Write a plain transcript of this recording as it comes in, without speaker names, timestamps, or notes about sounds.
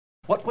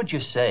What would you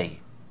say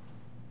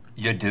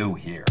you do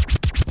here?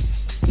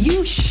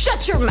 You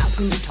shut your mouth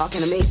when you're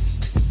talking to me.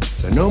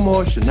 There are no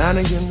more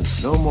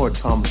shenanigans, no more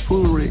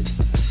tomfoolery,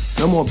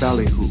 no more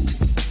ballyhoo.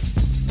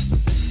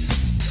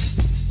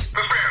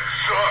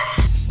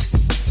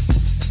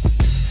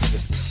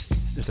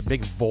 There's a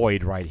big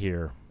void right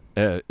here.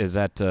 Is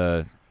that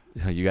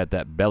you got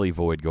that belly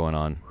void going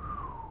on?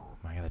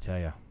 I gotta tell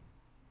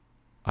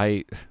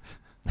you.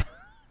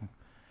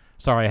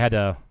 Sorry,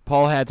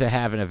 Paul had to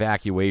have an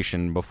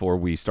evacuation before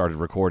we started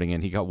recording,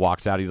 and he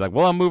walks out. He's like,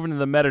 "Well, I'm moving to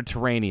the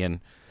Mediterranean.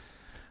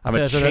 I'm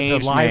a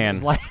changed man."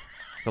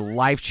 It's a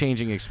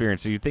life-changing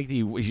experience. So you think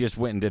he just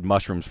went and did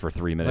mushrooms for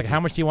 3 minutes? It's like, how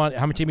much do you want?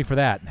 How much do you give me for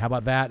that? How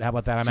about that? How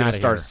about that? I'm out of here. He's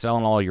going to start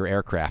selling all your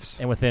aircrafts.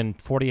 And within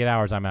 48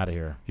 hours, I'm out of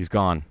here. He's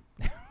gone.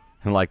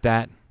 And like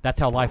that. That's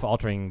how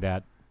life-altering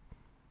that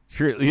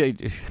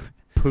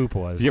poop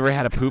was. You ever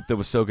had a poop that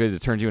was so good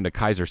it turned you into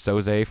Kaiser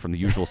Soze from The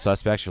Usual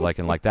Suspects? You're like,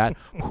 and like that,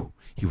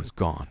 he was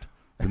gone.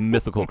 The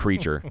mythical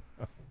creature.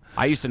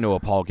 I used to know a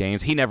Paul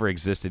Gaines. He never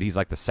existed. He's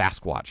like the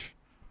Sasquatch.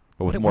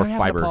 But with more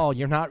fiber. Paul,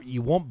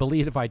 you won't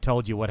believe if I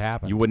told you what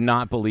happened. You would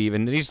not believe,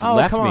 and then he just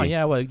left me. Oh, come on,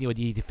 yeah. Well,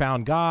 he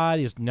found God.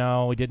 He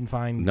didn't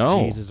find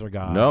Jesus or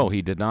God. No,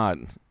 he did not.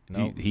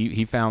 No.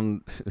 He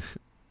found.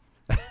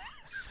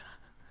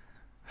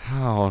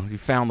 He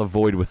found the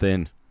void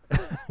within.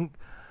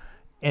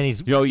 And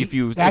he's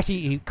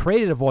he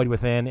created a void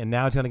within, and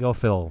now he's going to go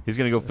fill. He's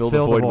going to go fill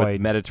the void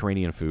with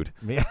Mediterranean food.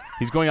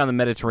 He's going on the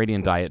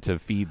Mediterranean diet to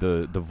feed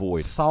the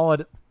void.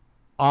 Solid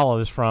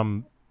olives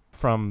from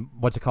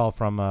what's it called?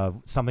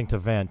 From something to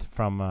vent.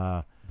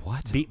 From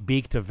what?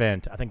 Beak to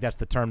vent. I think that's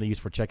the term they use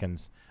for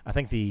chickens. I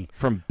think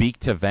from beak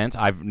to vent.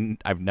 I've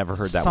never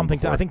heard that something.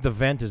 One before. I think the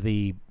vent is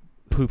the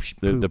poop.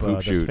 The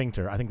poop chute. The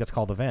sphincter. I think that's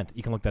called the vent.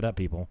 You can look that up,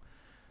 people.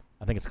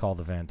 I think it's called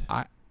the vent.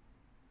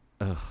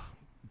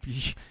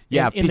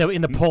 Yeah,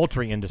 in the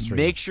poultry industry.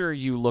 Make sure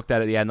you looked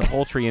at it. Yeah, in the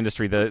poultry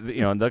industry,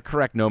 the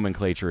correct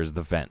nomenclature is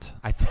the vent.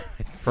 I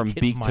from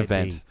beak to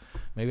vent. Be.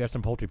 Maybe we have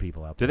some poultry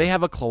people out there. Do they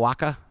have a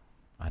cloaca?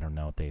 I don't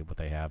know what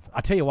they have.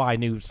 I'll tell you why I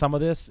knew some of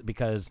this,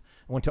 because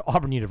I went to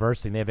Auburn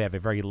University and they have a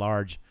very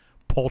large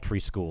poultry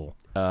school.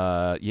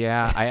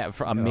 Yeah.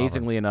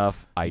 Amazingly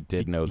enough, I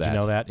did know that. Did you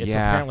know that? It's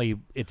apparently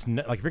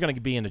like if you're going to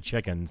be into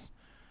chickens.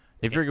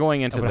 If you're going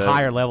into the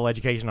higher level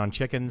education on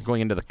chickens, going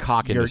into the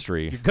cock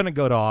industry, you're going to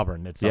go to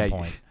Auburn at some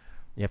point.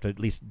 You have to at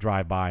least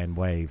drive by and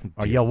wave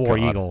or yell "War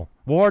Eagle,"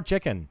 "War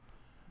Chicken."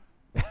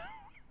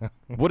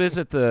 What is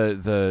it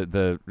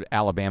the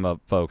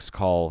Alabama folks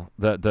call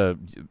the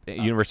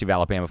University of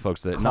Alabama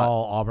folks that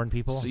call Auburn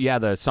people?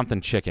 The something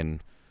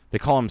chicken. They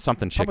call them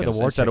something chickens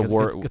instead of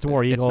war. It's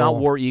War Eagle. It's not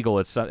War Eagle.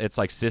 It's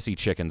like sissy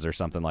chickens or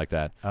something like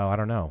that. Oh, I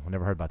don't know. I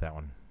never heard about that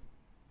one.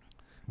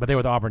 But they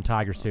were the Auburn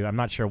Tigers, too. I'm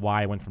not sure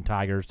why I went from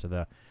Tigers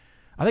to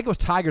I think it was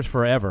Tigers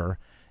forever,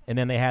 and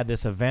then they had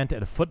this event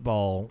at a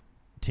football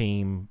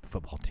team,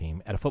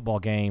 at a football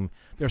game.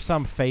 There's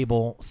some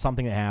fable,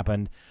 something that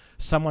happened.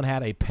 Someone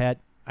had a pet,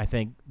 I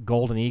think,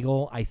 golden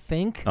eagle, I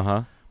think.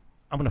 Uh-huh.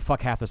 I'm going to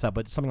fuck half this up,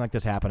 but something like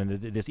this happened,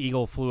 and this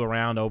eagle flew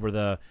around over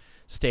the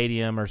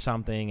stadium or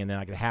something, and then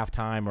like at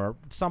halftime or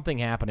something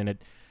happened, and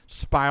it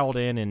spiraled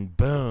in and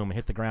boom,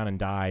 hit the ground and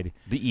died.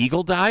 The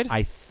eagle died?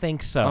 I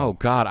think so. Oh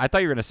God, I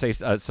thought you were going to say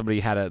somebody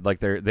had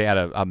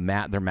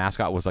their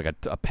mascot was like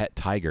a pet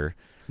tiger,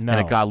 no. And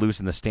it got loose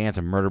in the stands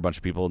and murdered a bunch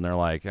of people, and they're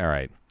like, all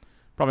right,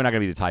 probably not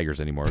going to be the Tigers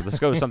anymore. Let's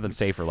go with something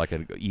safer like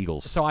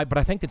Eagles. But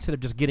I think instead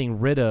of just getting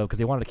rid of, because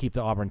they wanted to keep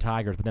the Auburn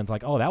Tigers, but then it's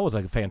like, oh, that was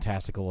a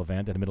fantastical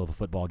event in the middle of a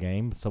football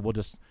game, so we'll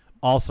just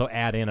also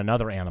add in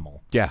another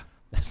animal. Yeah.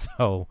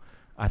 So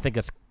I think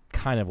that's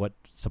kind of what's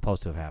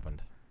supposed to have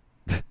happened.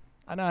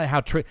 I don't know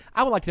how true.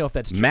 I would like to know if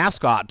that's true.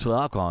 Mascot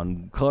talk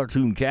on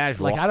Cartoon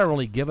Casual. Like, I don't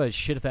really give a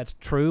shit if that's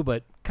true,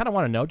 but kind of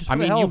want to know. Just for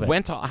the you hell of it.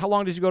 went to. How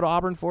long did you go to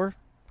Auburn for?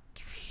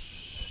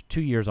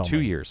 2 years only. 2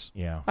 years.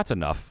 Yeah, that's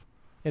enough.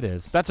 It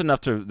is. That's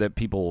enough that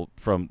people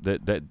from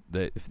that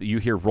if you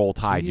hear Roll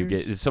Tide, you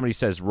get. If somebody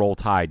says Roll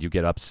Tide, you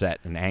get upset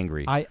and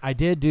angry. I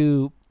did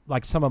do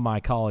like some of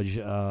my college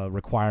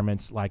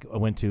requirements. Like I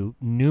went to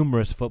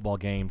numerous football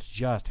games,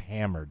 just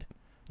hammered.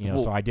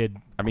 So I did.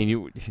 I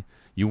mean,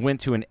 you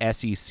went to an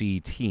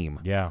SEC team.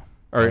 Yeah.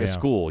 Or a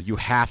school. You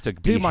have to be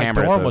hammered. Dude, my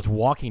dorm was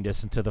walking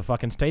distance to the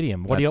fucking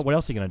stadium. What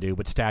else are you going to do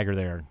but stagger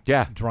there?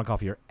 Yeah. Drunk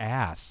off your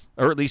ass.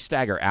 Or at least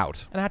stagger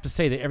out. And I have to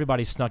say that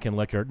everybody snuck in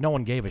liquor. No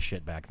one gave a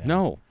shit back then.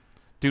 No.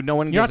 Dude, no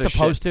one You're gives a shit.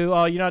 You're not supposed to.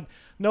 Oh, you're not.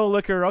 No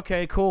liquor.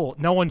 Okay, cool.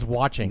 No one's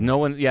watching. No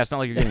one. Yeah, it's not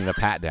like you're getting a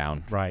pat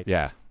down. Right.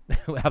 Yeah.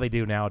 How they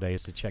do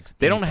nowadays to check.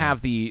 They don't have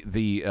the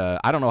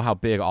I don't know how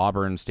big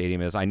Auburn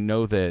Stadium is. I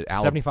know that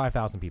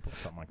 75,000 people,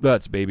 something like that.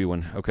 That's a baby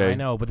one. Okay, I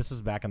know, but this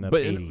is back in the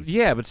 80s.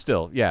 Yeah, but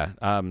still, yeah.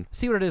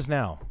 See what it is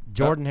now.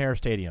 Jordan-Hare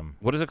Stadium.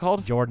 What is it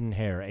called?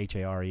 Jordan-Hare,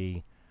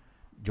 H-A-R-E.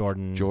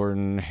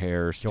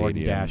 Jordan-Hare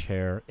Stadium.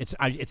 Jordan-Hare.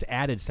 It's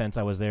added since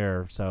I was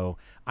there, so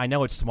I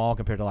know it's small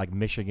compared to like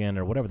Michigan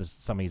or whatever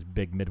some of these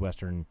big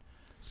Midwestern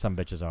some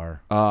bitches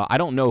are. I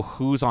don't know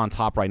who's on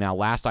top right now.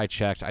 Last I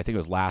checked, I think it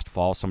was last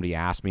fall, somebody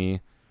asked me,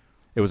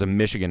 It was a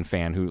Michigan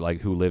fan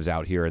who lives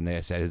out here, and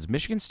they said, "Does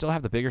Michigan still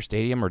have the bigger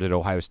stadium, or did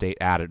Ohio State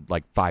added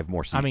like 5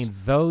 more seats?" I mean,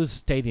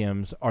 those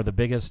stadiums are the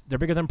biggest. They're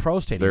bigger than pro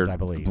stadiums, They're I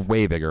believe.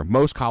 Way bigger.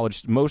 Most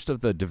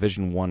of the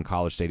Division I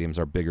college stadiums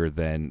are bigger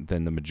than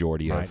the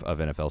majority of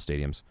NFL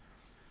stadiums.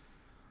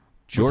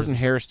 Jordan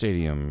Hare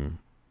Stadium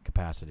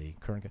capacity.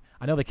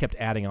 I know they kept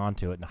adding on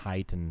to it in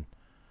height, and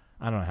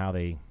I don't know how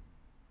they.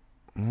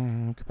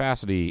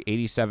 Capacity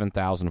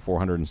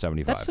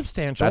 87,475. That's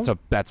substantial.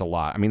 That's a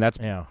lot. I mean, that's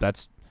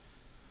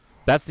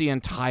the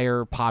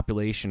entire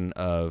population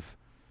of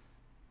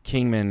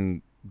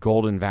Kingman,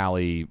 Golden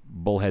Valley,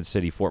 Bullhead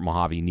City, Fort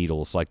Mojave,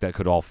 Needles. Like that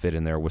could all fit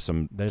in there with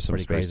some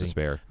space crazy to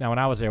spare. Now, when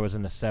I was there, it was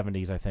in the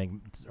 70s, I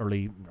think,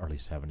 early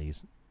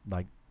 70s,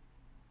 like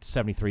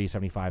 73,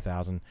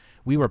 75,000.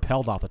 We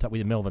rappelled off the top. We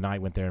in the middle of the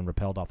night went there and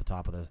rappelled off the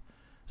top of the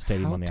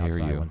stadium on the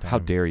outside one time. How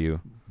dare you?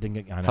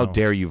 How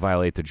dare you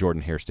violate the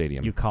Jordan Hare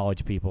Stadium? You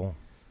college people.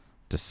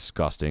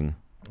 Disgusting.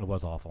 It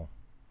was awful.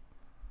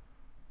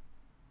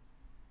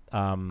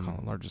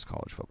 Largest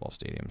college football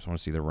stadiums. I want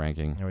to see the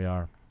ranking. Here we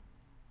are.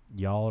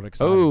 Y'all are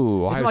excited.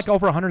 Oh, is it like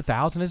over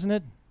 100,000? Isn't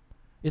it?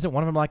 Isn't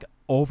one of them like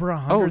over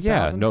 100,000? Oh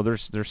yeah, no,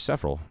 there's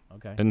several.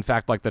 Okay. In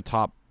fact, like the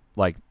top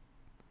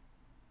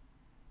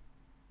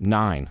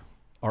 9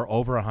 are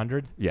over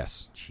 100.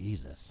 Yes.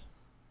 Jesus.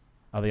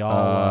 Are they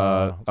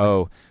all?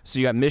 So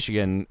you got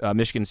Michigan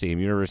Stadium,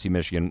 University of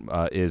Michigan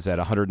is at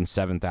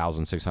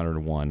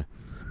 107,601.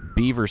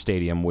 Beaver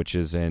Stadium, which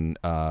is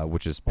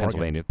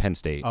Pennsylvania, Penn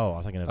State. Oh, I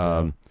was thinking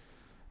of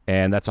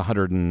and that's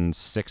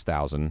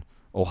 106,000.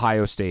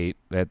 Ohio State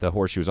at the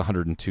Horseshoe is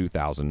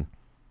 102,000.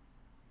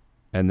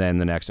 And then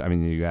the next,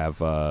 you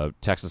have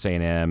Texas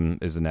A&M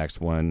is the next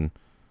one.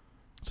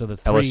 So the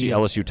three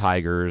LSU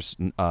Tigers,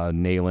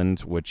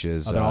 Nayland, which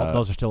is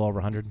those are still over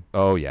 100.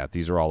 Oh yeah,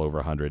 these are all over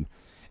 100.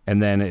 And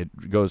then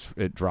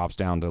it drops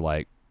down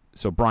to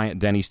Bryant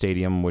Denny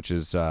Stadium, which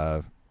is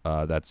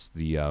that's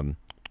the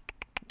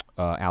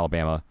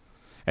Alabama,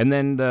 and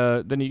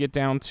then you get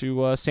down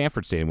to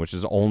Sanford Stadium, which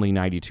is only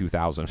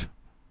 92,000.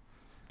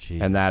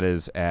 And that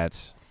is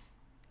at,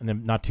 and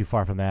then not too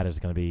far from that is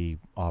going to be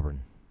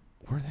Auburn.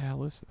 Where the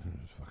hell is that?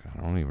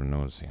 I don't even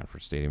know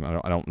Sanford Stadium.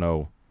 I don't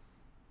know.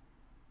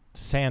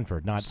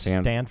 Sanford, not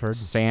Stanford.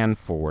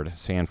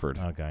 Sanford.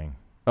 Okay.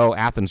 Oh,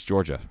 Athens,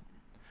 Georgia.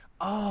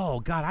 Oh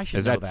God, I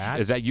should know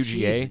that. Is that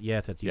UGA? Jeez.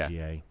 Yes, that's UGA.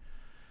 Yeah.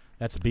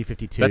 That's a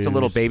B-52. That's a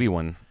little baby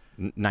one.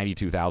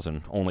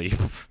 92,000 only.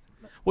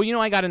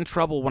 Well, I got in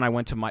trouble when I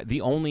went to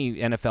the only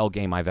NFL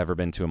game I've ever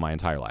been to in my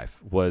entire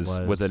life was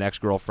with an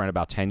ex-girlfriend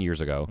about 10 years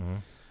ago,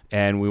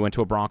 and we went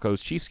to a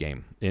Broncos-Chiefs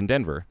game in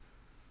Denver,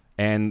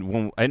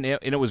 and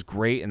it was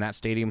great. And that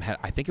stadium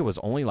I think it was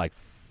only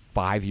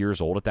 5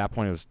 years old at that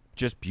point. It was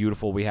just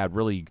beautiful. We had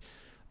really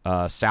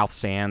South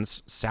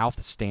Stands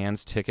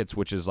tickets,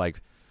 which is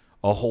like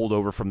a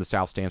holdover from the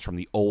South Stands from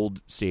the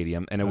old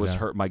stadium, and it was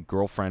my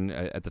girlfriend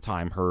at the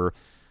time.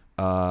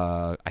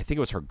 I think it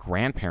was her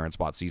grandparents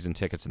bought season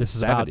tickets in the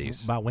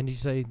 70s. About when did you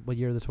say what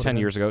year this was? 10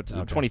 years ago,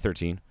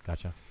 2013.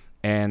 Gotcha.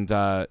 And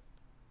as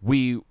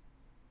we're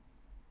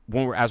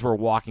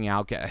walking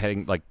out,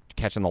 heading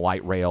catching the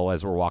light rail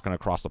as we're walking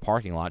across the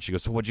parking lot, she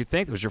goes, "So what'd you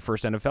think? It was your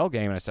first NFL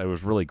game?" And I said, "It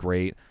was really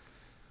great.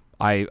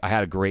 I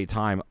had a great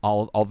time.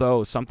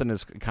 Although something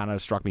has kind of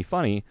struck me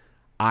funny,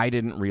 I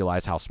didn't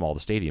realize how small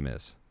the stadium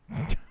is."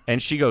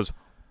 And she goes,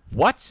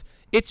 "What?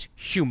 It's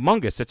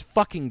humongous. It's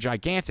fucking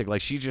gigantic."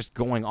 She's just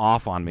going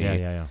off on me.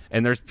 Yeah.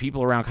 And there's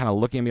people around kind of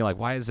looking at me like,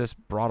 "Why is this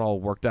broad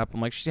all worked up?"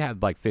 I'm like, "She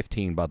had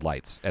 15 Bud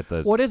Lights at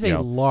the." What is a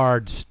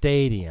large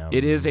stadium?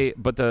 It is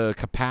but the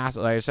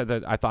capacity. Like I said,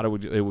 that I thought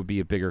it would be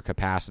a bigger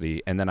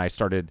capacity, and then I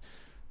started.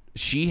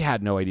 She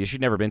had no idea. She'd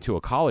never been to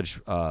a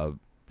college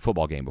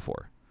football game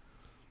before.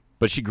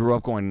 But she grew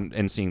up going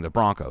and seeing the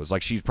Broncos.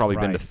 She's probably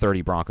been to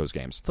 30 Broncos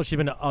games. So she's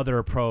been to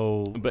other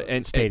pro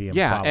stadiums.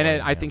 Yeah, probably,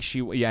 and I think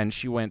she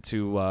went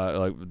to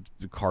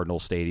the Cardinal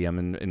Stadium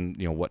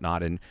and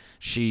whatnot, and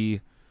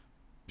she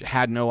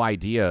had no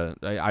idea.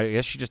 I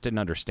guess she just didn't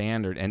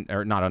understand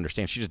or not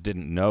understand. She just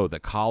didn't know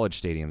that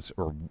college stadiums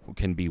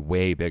can be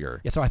way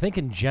bigger. Yeah, so I think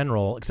in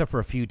general, except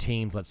for a few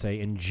teams, let's say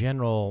in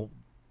general,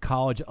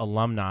 college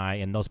alumni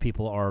and those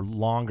people are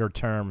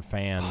longer-term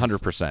fans.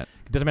 100%. It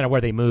doesn't matter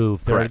where they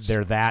move.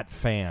 They're that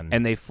fan.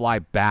 And they fly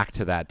back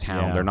to that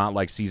town. Yeah. They're not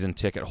like season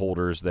ticket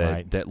holders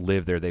that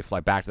live there. They fly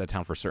back to that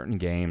town for certain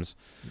games.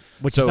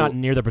 Which is not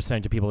near the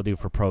percentage of people that do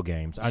for pro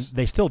games.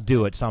 They still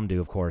do it. Some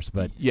do, of course.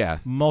 But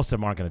most of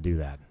them aren't going to do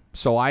that.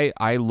 So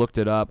I looked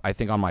it up, I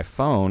think, on my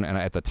phone, and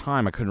at the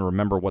time I couldn't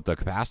remember what the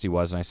capacity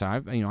was. And I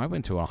said, I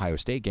went to an Ohio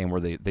State game where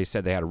they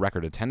said they had a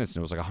record attendance,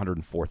 and it was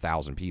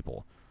 104,000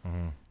 people.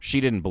 Mm-hmm.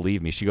 She didn't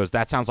believe me. She goes,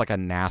 "That sounds like a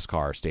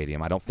NASCAR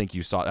stadium. I don't think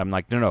you saw." I'm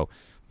like, no.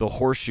 The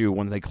Horseshoe,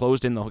 when they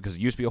closed in because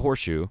it used to be a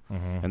horseshoe,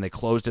 and they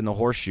closed in the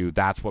Horseshoe,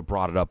 that's what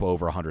brought it up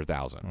over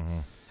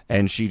 100,000.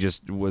 And she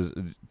just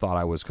thought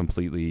I was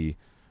completely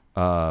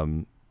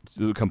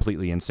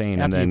completely insane.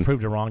 After and then you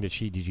proved her wrong, did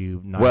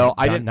you not? Well,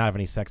 I didn't have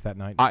any sex that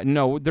night.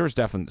 No, there was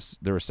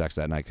sex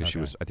that night because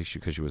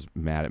she was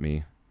mad at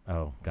me.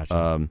 Oh,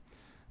 gotcha.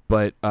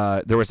 But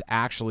there was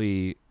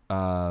actually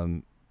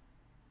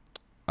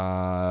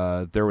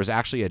there was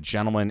actually a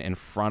gentleman in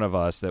front of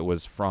us that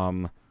was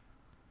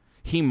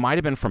he might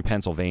have been from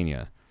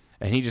Pennsylvania,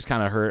 and he just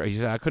kind of heard. He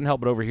said, "I couldn't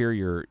help but overhear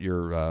your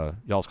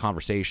y'all's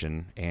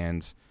conversation."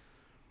 And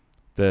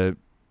the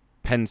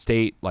Penn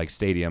State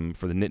stadium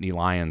for the Nittany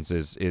Lions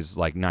is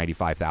like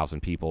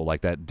 95,000 people.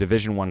 Like that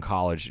Division I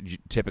college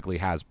typically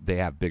have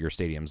bigger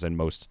stadiums than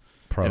most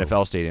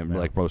NFL stadiums,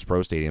 like most pro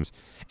stadiums.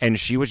 And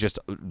she was just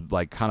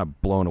kind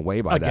of blown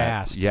away by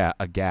that. Yeah,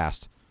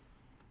 aghast.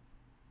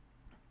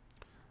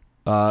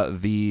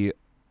 The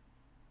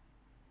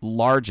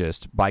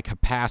largest by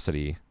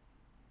capacity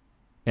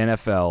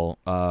NFL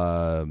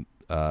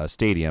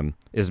stadium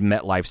is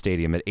MetLife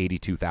Stadium at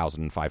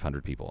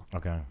 82,500 people.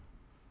 Okay.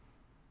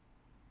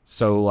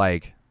 So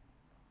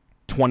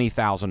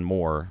 20,000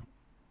 more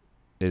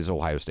is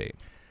Ohio State.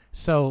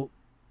 So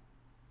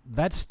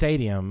that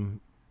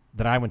stadium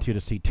that I went to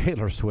see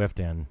Taylor Swift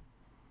in.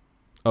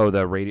 Oh,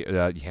 the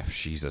radio. Yeah,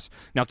 Jesus.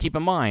 Now keep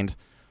in mind,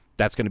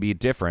 that's going to be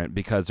different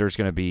because there's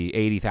going to be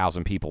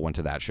 80,000 people went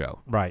to that show.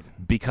 Right.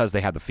 Because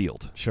they had the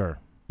field. Sure.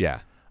 Yeah.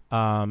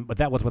 But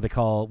that was what they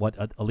call,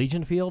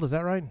 Allegiant Field? Is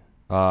that right?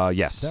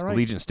 Yes. Is that right?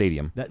 Allegiant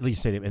Stadium. Allegiant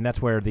Stadium. And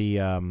that's where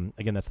again,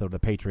 that's the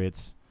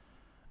Patriots.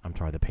 I'm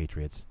sorry, the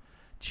Patriots.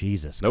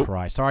 Jesus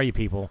Christ. Sorry, you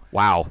people.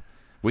 Wow.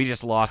 We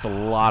just lost a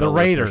lot of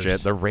Raiders.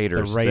 Listenership. The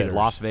Raiders. The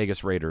Las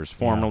Vegas Raiders,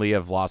 formerly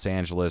of Los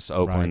Angeles,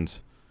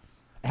 Oakland.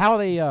 Right. How are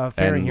they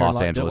faring here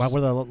Los Angeles? What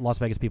do the Las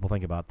Vegas people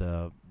think about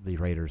the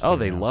Raiders? Oh,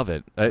 they love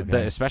it,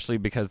 especially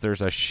because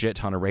there's a shit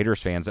ton of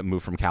Raiders fans that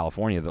moved from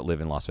California that live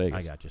in Las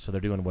Vegas. I got you. So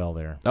they're doing well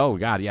there. Oh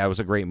God, yeah, it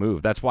was a great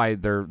move. That's why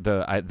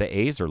the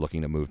A's are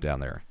looking to move down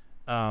there.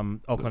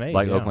 Oakland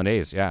A's, Oakland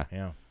A's,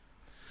 yeah.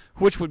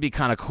 Which would be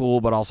kind of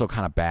cool, but also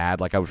kind of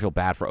bad. I would feel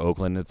bad for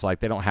Oakland. It's like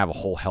they don't have a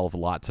whole hell of a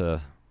lot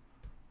to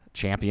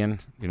champion.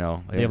 They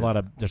have a lot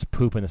of there's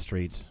poop in the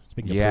streets.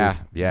 Speaking of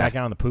poop, back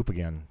on the poop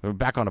again. We're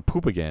back on the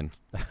poop again.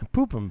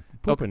 Pooping.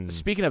 Okay,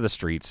 speaking of the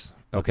streets,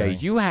 okay,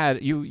 you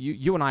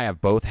and I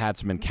have both had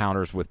some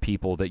encounters with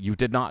people that you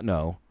did not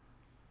know.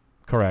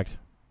 Correct.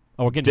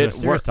 Oh, we're getting to a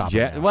serious topic.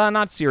 Yeah, well,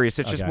 not serious.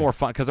 It's just more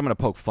fun because I'm going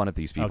to poke fun at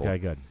these people. Okay,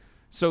 good.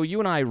 So you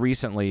and I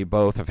recently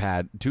both have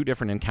had two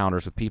different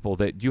encounters with people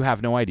that you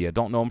have no idea,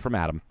 don't know them from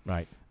Adam.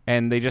 Right.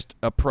 And they just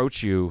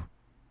approach you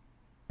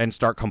and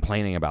start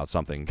complaining about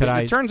something.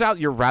 It turns out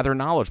you're rather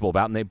knowledgeable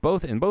about, and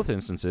in both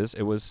instances,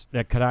 it was...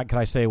 Yeah, could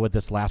I say what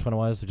this last one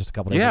was just a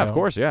couple days ago? Yeah, of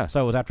course, yeah.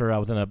 So it was after I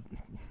was in a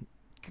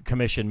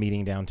commission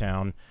meeting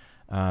downtown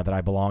that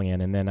I belong in,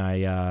 and then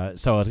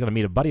so I was going to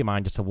meet a buddy of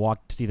mine just to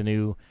walk to see the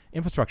new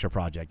infrastructure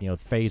project,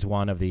 phase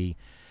 1 of the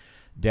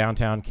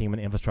Downtown Kingman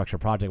Infrastructure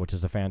Project, which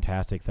is a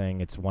fantastic thing.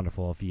 It's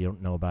wonderful. If you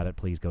don't know about it,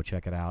 please go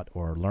check it out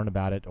or learn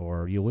about it,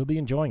 or you will be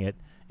enjoying it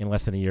in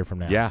less than a year from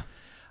now. Yeah.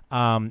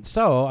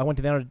 So I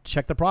went down to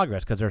check the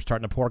progress because they're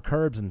starting to pour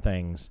curbs and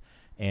things,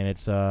 and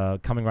it's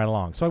coming right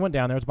along. So I went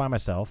down there. I was by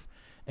myself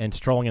and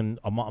strolling in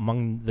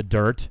among the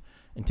dirt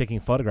and taking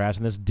photographs.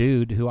 And this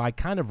dude who I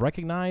kind of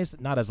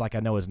recognized, not as I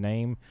know his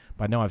name,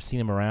 but I know I've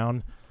seen him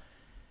around.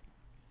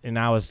 And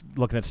I was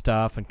looking at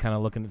stuff and kind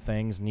of looking at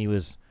things, and he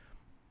was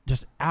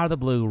just out of the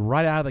blue,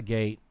 right out of the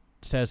gate,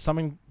 says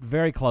something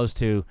very close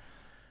to,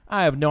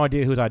 I have no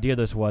idea whose idea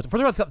this was. First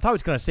of all, I thought he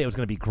was going to say it was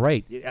going to be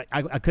great.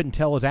 I couldn't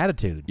tell his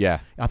attitude. Yeah.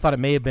 I thought it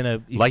may have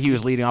been he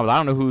was leading off with, I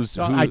don't know whose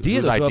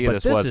idea this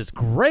was. This is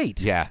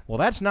great. Yeah. Well,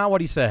 that's not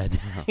what he said.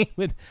 I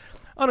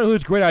don't know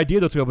whose great idea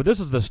this was, but this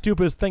is the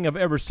stupidest thing I've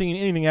ever seen.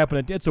 Anything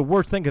happen. It's the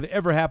worst thing that could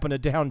ever happen to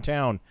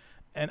downtown.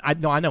 And I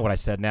know what I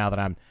said now that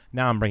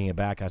I'm bringing it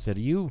back. I said, are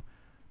you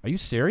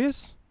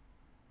serious?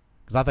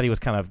 Because I thought he was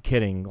kind of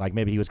kidding,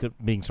 maybe he was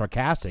being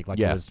sarcastic, it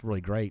was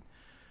really great.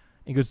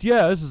 And he goes,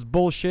 yeah, this is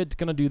bullshit. It's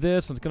going to do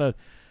this, and it's going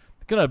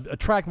to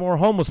attract more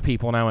homeless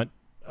people. And I went,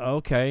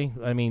 okay.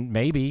 I mean,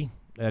 maybe.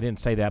 I didn't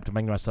say that, but to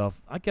think to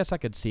myself, I guess I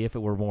could see if it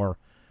were more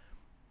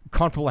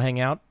comfortable to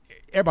hang out.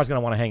 Everybody's going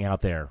to want to hang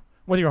out there,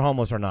 whether you're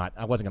homeless or not.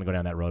 I wasn't going to go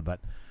down that road,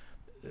 but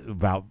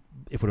about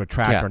if it would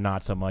attract or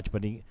not so much.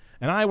 But and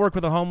I work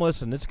with the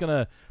homeless, and it's going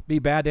to be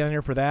bad down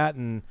here for that,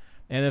 and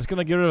it's going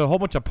to get rid of a whole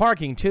bunch of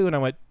parking too. And I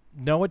went,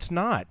 no, it's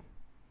not.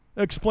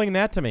 Explain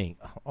that to me.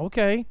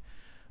 Okay.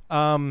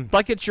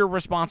 It's your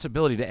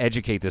responsibility to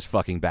educate this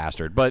fucking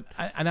bastard. But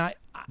I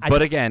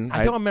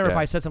don't remember if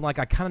I said something like,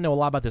 I kind of know a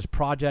lot about this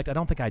project. I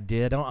don't think I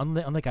did. I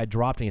don't think I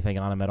dropped anything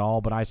on him at all.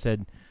 But I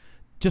said,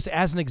 just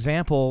as an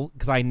example,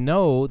 because I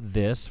know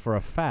this for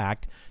a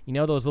fact,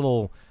 those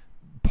little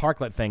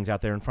parklet things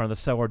out there in front of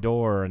the cellar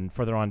door and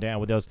further on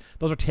down with those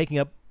are taking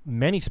up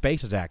many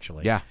spaces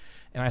actually. Yeah.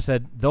 And I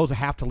said, those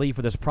have to leave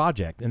for this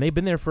project. And they've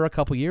been there for a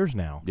couple years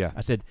now. Yeah.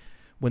 I said,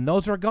 when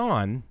those are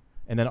gone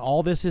and then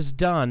all this is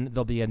done,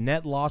 there'll be a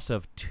net loss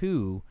of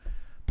 2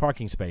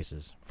 parking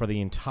spaces for the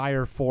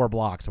entire 4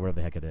 blocks or whatever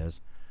the heck it is.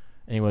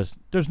 And he was,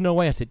 there's no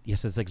way. I said,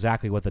 yes, that's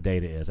exactly what the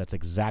data is. That's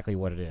exactly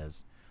what it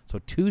is. So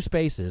 2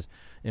 spaces.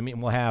 I mean,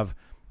 we'll have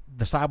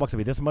the sidewalks will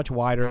be this much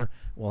wider.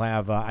 We'll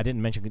have, I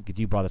didn't mention because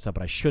you brought this up,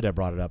 but I should have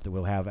brought it up, that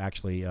we'll have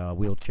actually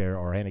wheelchair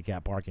or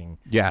handicap parking.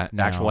 Yeah,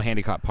 now. Actual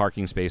handicap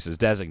parking spaces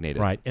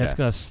designated. Right, and it's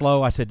going to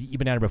slow. I said, you've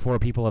been down here before,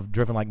 people have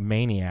driven like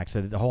maniacs.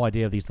 So the whole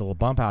idea of these little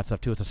bump out stuff,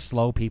 too, is to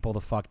slow people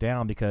the fuck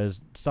down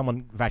because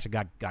someone actually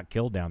got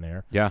killed down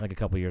there like a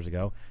couple of years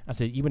ago. I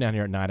said, you've been down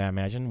here at night, I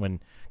imagine,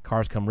 when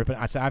cars come ripping.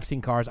 I said, I've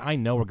seen cars, I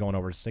know we're going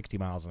over 60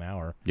 miles an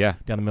hour down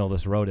the middle of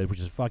this road, which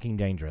is fucking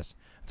dangerous.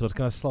 So it's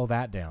going to slow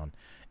that down.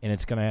 And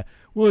it's gonna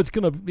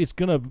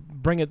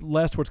bring it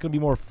less where it's gonna be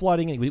more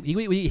flooding. And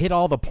we hit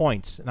all the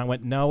points, and I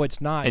went, no, it's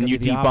not. And you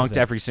debunked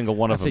every single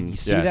one of them. You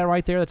see that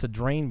right there? That's a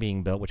drain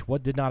being built, which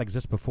did not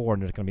exist before,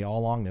 and it's gonna be all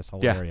along this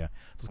whole area.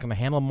 So it's gonna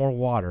handle more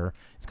water.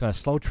 It's gonna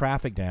slow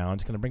traffic down.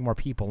 It's gonna bring more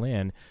people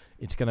in.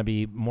 It's gonna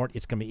be more.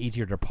 It's gonna be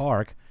easier to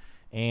park.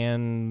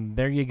 And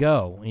there you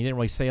go. And he didn't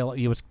really say.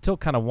 He was still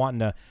kind of wanting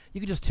to. You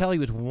could just tell he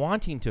was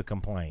wanting to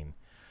complain.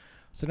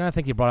 So then I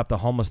think he brought up the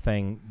homeless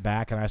thing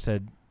back, and I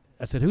said,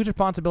 whose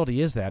responsibility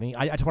is that? And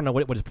I just want to know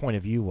what his point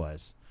of view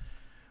was.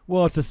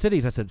 Well, it's the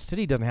city's. I said, the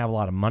city doesn't have a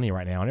lot of money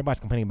right now. And everybody's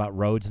complaining about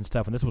roads and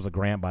stuff. And this was a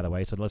grant, by the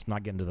way, so let's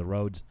not get into the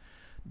roads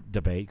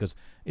debate. Because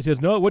he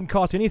says, no, it wouldn't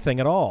cost anything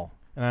at all.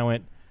 And I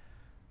went,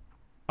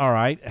 all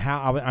right.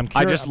 I'm curious.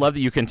 I just love that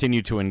you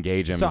continue to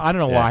engage him. So I don't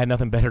know why. I had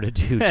nothing better to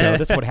do. So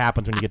that's what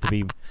happens when you get to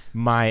be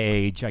my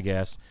age, I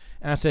guess.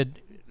 And I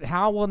said,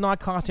 how will it not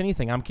cost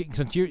anything? I'm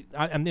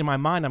in my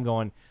mind, I'm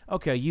going,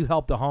 okay, you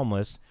help the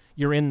homeless.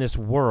 You're in this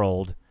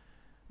world.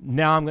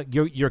 Now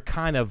you're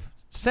kind of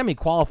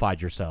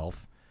semi-qualified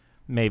yourself,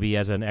 maybe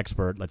as an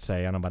expert, let's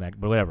say. I don't know about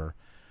but whatever.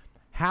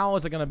 How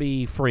is it going to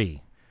be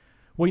free?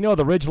 Well,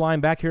 the ridge line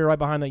back here right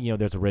behind that,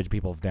 there's a ridge,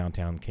 people of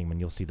downtown Kingman.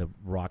 You'll see the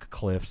rock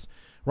cliffs.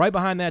 Right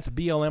behind that's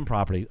BLM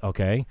property,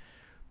 okay?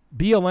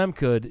 BLM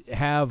could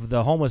have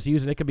the homeless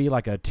use it. It could be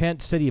like a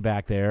tent city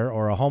back there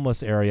or a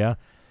homeless area.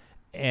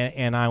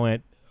 And I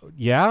went,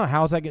 yeah,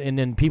 how's that? And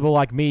then people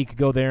like me could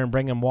go there and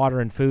bring them water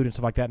and food and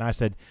stuff like that. And I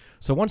said,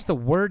 so once the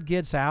word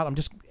gets out, I'm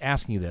just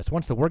asking you this.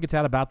 Once the word gets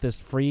out about this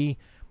free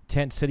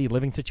tent city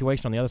living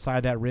situation on the other side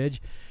of that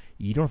ridge,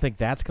 you don't think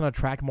that's going to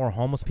attract more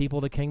homeless people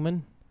to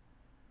Kingman?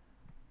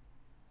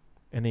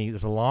 And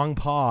there's a long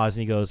pause,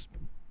 and he goes,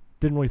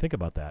 didn't really think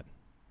about that.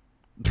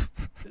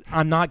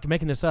 I'm not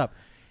making this up.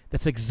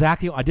 That's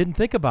exactly I didn't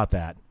think about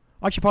that.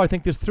 I should probably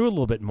think this through a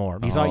little bit more.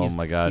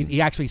 My God.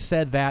 He actually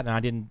said that, and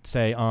I didn't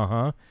say,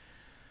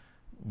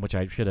 which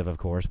I should have, of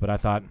course. But I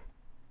thought,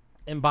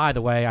 and by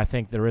the way, I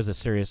think there is a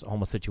serious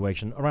homeless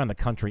situation around the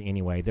country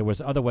anyway. There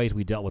was other ways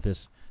we dealt with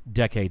this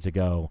decades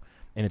ago,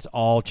 and it's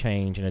all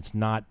changed, and it's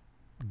not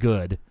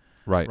good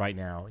right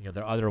now.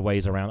 There are other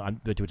ways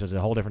around, which is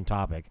a whole different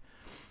topic.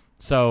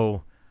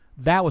 So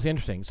that was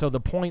interesting. So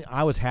the point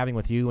I was having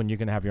with you, and you're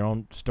going to have your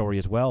own story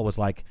as well, was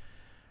like,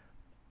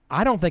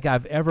 I don't think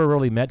I've ever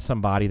really met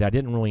somebody that I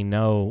didn't really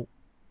know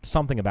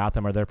something about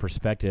them or their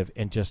perspective,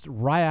 and just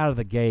right out of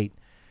the gate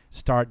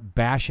start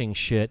bashing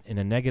shit in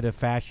a negative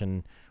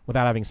fashion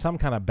without having some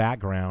kind of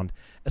background,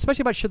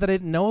 especially about shit that I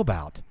didn't know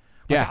about.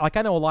 Like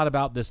I know a lot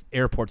about this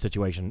airport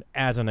situation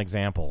as an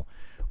example,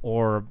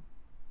 or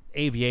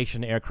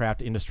aviation,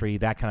 aircraft industry,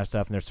 that kind of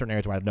stuff. And there's certain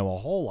areas where I know a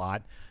whole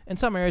lot, and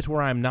some areas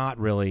where I'm not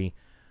really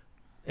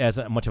as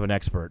much of an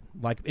expert,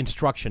 like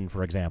instruction,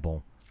 for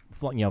example,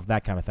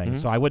 that kind of thing. Mm-hmm.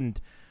 So I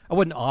wouldn't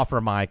offer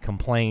my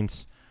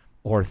complaints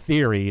or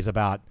theories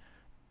about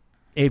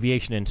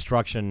aviation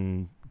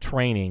instruction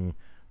training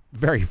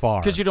very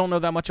far. Because you don't know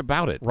that much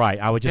about it. Right.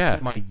 I would just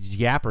keep my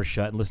yapper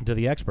shut and listen to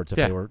the experts if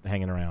they were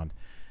hanging around.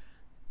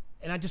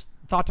 And I just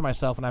thought to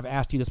myself, and I've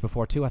asked you this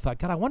before too, I thought,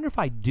 God, I wonder if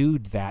I do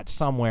that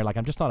somewhere. Like,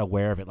 I'm just not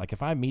aware of it. Like,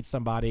 if I meet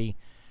somebody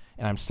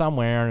and I'm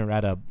somewhere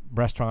at a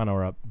restaurant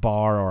or a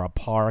bar or a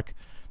park,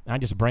 and I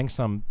just bring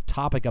some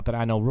topic up that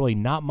I know really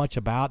not much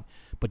about,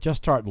 but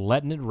just start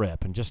letting it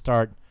rip and just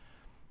start,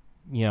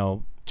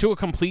 to a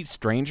complete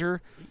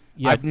stranger.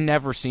 I've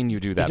never seen you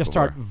do that just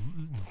before. Start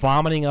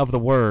vomiting of the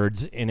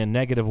words in a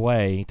negative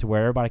way to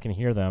where everybody can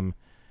hear them.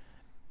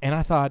 And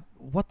I thought,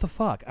 what the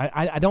fuck?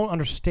 I don't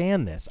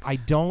understand this. I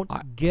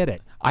don't get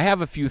it. I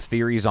have a few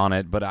theories on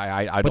it, but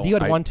I don't. But you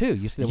had one too.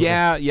 You said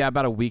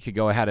about a week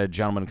ago, I had a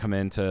gentleman come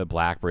into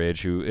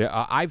Blackbridge who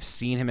I've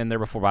seen him in there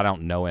before, but I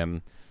don't know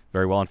him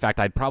very well. In fact,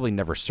 I'd probably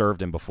never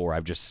served him before.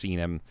 I've just seen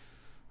him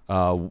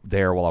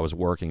there while I was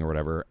working or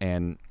whatever.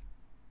 And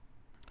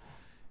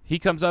he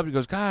comes up and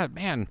goes, God,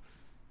 man,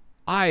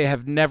 I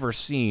have never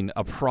seen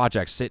a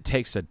project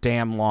takes a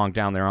damn long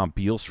down there on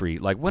Beale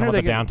Street. Like, when are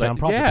they downtown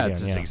project? Yeah, it's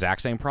the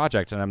exact same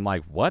project. And I'm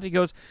like, what? He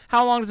goes,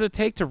 how long does it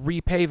take to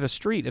repave a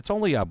street? It's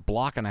only a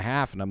block and a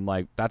half. And I'm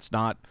like, that's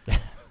not.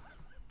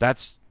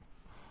 That's.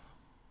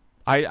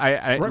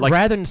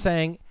 Rather than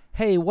saying,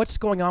 hey, what's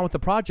going on with the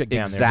project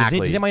down exactly.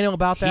 there? Does anybody know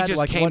about that? He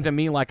just came to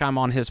me like I'm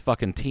on his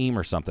fucking team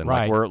or something.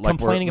 Right.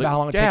 Complaining about how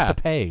long it takes to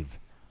pave.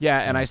 Yeah,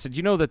 and I said,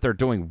 that they're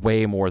doing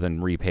way more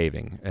than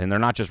repaving, and they're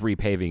not just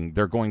repaving;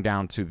 they're going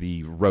down to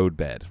the road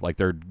bed. Like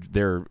they're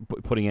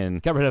putting in,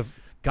 get rid of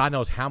God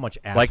knows how much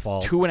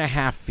asphalt, like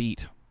 2.5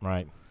 feet.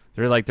 Right.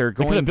 They're going.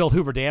 They could have built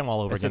Hoover Dam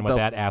all over again with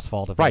that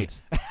asphalt event.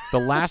 Right. The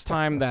last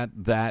time that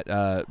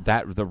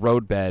the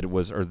roadbed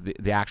was, or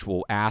the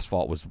actual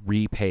asphalt was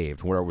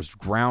repaved, where it was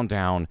ground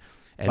down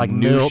and like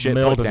new shit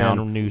milled put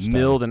down,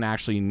 milled and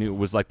actually new,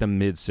 was like the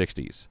mid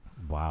 '60s.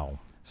 Wow.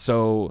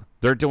 So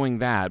they're doing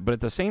that, but at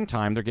the same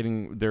time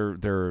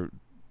they're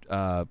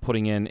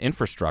putting in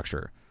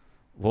infrastructure.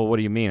 Well, what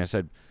do you mean? I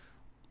said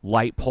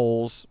light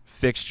poles,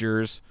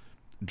 fixtures,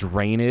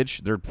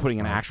 drainage. They're putting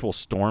in actual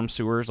storm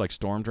sewers, like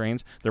storm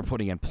drains. They're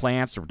putting in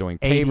plants. They're doing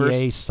pavers,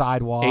 ADA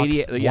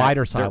sidewalks,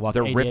 wider sidewalks.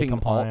 They're ADA ripping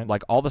compliant.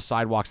 all the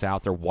sidewalks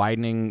out. They're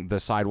widening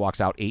the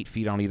sidewalks out 8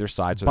 feet on either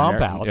side. So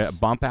bump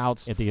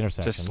outs at the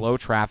intersections to slow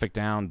traffic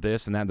down.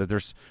 This and that.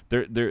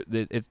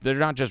 They're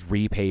not just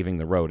repaving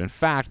the road. In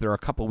fact, they're a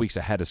couple weeks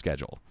ahead of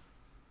schedule.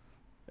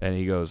 And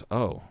he goes,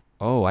 "Oh,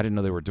 I didn't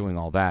know they were doing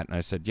all that." And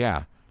I said,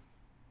 "Yeah."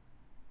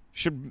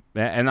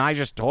 And I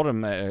just told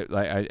him,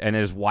 and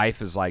his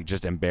wife is like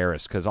just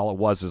embarrassed because all it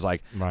was is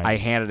like I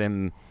handed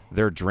him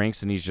their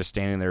drinks and he's just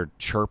standing there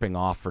chirping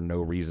off for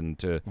no reason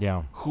to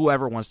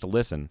whoever wants to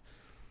listen.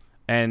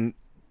 And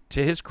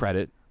to his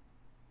credit,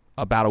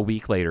 about a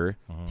week later,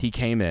 he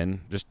came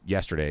in just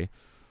yesterday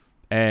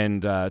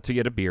and to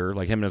get a beer.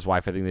 Like him and his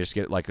wife, I think they just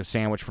get like a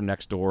sandwich from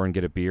next door and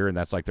get a beer, and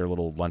that's like their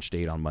little lunch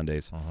date on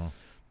Mondays.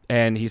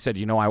 And he said,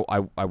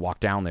 I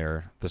walked down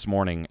there this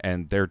morning,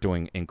 and they're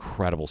doing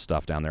incredible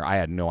stuff down there. I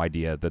had no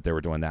idea that they were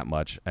doing that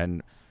much.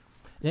 And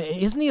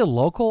isn't he a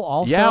local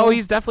also? Yeah,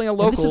 he's definitely a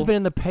local. And this has been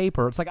in the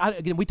paper. It's like,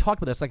 again, we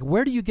talked about this. Like,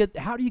 how do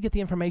you get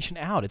the information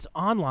out? It's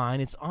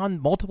online. It's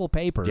on multiple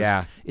papers.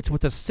 Yeah. It's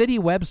with the city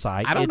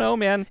website. I don't know,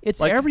 man.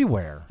 It's like,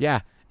 everywhere.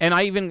 Yeah. And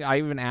I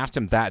even asked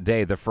him that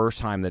day, the first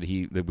time that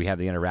we had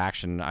the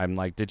interaction, I'm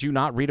like, did you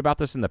not read about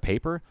this in the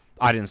paper?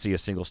 I didn't see a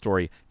single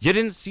story. You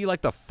didn't see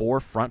like the 4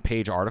 front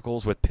page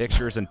articles with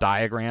pictures and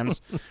diagrams,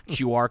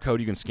 QR code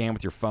you can scan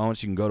with your phone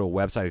so you can go to a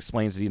website that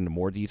explains it in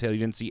more detail. You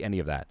didn't see any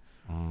of that.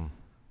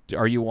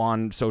 Are you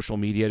on social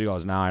media? He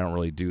goes, no, I don't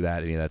really do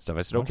that, any of that stuff.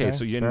 I said, okay,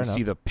 so you didn't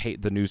see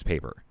the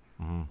newspaper.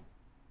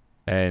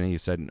 And he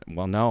said,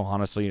 well, no,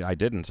 honestly, I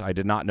didn't. I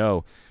did not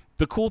know.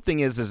 The cool thing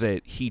is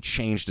that he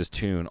changed his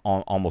tune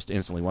almost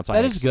instantly.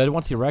 That is good.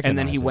 Once he recognized and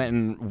then he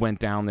it. went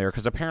down there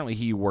because apparently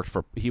he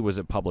was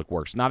at Public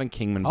Works, not in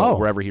Kingman, but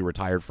wherever he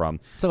retired from.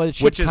 So it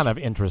should kind of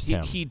interest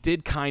him. He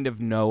did kind of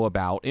know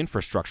about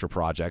infrastructure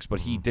projects,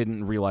 but he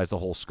didn't realize the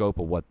whole scope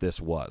of what this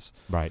was.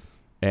 Right.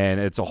 And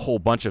it's a whole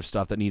bunch of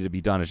stuff that needed to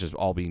be done. It's just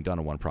all being done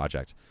in one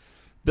project.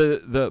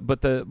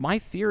 My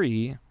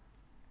theory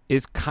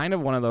is kind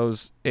of one of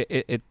those.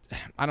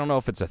 I don't know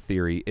if it's a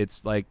theory.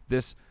 It's like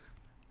this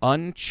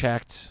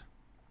unchecked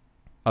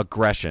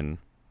aggression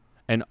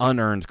and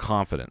unearned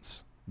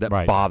confidence that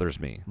bothers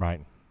me.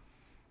 Right.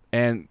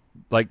 And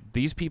like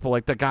these people,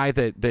 like the guy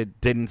that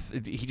didn't,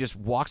 he just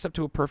walks up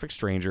to a perfect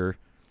stranger,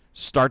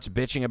 starts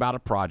bitching about a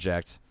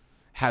project,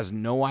 has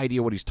no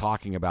idea what he's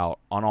talking about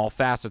on all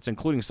facets,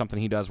 including something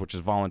he does, which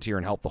is volunteer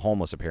and help the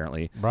homeless,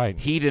 apparently. Right.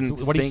 He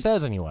didn't what he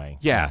says anyway.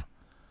 Yeah.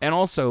 And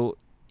also,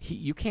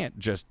 you can't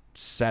just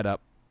set up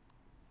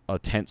a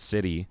tent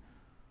city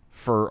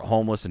for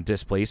homeless and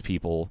displaced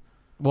people.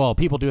 Well,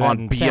 people do that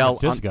in San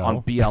Francisco.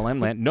 On BLM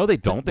land. No, they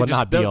don't. They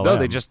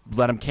they just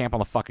let them camp on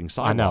the fucking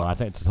sidewalk. I know. I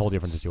think it's a whole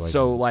different situation.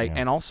 So,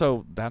 and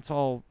also, that's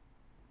all,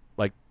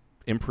 like,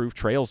 improved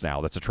trails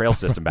now. That's a trail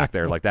system back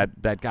there. Like,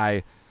 that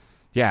guy,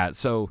 yeah,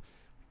 so,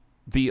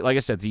 like I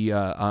said, the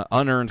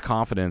unearned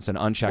confidence and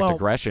unchecked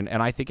aggression,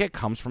 and I think it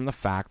comes from the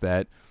fact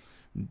that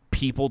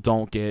people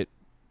don't get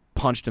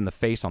punched in the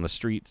face on the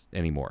streets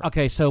anymore.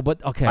 Okay, so,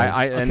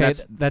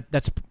 that's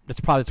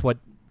probably what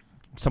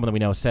someone that we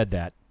know said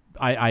that.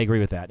 I agree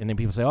with that. And then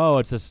people say, oh,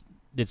 it's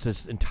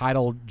this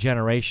entitled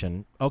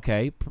generation.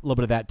 Okay, a little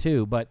bit of that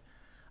too. But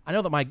I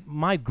know that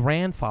my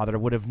grandfather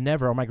would have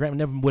never, or my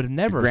grandmother would have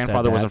never Your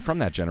grandfather said that. wasn't from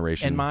that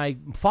generation. And my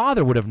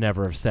father would have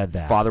never have said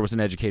that. Father was an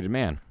educated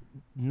man.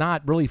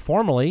 Not really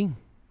formally.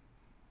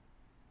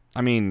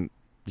 I mean,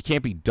 you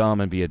can't be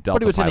dumb and be a Delta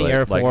pilot. But he was in the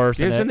Air Force.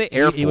 He was in the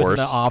Air Force. He was an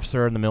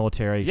officer in the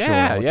military.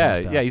 Yeah, sure,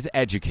 yeah. He's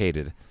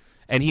educated.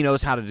 And he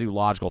knows how to do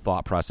logical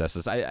thought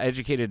processes.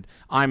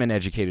 I'm an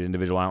educated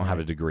individual. I don't have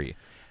a degree.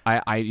 You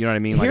know what I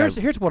mean?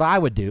 Here's what I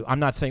would do. I'm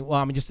not saying,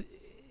 just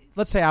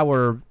let's say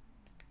I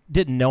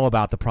didn't know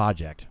about the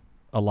project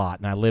a lot,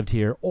 and I lived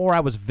here, or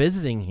I was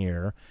visiting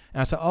here, and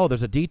I said, oh,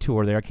 there's a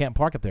detour there. I can't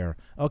park up there.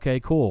 Okay,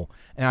 cool.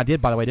 And I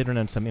did, by the way, run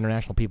into some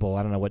international people.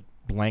 I don't know what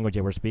language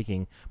they were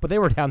speaking, but they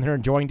were down there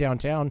enjoying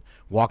downtown,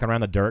 walking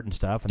around the dirt and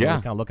stuff, and they were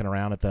kind of looking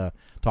around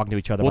talking to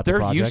each other about the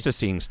project. Well, they're used to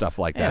seeing stuff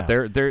like that.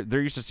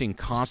 They're used to seeing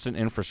constant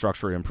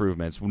infrastructure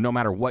improvements, no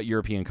matter what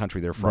European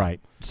country they're from. Right.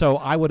 So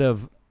I would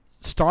have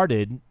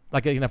started,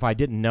 like, if I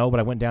didn't know, but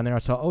I went down there, I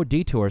saw,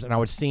 detours, and I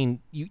would see,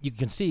 you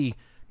can see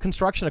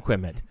construction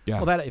equipment. Yeah.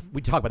 Well, that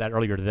we talked about that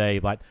earlier today.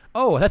 But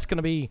that's going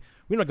to be.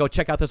 We're going to go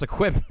check out this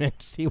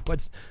equipment, see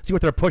what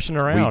they're pushing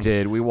around. We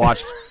did. We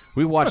watched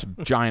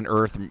giant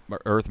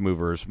earth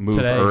movers move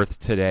earth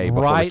today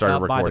before right we started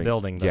up recording. By the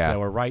building. Yeah, so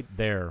we're right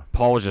there.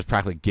 Paul was just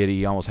practically giddy.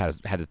 He almost I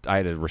had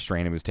to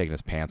restrain him. He was taking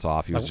his pants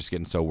off. He was just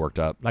getting so worked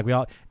up. Like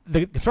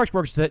the construction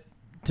workers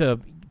to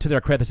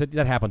their credit, they said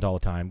that happens all the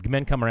time.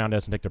 Men come around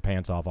us and take their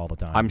pants off all the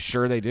time. I'm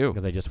sure they do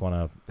because they just want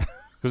to.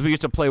 Because we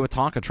used to play with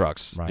Tonka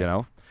trucks, right. you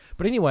know.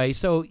 But anyway,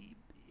 so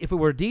if it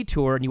were a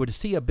detour and you would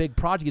see a big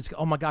project, you'd say,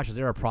 oh my gosh, is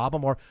there a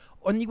problem? Or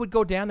you would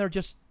go down there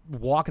just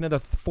walk another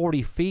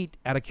 40 feet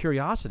out of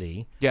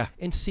curiosity,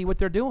 and see what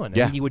they're doing.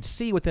 Yeah. And you would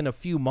see within a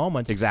few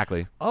moments,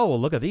 exactly. Oh, well,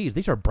 look at these.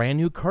 These are brand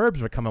new curbs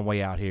that are coming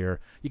way out here.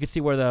 You could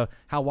see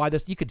how wide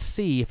this. You could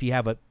see if you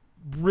have a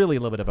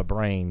little bit of a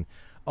brain.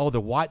 Oh,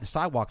 the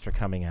sidewalks are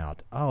coming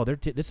out. Oh,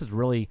 this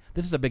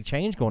is a big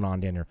change going on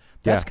down here.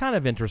 That's kind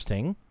of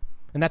interesting,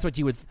 and that's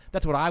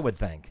what I would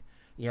think.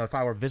 You know, if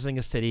I were visiting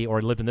a city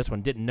or lived in this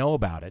one, didn't know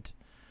about it.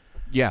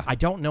 Yeah, I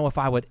don't know if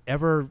I would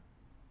ever.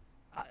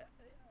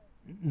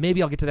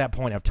 Maybe I'll get to that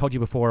point. I've told you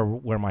before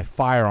where my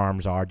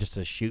firearms are just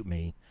to shoot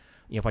me.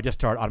 You know, if I just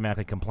start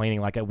automatically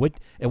complaining, like at what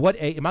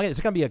age? Is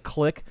it going to be a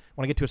click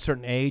when I get to a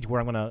certain age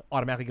where I'm going to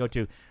automatically go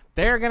to?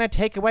 They're going to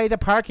take away the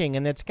parking,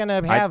 and it's going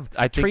to have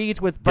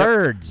trees with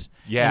birds.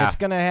 Yeah. And it's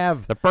going to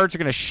have... The birds are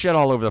going to shit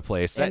all over the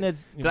place. Did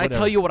I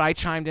tell you what I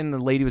chimed in? The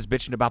lady was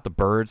bitching about the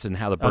birds and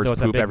how the birds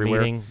poop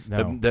everywhere.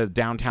 No. The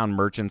downtown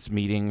merchants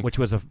meeting. Which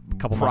was a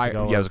couple months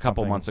ago. Yeah, it was a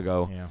couple months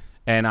ago. Yeah.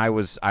 And I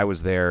was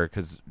there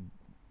because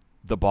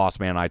the boss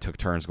man and I took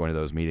turns going to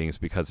those meetings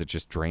because it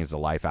just drains the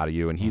life out of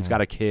you. And he's got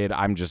a kid.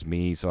 I'm just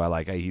me. So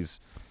I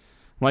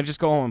just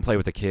go home and play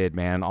with the kid,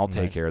 man. I'll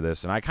take care of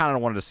this. And I kind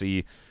of wanted to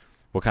see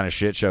what kind of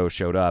shit show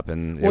showed up.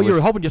 And you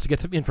were hoping just to get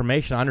some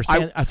information. I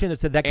understand. I seen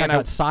that guy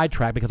got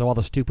sidetracked because of all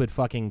the stupid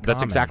fucking comments.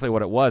 That's exactly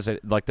what it was.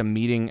 The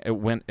meeting,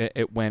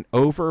 it went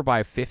over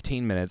by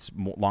 15 minutes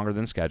longer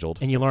than scheduled.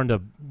 And you learned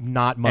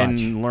not much.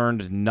 And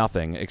learned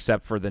nothing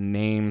except for the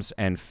names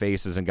and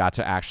faces, and got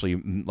to actually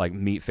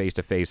meet face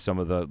to face some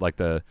of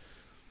the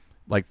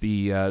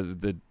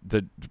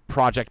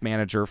project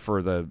manager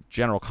for the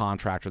general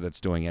contractor that's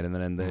doing it, and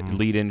then the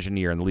lead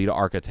engineer and the lead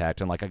architect,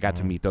 and I got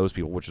to meet those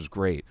people, which was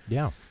great.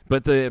 Yeah.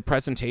 But the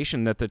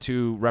presentation that the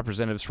two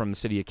representatives from the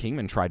city of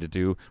Kingman tried to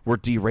do were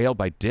derailed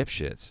by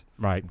dipshits.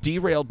 Right.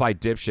 Derailed by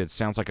dipshits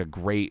sounds like a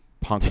great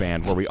punk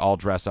band where we all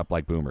dress up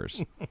like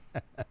boomers.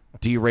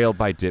 Derailed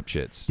by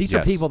dipshits. These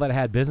are people that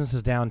had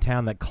businesses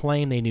downtown that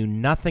claim they knew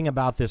nothing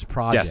about this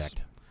project. Yes.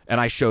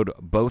 And I showed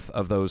both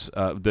of those.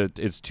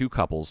 It's two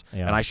couples,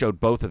 and I showed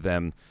both of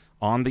them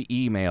on the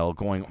email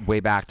going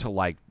way back to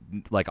like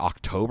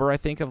October, I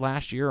think, of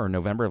last year, or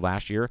November of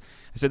last year.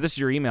 I said, "This is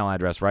your email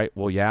address, right?"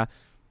 Well, yeah.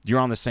 You're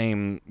on the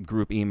same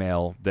group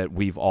email that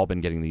we've all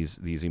been getting these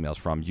emails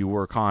from. You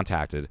were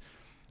contacted.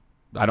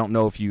 I don't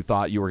know if you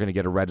thought you were going to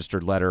get a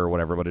registered letter or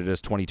whatever, but it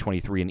is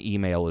 2023, and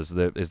email is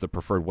the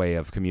preferred way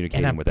of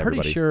communicating with everybody. And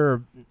I'm pretty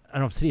sure, I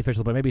don't know if city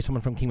officials, but maybe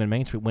someone from Kingman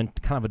Main Street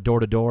went kind of a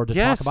door-to-door to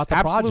talk about the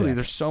absolutely. project.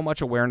 There's so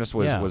much awareness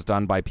was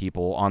done by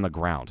people on the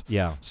ground.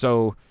 Yeah.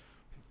 So,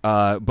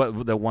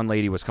 but the one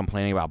lady was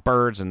complaining about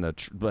birds, and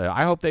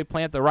I hope they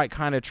plant the right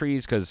kind of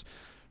trees because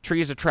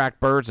trees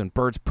attract birds, and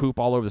birds poop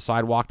all over the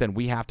sidewalk. Then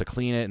we have to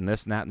clean it, and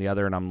this and that and the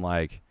other. And I'm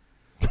like...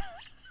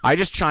 I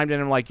just chimed in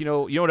and I'm like, you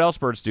know what else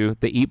birds do?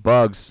 They eat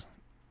bugs.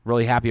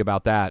 Really happy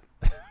about that.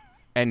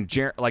 And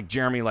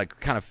Jeremy,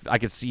 kind of, I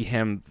could see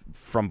him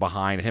from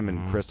behind. Him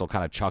and Crystal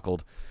kind of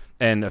chuckled,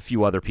 and a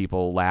few other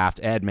people laughed.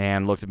 Ed,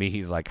 man, looked at me.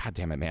 He's like, God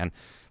damn it, man.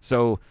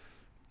 So,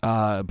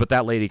 but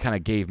that lady kind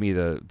of gave me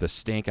the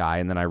stink eye,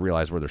 and then I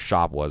realized where their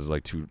shop was,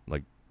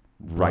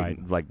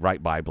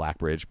 right by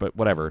Blackbridge, but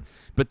whatever.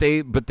 But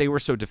they were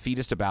so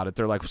defeatist about it.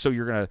 They're like, so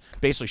you're gonna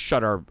basically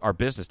shut our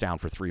business down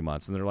for 3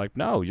 months, and they're like,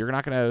 no, you're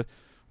not gonna.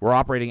 We're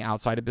operating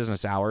outside of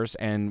business hours,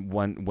 and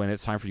when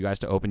it's time for you guys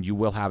to open, you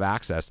will have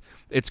access.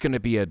 It's going to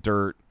be a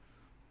dirt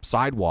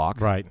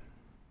sidewalk, right?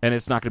 And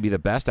it's not going to be the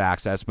best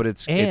access, but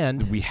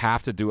we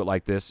have to do it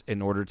like this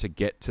in order to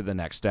get to the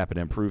next step and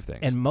improve things.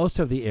 And most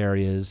of the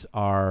areas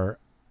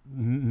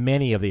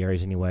many of the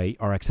areas anyway,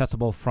 are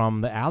accessible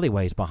from the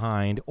alleyways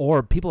behind,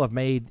 or people have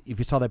made, if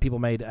you saw that, people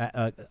made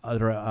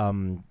other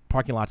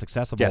parking lots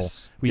accessible where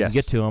you can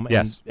get to them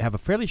and have a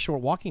fairly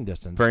short walking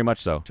distance. Very much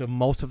so. To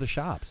most of the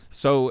shops.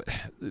 So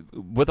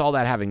with all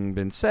that having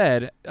been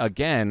said,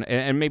 again,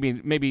 and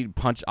maybe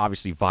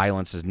obviously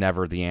violence is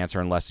never the answer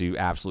unless you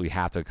absolutely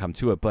have to come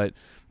to it, but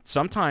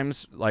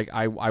sometimes,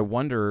 I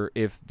wonder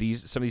if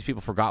some of these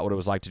people forgot what it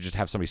was like to just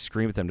have somebody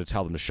scream at them to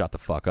tell them to shut the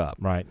fuck up.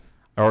 Right.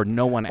 Or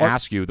no one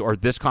asks you, or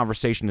this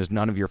conversation is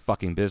none of your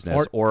fucking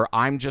business, or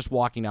I'm just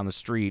walking down the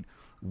street,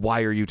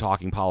 why are you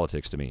talking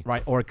politics to me?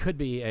 Right, or it could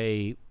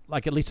be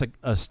at least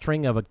a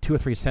string of 2 or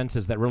 3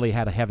 sentences that really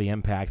had a heavy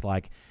impact,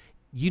 like,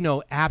 you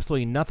know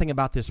absolutely nothing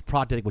about this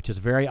project, which is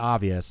very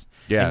obvious,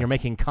 and you're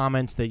making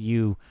comments that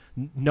you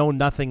know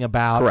nothing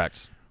about.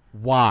 Correct.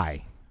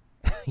 Why?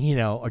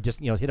 or just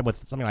hit him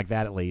with something like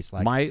that at least.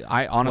 Like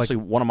I honestly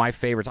one of my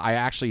favorites. I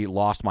actually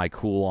lost my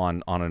cool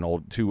on an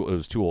old it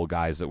was two old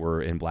guys that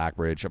were in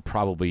Blackbridge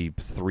probably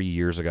 3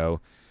 years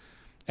ago,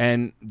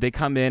 and they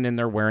come in and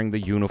they're wearing the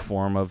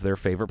uniform of their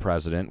favorite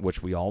president,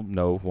 which we all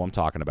know who I'm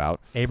talking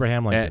about.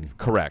 Abraham Lincoln.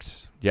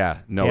 Correct. Yeah.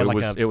 No,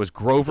 it was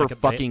Grover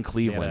fucking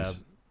Cleveland.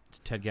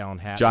 10-gallon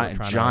hat.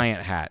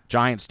 Giant hat.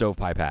 Giant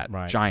stovepipe hat.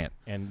 Right. Giant.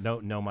 And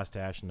no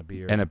mustache and a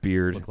beard.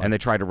 And they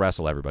tried to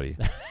wrestle everybody.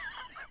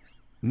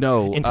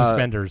 No. In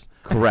suspenders.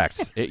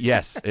 Correct. It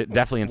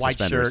definitely in White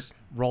suspenders. Shirt,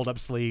 rolled up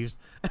sleeves.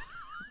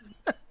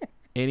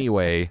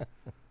 Anyway,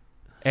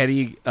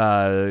 Eddie,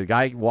 the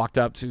guy walked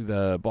up to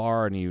the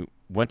bar and he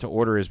went to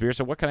order his beer.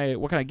 So what can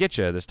I get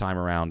you this time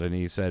around? And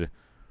he said,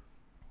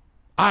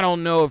 I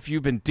don't know if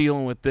you've been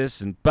dealing with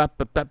this, and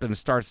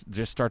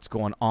starts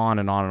going on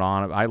and on and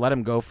on. I let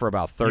him go for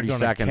about 30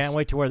 seconds. Can't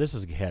wait to where this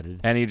is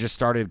headed. And he just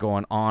started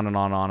going on and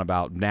on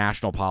about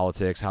national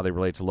politics, how they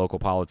relate to local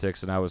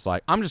politics, and I was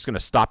like, I'm just going to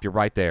stop you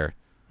right there.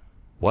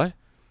 What?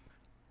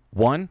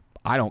 One,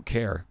 I don't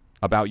care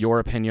about your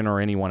opinion or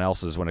anyone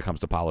else's when it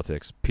comes to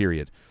politics,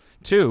 period.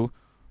 Two,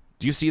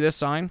 do you see this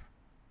sign?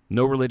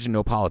 No religion,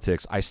 no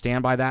politics. I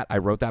stand by that. I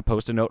wrote that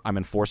Post-it note. I'm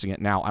enforcing it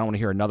now. I don't want to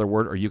hear another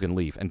word, or you can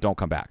leave and don't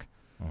come back.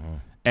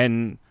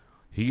 And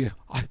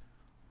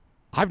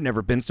I've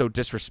never been so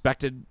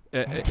disrespected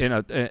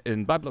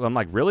in Bible. I'm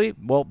like, really?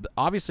 Well,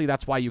 obviously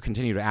that's why you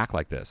continue to act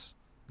like this.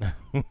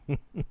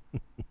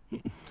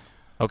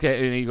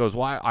 Okay, and he goes,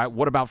 why?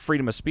 What about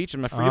freedom of speech?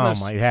 And my freedom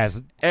of it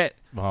has. And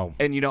I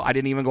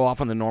didn't even go off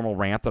on the normal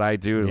rant that I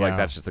do. It's like,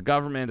 that's just the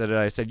government.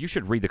 I said, you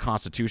should read the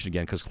Constitution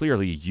again, because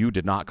clearly you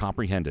did not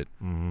comprehend it.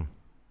 Mm-hmm.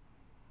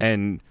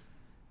 And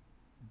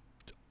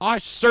I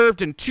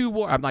served in 2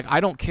 wars. I'm like, I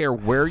don't care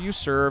where you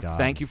served.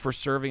 Thank you for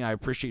serving. I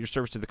appreciate your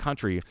service to the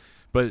country.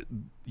 But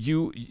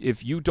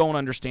if you don't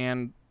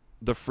understand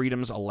the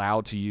freedoms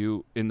allowed to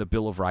you in the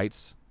Bill of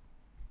Rights,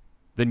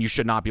 then you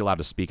should not be allowed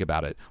to speak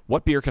about it.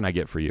 What beer can I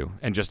get for you?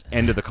 And just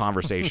ended the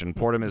conversation.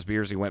 Poured him his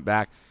beers. He went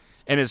back.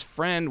 And his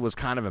friend was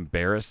kind of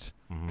embarrassed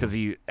because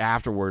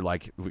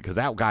because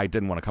that guy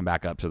didn't want to come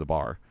back up to the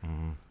bar.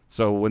 Mm-hmm.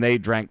 So when they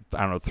drank,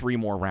 3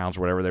 more rounds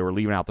or whatever, they were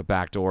leaving out the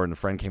back door, and the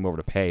friend came over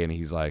to pay, and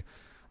he's like,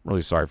 I'm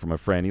really sorry for my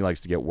friend. He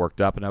likes to get worked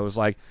up. And I was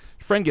like,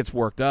 your friend gets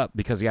worked up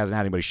because he hasn't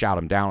had anybody shout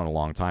him down in a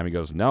long time. He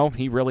goes, no,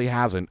 he really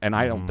hasn't. And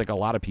I don't think a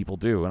lot of people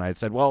do. And I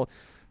said, well,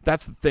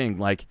 that's the thing.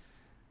 Like,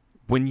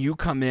 when you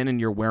come in and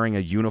you're wearing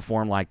a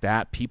uniform like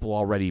that, people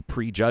already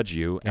prejudge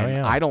you.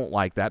 And I don't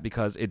like that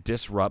because it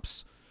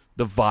disrupts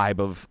the vibe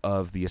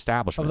of the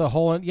establishment. Of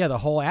the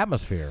whole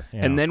atmosphere.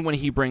 Yeah. And then when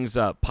he brings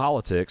up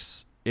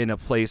politics in a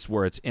place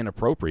where it's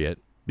inappropriate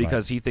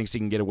because he thinks he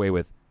can get away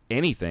with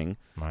anything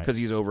because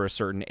he's over a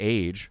certain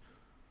age.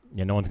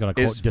 Yeah, no one's going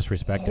to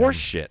disrespect him. Horse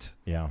shit.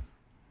 Yeah.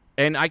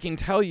 And I can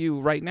tell you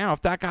right now,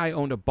 if that guy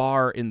owned a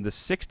bar in the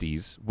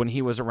 60s when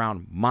he was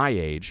around my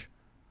age,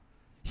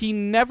 he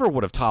never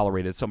would have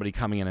tolerated somebody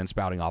coming in and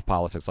spouting off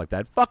politics like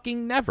that.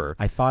 Fucking never.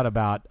 I thought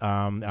about,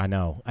 I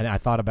know, and I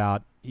thought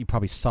about, you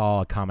probably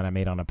saw a comment I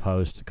made on a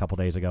post a couple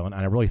days ago, and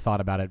I really thought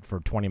about it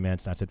for 20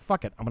 minutes, and I said,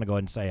 fuck it, I'm going to go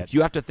ahead and say it. If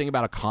you have to think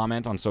about a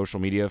comment on social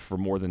media for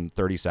more than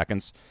 30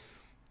 seconds,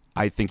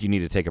 I think you need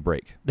to take a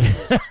break.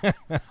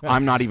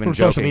 I'm not even from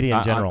joking. Social media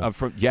in general.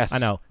 Yes. I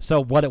know.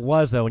 So what it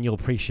was, though, and you'll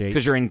appreciate.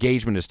 Because your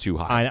engagement is too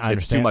high. I understand.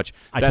 It's too much.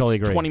 I totally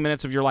agree. 20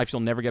 minutes of your life you'll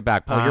never get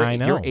back. Paul, I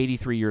know. You're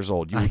 83 years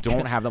old. You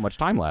don't have that much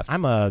time left.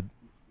 I'm not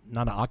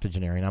an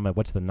octogenarian. I'm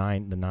what's the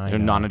nine? You're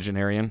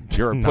nonagenarian.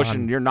 You're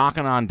you're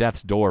knocking on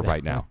death's door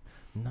right now.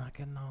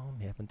 Knocking on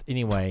heaven.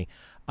 Anyway,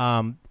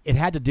 it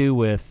had to do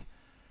with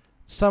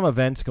some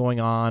events going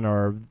on,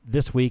 or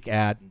this week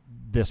at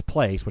this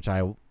place, which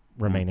I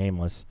remain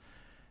nameless,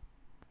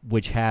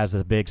 which has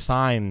a big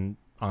sign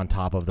on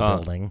top of the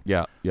building.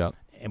 Yeah.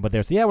 But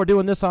there's, we're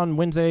doing this on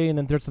Wednesday, and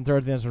then there's some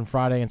Thursday, and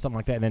Friday, and something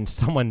like that. And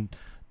then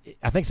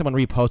I think someone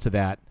reposted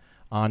that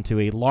onto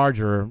a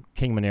larger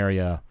Kingman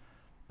area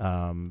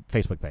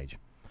Facebook page.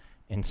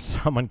 And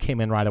someone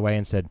came in right away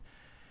and said,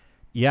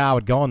 I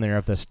would go in there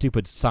if the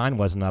stupid sign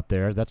wasn't up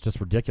there. That's just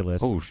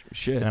ridiculous. Oh,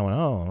 shit. And I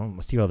went,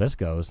 let's see how this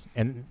goes.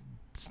 And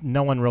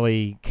no one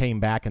really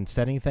came back and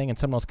said anything, and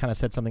someone else kind of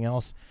said something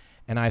else.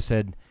 And I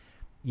said,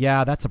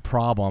 yeah, that's a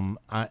problem.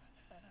 What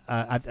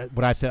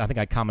I said, I think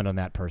I commented on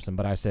that person,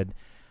 but I said,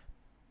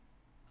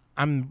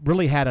 I'm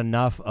really had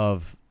enough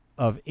of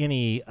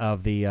any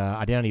of the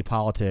identity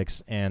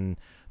politics and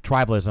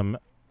tribalism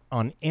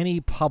on any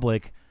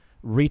public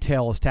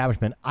retail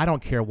establishment. I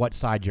don't care what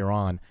side you're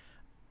on.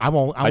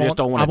 I just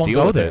don't want to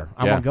deal with it.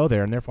 I won't go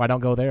there, and therefore I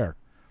don't go there.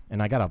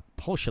 And I got a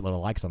whole shitload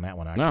of likes on that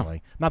one, actually.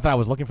 No. Not that I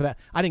was looking for that.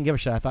 I didn't give a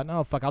shit. I thought,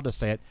 no, fuck, I'll just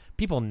say it.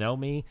 People know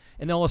me,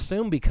 and they'll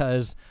assume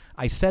because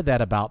I said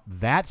that about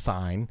that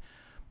sign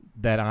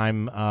that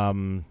I'm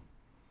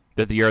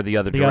that you're the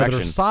other direction. The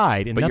other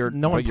side, and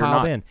no one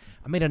piled in.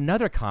 I made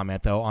another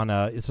comment, though, on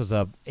this was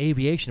a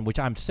aviation, which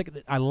I'm sick of.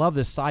 I love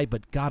this site,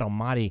 but God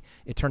almighty,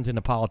 it turns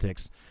into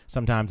politics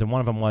sometimes. And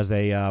one of them was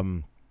a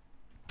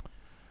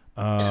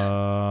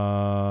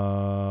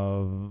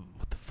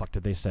what the fuck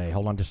did they say?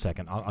 Hold on just a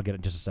second. I'll get it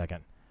in just a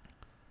second.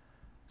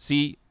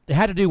 See, it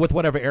had to do with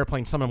whatever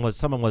airplane someone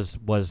was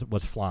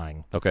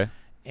flying. Okay.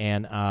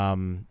 And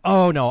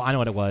oh no, I know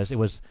what it was.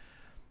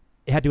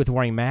 It had to do with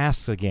wearing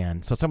masks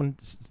again. So someone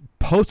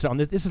posted on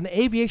this. This is an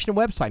aviation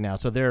website now.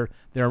 So their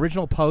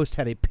original post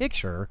had a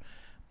picture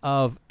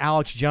of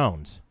Alex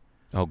Jones.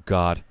 Oh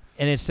God.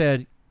 And it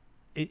said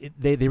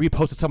they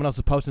reposted someone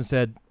else's post and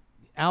said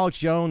Alex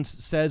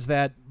Jones says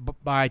that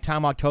by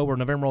time October,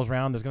 November rolls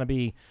around, there's going to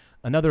be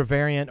another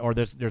variant, or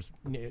there's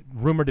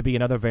rumored to be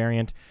another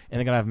variant, and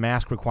they're going to have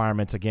mask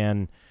requirements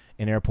again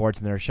in airports,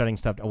 and they're shutting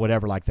stuff or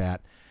whatever like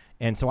that.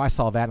 And so I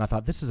saw that, and I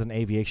thought, this is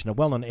a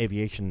well-known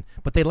aviation,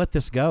 but they let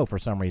this go for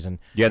some reason.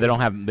 Yeah, they don't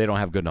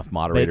have good enough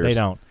moderators. They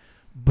don't.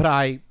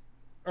 But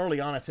early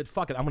on, I said,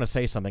 fuck it, I'm going to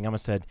say something. I'm going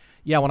to say,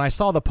 yeah, when I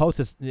saw the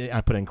post,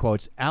 I put in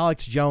quotes,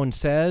 Alex Jones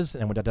says,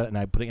 and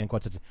I put it in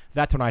quotes,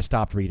 that's when I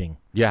stopped reading.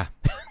 Yeah.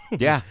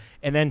 Yeah.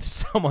 And then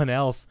someone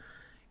else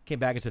came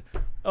back and said,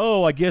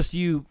 oh, I guess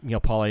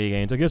Paul A.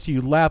 Gaines, I guess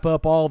you lap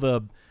up all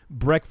the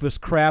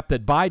breakfast crap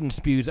that Biden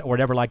spews or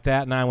whatever like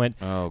that. And I went,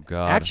 oh,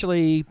 God.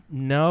 Actually,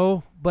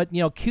 no. But,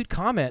 cute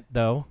comment,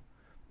 though.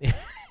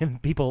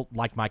 And people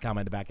liked my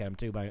comment back at him,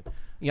 too. But,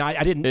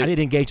 I didn't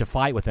engage a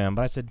fight with him,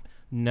 but I said,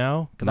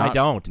 no, because I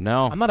don't.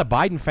 No. I'm not a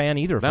Biden fan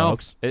either,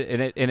 folks.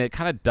 And it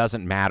kind of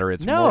doesn't matter.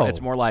 It's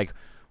more like,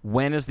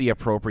 when is the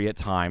appropriate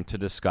time to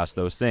discuss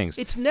those things?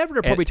 It's never an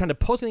appropriate time to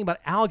post anything about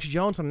Alex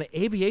Jones on an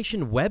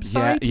aviation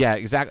website. Yeah,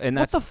 exactly. And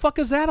what the fuck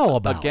is that all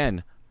about?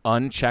 Again,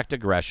 unchecked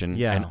aggression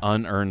and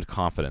unearned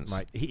confidence.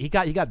 Right. He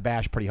got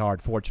bashed pretty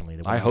hard, fortunately.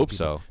 I hope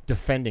so.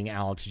 Defending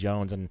Alex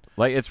Jones. And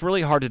it's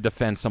really hard to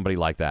defend somebody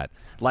like that.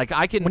 Like,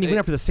 I can... When he went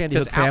after the Sandy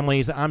Hook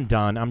families, I'm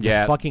done. I'm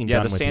just fucking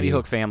done with the Sandy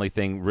Hook family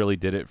thing really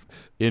did it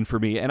in for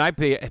me. And I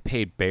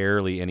paid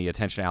barely any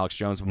attention to Alex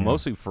Jones,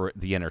 mostly for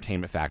the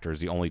entertainment factor is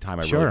the only time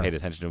I really paid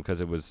attention to him,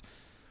 because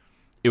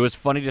it was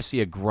funny to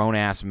see a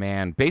grown-ass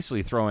man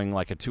basically throwing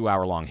like a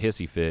 2-hour-long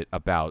hissy fit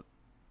about,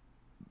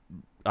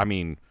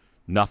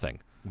 nothing.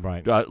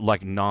 Right.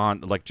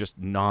 Just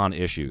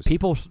non-issues.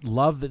 People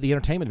love the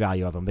entertainment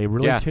value of him. They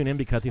really tune in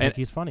because they think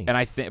he's funny. And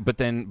I think, but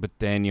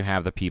then you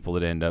have the people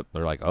that end up,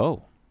 they're like,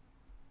 oh,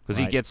 because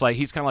he gets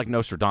he's kind of like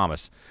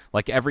Nostradamus.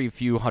 Like every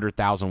few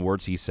 100,000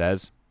 words he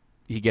says,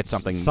 he gets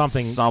something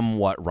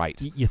somewhat right.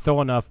 You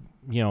throw enough,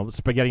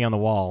 spaghetti on the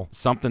wall,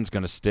 something's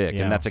going to stick,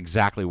 and that's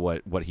exactly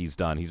what he's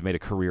done. He's made a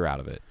career out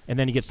of it. And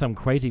then you get some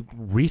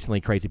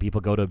recently crazy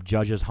people go to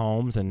judges'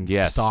 homes and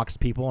stalks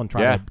people and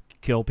try to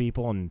kill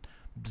people and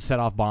set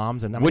off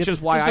bombs, and which is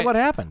why this is what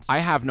happens. I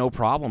have no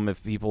problem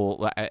if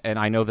people, and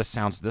I know this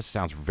sounds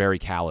very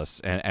callous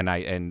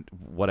and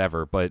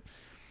whatever, but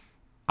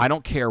I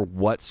don't care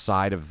what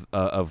side of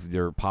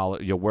your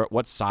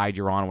what side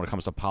you're on when it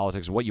comes to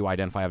politics, what you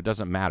identify with,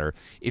 doesn't matter.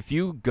 If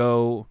you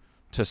go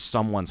to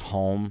someone's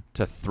home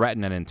to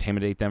threaten and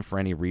intimidate them for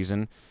any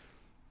reason,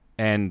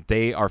 and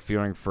they are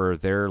fearing for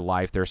their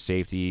life, their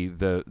safety,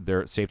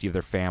 their safety of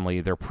their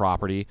family, their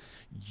property,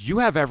 you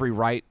have every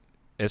right,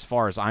 as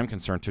far as I'm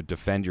concerned, to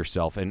defend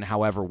yourself in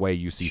however way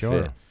you see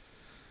fit.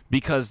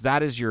 Because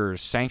that is your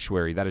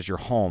sanctuary, that is your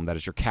home, that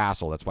is your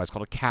castle. That's why it's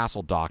called a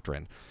castle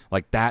doctrine.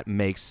 Like, that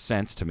makes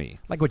sense to me.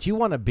 Like, what you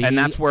want to be... And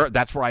that's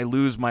where I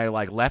lose my,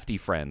 lefty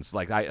friends.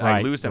 Like,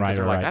 I lose them because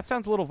they're like, that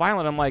sounds a little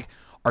violent. I'm like,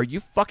 are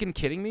you fucking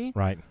kidding me?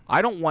 Right.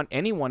 I don't want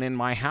anyone in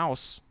my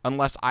house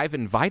unless I've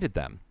invited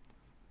them.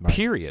 Right.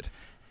 Period.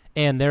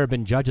 And there have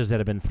been judges that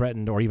have been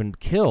threatened or even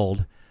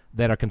killed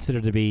that are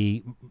considered to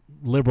be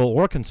liberal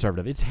or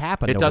conservative. It's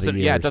happened. It doesn't. Over the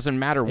years. Yeah, it doesn't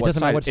matter what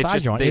side. It's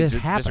just you're on. It has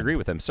happened. Disagree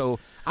with him. So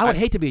I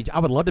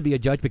would love to be a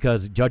judge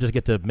because judges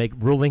get to make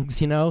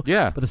rulings. Yeah.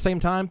 But at the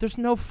same time, there's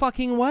no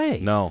fucking way.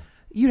 No.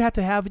 Your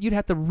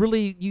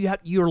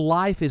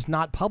life is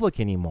not public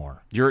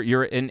anymore.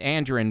 You're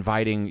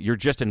inviting. You're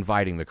just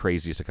inviting the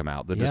crazies to come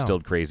out, the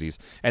distilled crazies,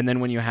 and then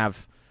when you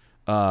have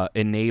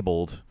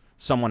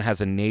someone has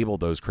enabled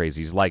those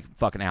crazies, like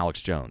fucking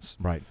Alex Jones,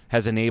 right?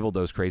 Has enabled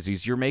those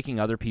crazies. You're making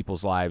other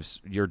people's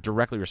lives. You're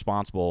directly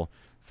responsible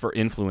for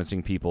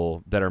influencing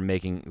people that are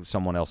making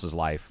someone else's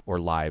life or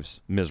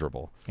lives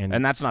miserable,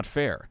 and that's not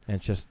fair. And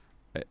it's just,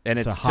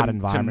 it's a hot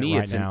environment to me.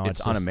 Right now.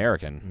 It's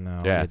un-American.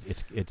 No, yeah,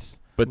 it's.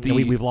 But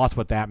we've lost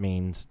what that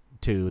means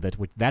too.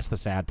 That's the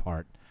sad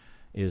part.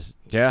 Is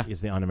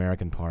the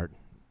un-American part.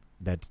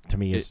 That to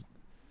me is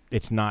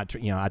it's not.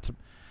 It's.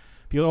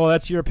 People,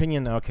 that's your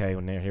opinion. Okay,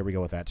 well, here we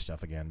go with that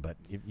stuff again. But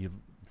you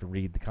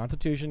read the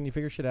Constitution, you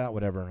figure shit out,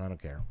 whatever. I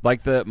don't care.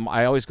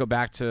 I always go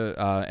back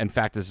to. In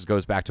fact, this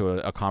goes back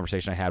to a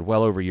conversation I had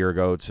well over a year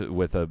ago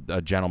with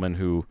a gentleman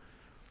who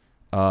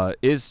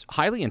is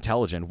highly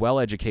intelligent,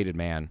 well-educated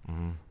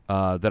man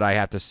that I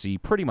have to see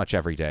pretty much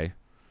every day,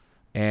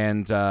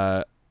 and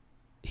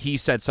he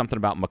said something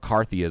about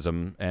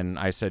McCarthyism, and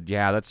I said,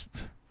 "Yeah, that's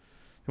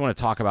you want to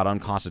talk about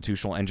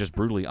unconstitutional and just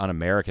brutally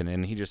un-American,"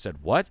 and he just said,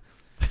 "What?"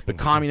 The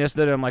communists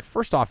that I'm like,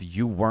 first off,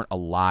 you weren't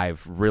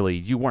alive, really.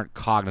 You weren't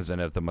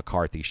cognizant of the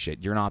McCarthy shit.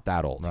 You're not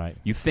that old. Right.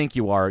 You think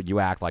you are. You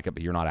act like it,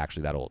 but you're not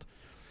actually that old.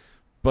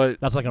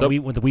 But that's like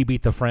when we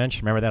beat the French.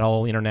 Remember that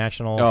whole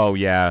international? Oh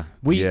yeah,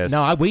 we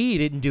we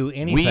didn't do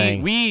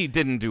anything. We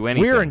didn't do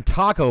anything. We were in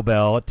Taco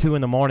Bell at 2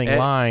 a.m.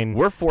 line.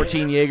 We're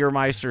 14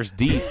 Jägermeisters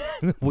deep.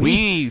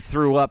 we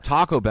threw up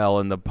Taco Bell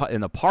in the parking lot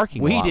last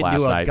night. We didn't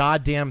do a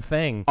goddamn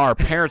thing. Our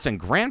parents and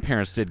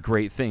grandparents did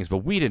great things, but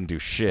we didn't do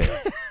shit.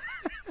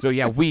 So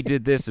yeah, we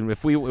did this, and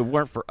if it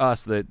weren't for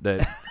us, that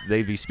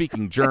they'd be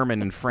speaking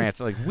German in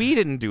France. Like we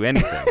didn't do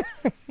anything,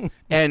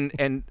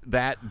 and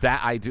that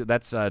I do.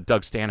 That's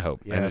Doug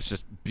Stanhope, and it's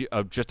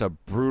just a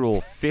brutal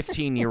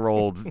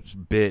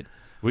 15-year-old bit.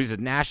 He said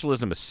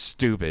nationalism is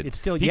stupid. It's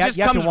still he just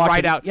comes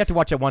right out. You have to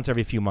watch it once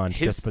every few months,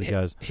 just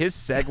because his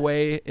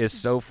segue is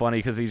so funny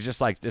because he's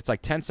just like it's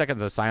like 10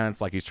 seconds of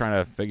silence, like he's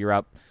trying to figure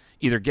out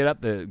either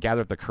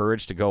gather up the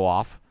courage to go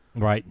off.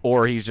 Right.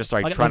 Or he's just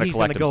like trying to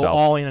collect himself. He's going to go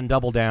all in and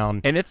double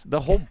down. And the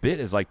whole bit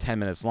is like 10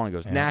 minutes long. He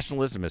goes,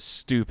 nationalism is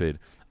stupid.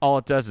 All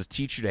it does is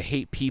teach you to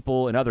hate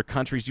people in other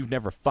countries you've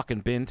never fucking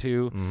been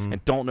to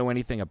and don't know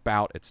anything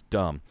about. It's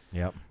dumb.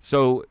 Yep.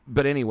 So,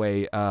 but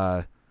anyway,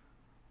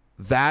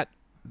 that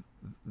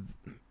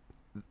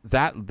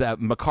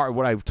McCarthy,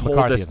 what I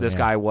told this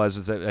guy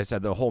is that I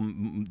said the whole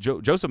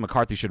Joseph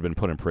McCarthy should have been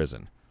put in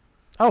prison.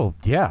 Oh,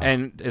 yeah.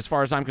 And as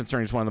far as I'm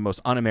concerned, he's one of the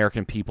most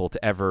un-American people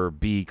to ever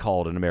be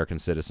called an American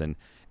citizen.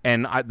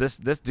 And this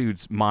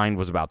dude's mind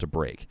was about to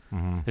break.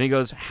 And he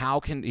goes, how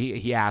can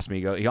he asked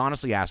me, he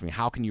honestly asked me,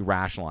 how can you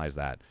rationalize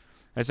that?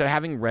 I said,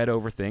 having read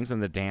over things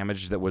and the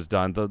damage that was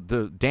done,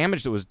 the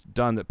damage that was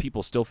done that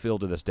people still feel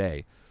to this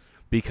day,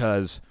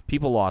 because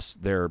people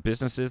lost their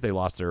businesses, they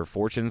lost their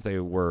fortunes, they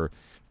were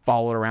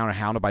followed around and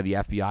hounded by the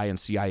FBI and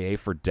CIA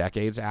for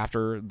decades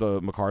after the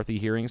McCarthy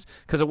hearings,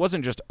 because it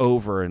wasn't just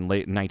over in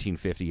late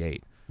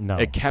 1958. No.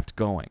 It kept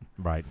going.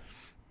 Right.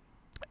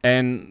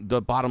 And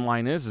the bottom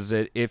line is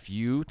that if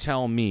you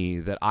tell me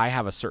that I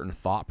have a certain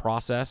thought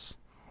process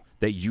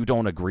that you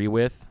don't agree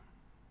with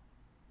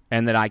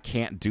and that I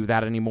can't do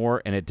that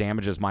anymore and it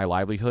damages my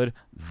livelihood,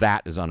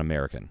 that is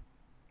un-American.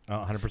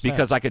 100%.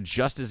 Because I could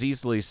just as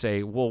easily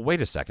say, well, wait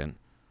a second.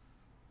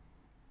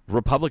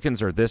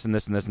 Republicans are this and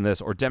this and this and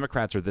this, or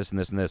Democrats are this and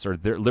this and this, or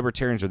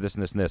libertarians are this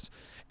and this and this.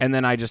 And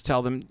then I just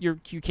tell them, you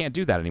can't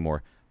do that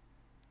anymore.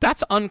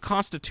 That's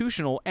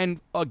unconstitutional and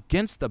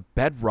against the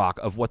bedrock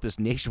of what this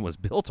nation was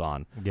built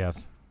on.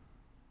 Yes.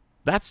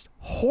 That's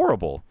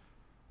horrible.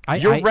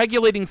 You're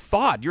regulating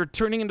thought. You're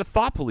turning into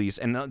thought police.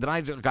 And then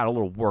I got a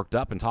little worked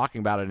up and talking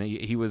about it. And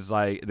he was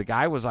like, the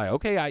guy was like,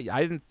 okay,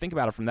 I didn't think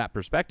about it from that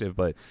perspective,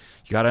 but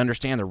you got to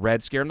understand the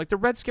Red Scare. And like the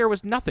Red Scare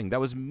was nothing. That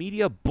was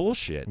media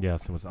bullshit.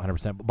 Yes, it was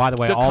 100%. By the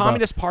way, the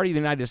Communist Party of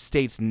the United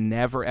States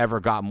never,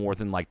 ever got more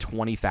than like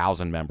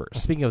 20,000 members.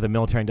 Speaking of the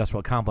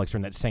military-industrial complex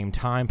during that same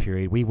time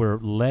period, we were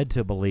led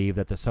to believe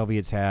that the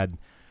Soviets had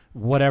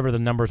whatever the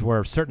numbers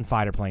were, certain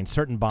fighter planes,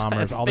 certain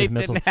bombers, all these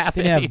missiles. They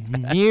didn't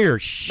have near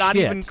shit. Not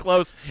even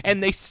close.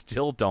 And they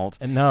still don't.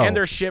 No. And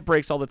their shit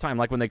breaks all the time,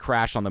 like when they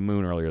crashed on the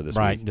moon earlier this week.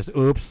 Right. Just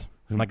oops.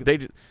 Like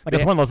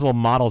it's one of those little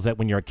models that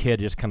when you're a kid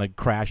just kind of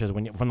crashes.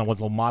 One of those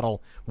little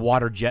model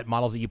water jet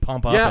models that you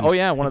pump up.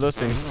 Yeah. One of those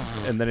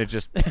things. And then it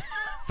just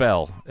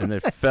fell. And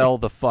it fell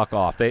the fuck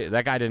off.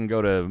 That guy didn't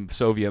go to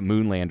Soviet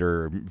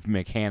Moonlander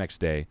Mechanics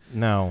Day.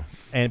 No.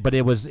 But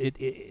it was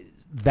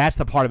that's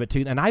the part of it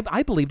too, and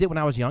I believed it when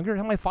I was younger.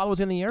 My father was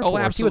in the Air Force.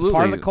 Absolutely. He was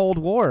part of the Cold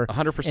War,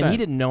 100%. and he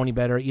didn't know any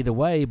better either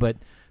way. But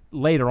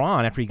later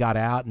on, after he got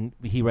out, and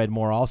he read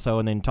more also,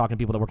 and then talking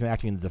to people that work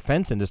actually in the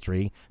defense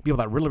industry, people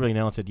that really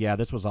know, and said, "Yeah,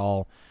 this was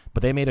all,"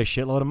 but they made a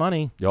shitload of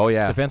money. Oh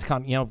yeah, defense,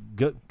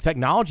 good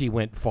technology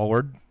went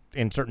forward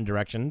in certain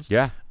directions.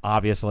 Yeah,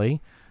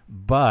 obviously,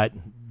 but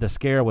the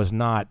scare was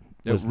not.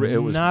 It was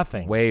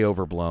nothing. Way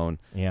overblown.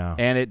 Yeah,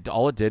 and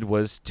all it did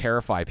was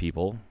terrify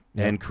people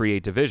and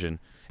create division.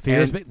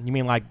 You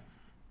mean like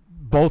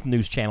both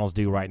news channels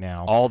do right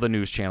now? All the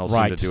news channels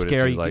seem to do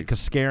it. Because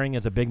scaring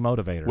is a big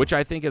motivator. Which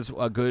I think is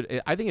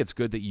good. I think it's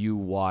good that you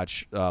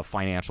watch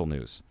financial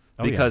news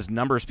because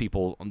numbers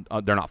people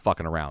they're not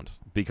fucking around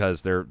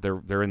because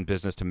they're in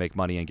business to make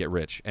money and get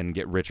rich and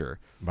get richer.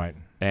 Right.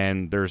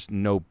 And there's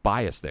no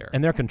bias there.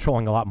 And they're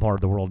controlling a lot more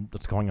of the world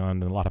that's going on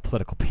than a lot of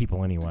political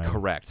people anyway.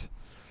 Correct.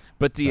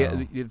 But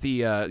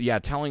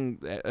telling.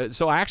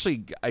 So I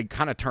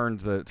kind of turned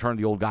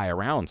the old guy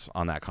around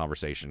on that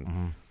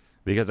conversation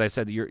because I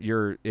said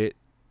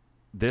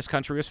this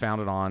country was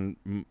founded on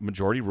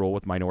majority rule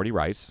with minority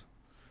rights,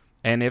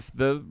 and if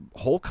the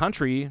whole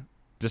country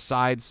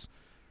decides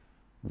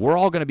we're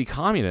all going to be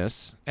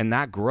communists and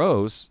that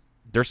grows,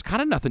 there's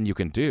kind of nothing you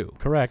can do.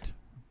 Correct.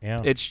 Yeah.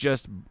 It's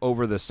just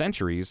over the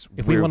centuries,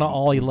 if we want to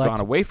all elect, gone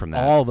away from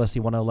that. All of us,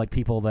 you want to elect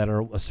people that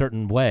are a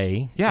certain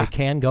way. Yeah. It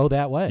can go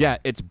that way. Yeah,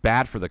 it's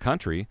bad for the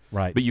country.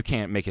 Right. But you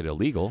can't make it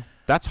illegal.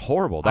 That's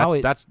horrible.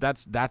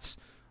 That's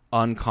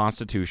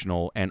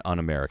unconstitutional and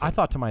un-American. I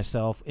thought to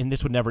myself, and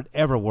this would never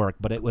ever work,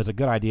 but it was a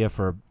good idea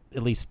for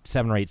at least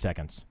 7 or 8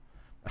 seconds,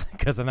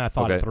 because then I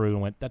thought it through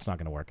and went, that's not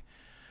going to work.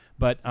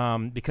 But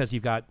because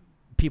you've got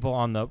people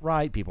on the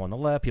right, people on the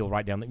left, people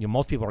right down.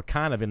 Most people are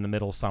kind of in the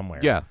middle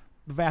somewhere. Yeah.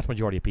 The vast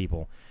majority of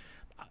people.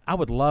 I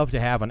would love to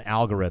have an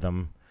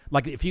algorithm,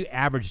 like if you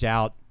averaged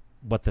out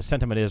what the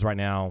sentiment is right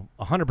now,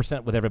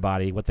 100% with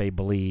everybody, what they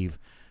believe,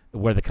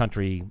 where the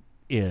country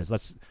is.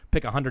 Let's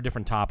pick 100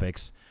 different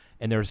topics,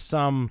 and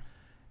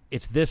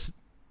it's this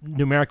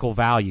numerical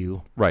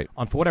value right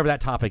on for whatever that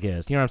topic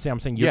is. You know what I'm saying? I'm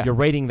saying you're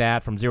rating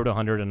that from 0 to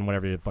 100 and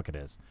whatever the fuck it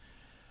is.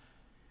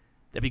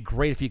 It'd be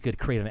great if you could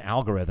create an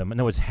algorithm. In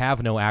other words,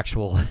 have no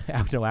actual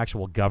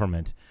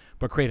government,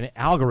 but create an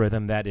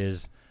algorithm that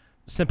is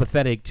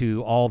sympathetic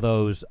to all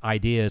those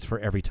ideas for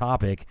every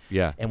topic.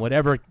 Yeah. And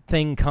whatever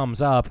thing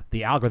comes up,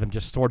 the algorithm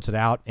just sorts it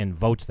out and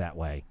votes that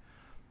way.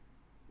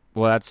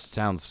 Well, that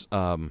sounds.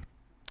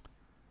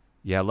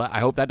 I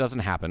hope that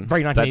doesn't happen.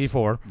 Very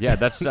 1984.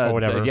 That's or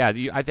whatever. I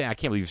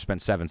can't believe you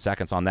spent 7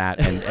 seconds on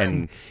that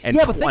and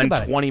yeah, but think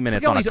about 20 it.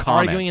 minutes Forget on all a these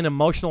comment. arguing and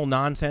emotional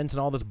nonsense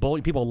and all this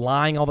bull. People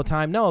lying all the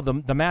time. No,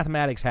 the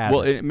mathematics has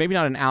it. Maybe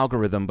not an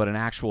algorithm, but an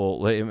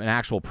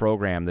actual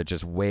program that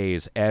just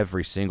weighs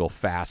every single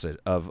facet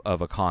of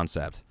a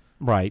concept.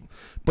 Right,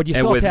 but you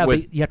still have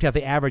to have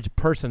the average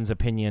person's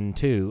opinion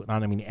too.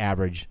 Not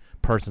average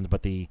persons,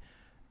 but the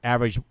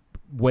average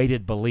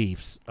weighted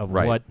beliefs of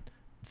what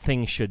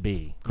things should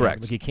be.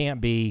 Correct. You can't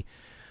be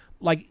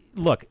like,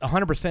 look,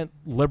 100%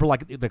 liberal,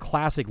 like the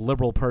classic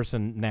liberal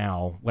person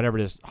now, whatever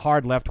it is,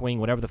 hard left wing,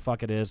 whatever the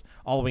fuck it is,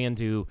 all the way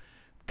into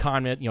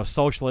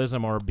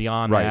socialism or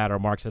beyond that, or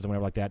Marxism,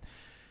 whatever like that.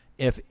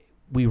 If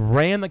we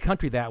ran the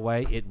country that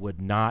way, it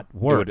would not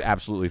work. It would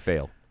absolutely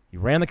fail. You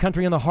ran the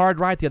country in the hard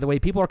right the other way.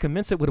 People are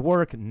convinced it would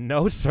work.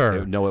 No,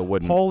 sir. No, it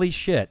wouldn't. Holy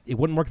shit. It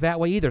wouldn't work that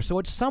way either. So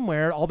it's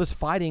somewhere all this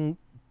fighting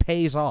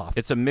pays off.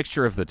 It's a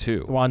mixture of the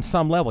two. Well, on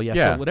some level, yes.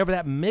 Yeah. So whatever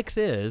that mix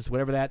is,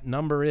 whatever that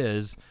number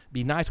is,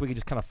 be nice if we could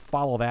just kind of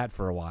follow that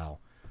for a while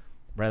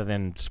rather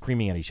than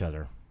screaming at each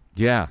other.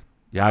 Yeah.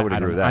 Yeah, I would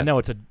agree with that. I know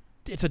it's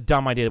a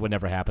dumb idea that would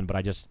never happen, but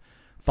I just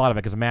thought of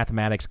it because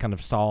mathematics kind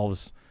of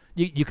solves...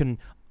 You can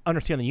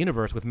understand the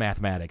universe with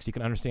mathematics. You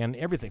can understand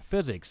everything.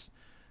 Physics,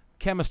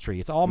 chemistry.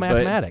 It's all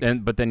mathematics.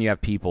 But then you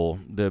have people.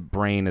 The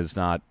brain is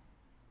not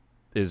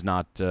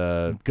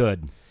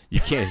good. You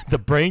can't. The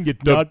brain is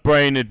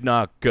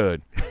not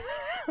good.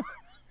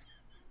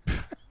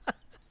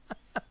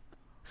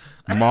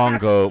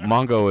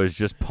 Mongo is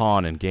just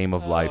pawn in Game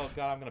of Life. Oh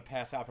God, I'm gonna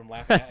pass out from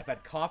laughing. I've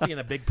had coffee and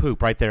a big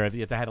poop right there.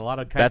 I had a lot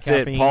of That's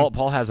caffeine. it.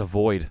 Paul has a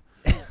void.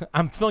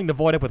 I'm filling the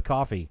void up with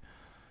coffee.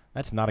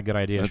 That's not a good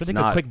idea. Should we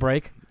take a quick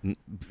break?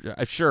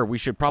 Sure, we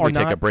should probably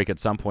take a break at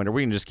some point, or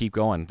we can just keep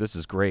going. This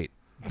is great.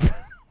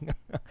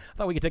 I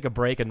thought we could take a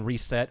break and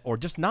reset, or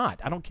just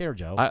not. I don't care,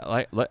 Joe.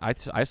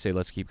 I say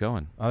let's keep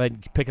going. I'll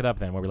then pick it up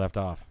then where we left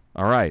off.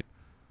 All right.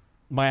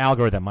 My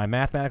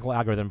mathematical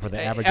algorithm for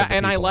the average.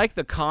 And I like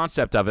the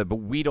concept of it, but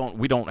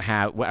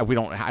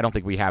I don't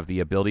think we have the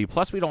ability.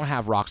 Plus, we don't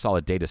have rock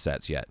solid data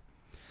sets yet.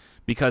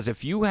 Because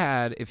if you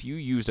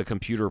used a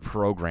computer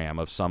program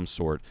of some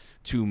sort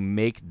to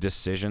make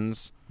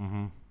decisions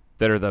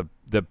that are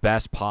the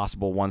best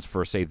possible ones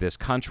for, say, this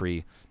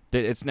country,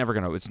 it's never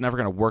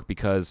gonna work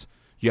because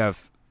you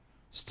have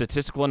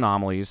statistical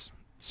anomalies.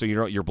 So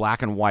your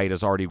black and white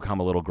has already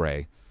become a little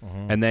gray,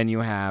 and then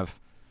you have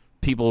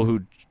people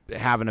who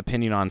have an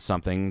opinion on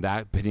something.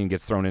 That opinion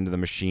gets thrown into the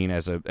machine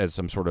as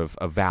some sort of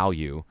a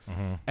value,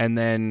 and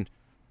then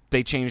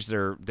they change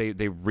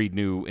they read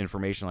new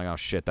information like, oh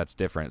shit, that's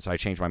different. So I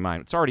changed my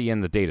mind. It's already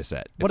in the data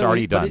set. It's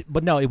already done.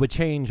 But no, it would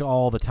change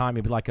all the time.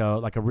 It'd be like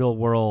a real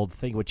world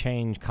thing. It would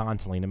change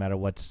constantly, no matter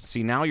what's.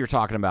 See, now you're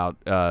talking about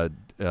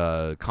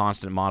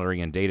constant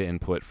monitoring and data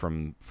input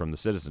from the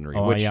citizenry.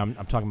 Oh, yeah, I'm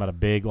talking about a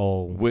big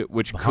old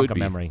hunk of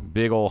memory.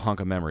 Big old hunk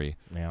of memory.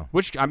 Yeah.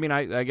 Which, I mean,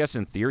 I guess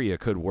in theory it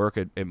could work.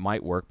 It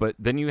might work, but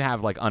then you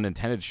have like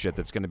unintended shit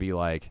that's going to be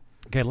like.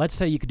 Okay, let's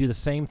say you could do the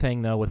same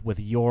thing though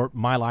with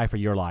my life or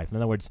your life. In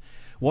other words,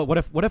 what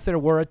if there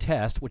were a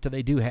test, which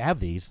they do have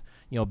these,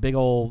 big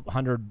old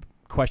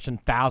 100-question,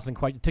 1,000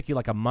 question. It took you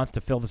like a month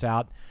to fill this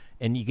out,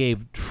 and you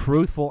gave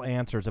truthful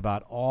answers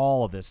about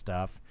all of this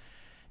stuff,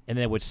 and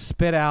then it would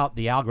spit out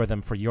the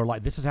algorithm for your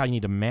life. This is how you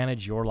need to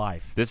manage your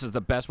life. This is the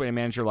best way to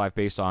manage your life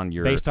based on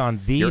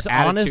these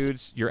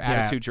your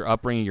attitudes, your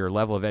upbringing, your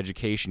level of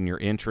education, your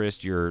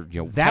interest, your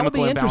that would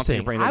be interesting. In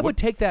your brain. I would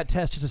take that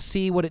test just to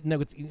see what it.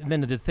 And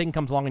then the thing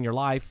comes along in your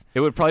life. It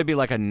would probably be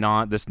like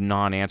this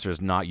non-answer is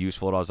not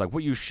useful at all. It's like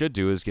what you should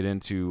do is get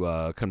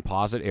into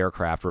composite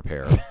aircraft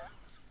repair.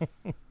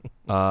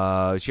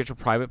 You get your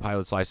private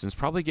pilot's license.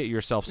 Probably get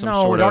yourself some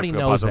sort of. I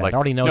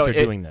already know you're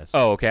doing this.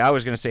 Oh, okay. I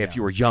was going to say if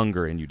you were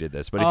younger and you did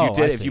this, but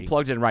if you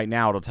plugged in right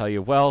now, it'll tell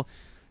you. Well,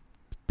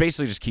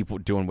 basically, just keep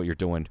doing what you're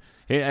doing.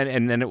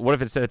 And then what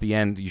if it said at the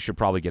end you should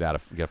probably get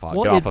off of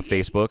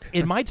Facebook?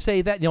 It might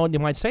say that. It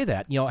might say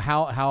that.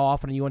 How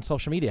often are you on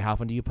social media? How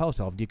often do you post?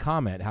 How often do you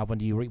comment? How often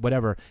do you read?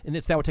 Whatever. And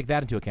that would take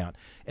that into account.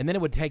 And then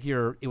it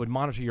would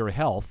monitor your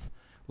health.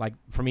 Like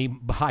for me,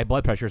 high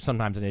blood pressure is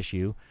sometimes an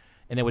issue.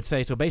 And it would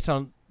say, so based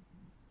on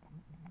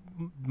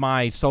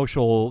my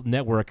social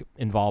network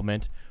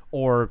involvement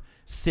or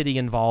city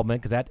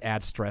involvement, because that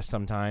adds stress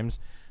sometimes,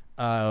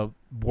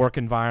 work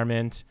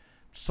environment,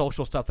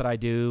 social stuff that I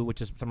do,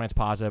 which is sometimes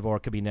positive or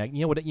it could be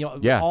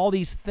negative. All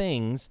these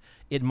things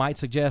it might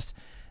suggest.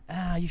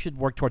 you should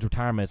work towards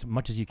retirement as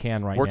much as you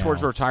can right now. Work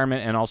towards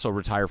retirement and also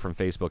retire from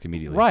Facebook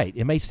immediately. Right.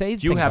 It may say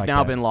you have like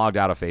now that. been logged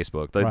out of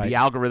Facebook. The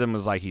algorithm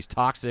is like he's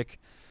toxic.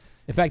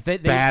 In fact,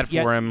 bad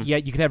for him. Yeah,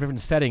 you could have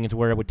different settings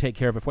where it would take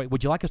care of it.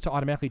 Would you like us to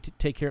automatically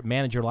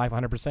manage your life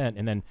 100%,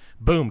 and then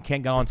boom,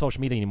 can't go on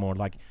social media anymore?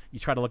 Like you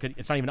try to look at,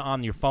 it's not even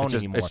on your phone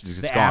anymore.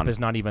 It's the gone. app is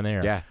not even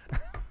there. Yeah,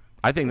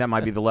 I think that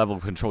might be the level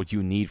of control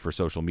you need for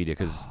social media.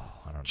 Because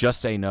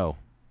just say no.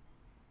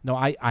 No,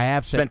 I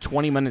have spent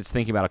 20 minutes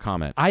thinking about a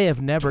comment. I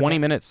have never 20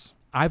 minutes.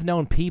 I've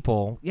known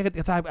people. Yeah,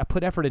 I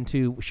put effort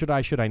into should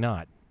I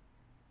not.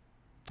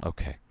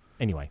 Okay.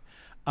 Anyway,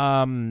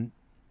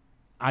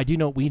 I do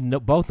know we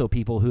both know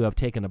people who have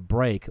taken a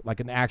break, like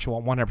an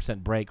actual 100%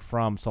 break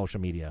from social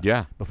media.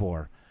 Yeah.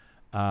 Before,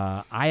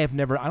 I have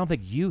never. I don't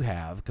think you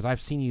have because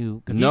I've seen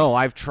you. No,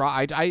 I've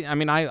tried. I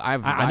mean,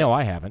 I know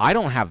I haven't. I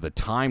don't have the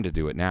time to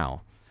do it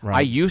now. Right.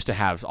 I used to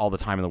have all the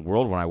time in the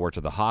world when I worked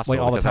at the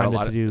hospital. All the time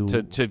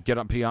to get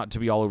up to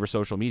be all over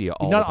social media.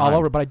 Not the time. all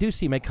over, but I do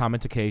see you make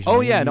comments occasionally. Oh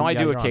yeah, no, I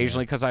do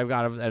occasionally because I've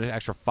got an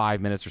extra 5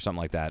 minutes or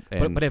something like that.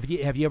 But have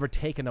you ever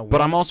taken away?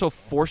 But I'm also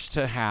forced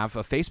to have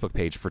a Facebook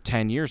page for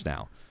 10 years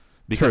now,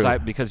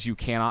 because you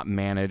cannot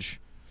manage.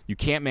 You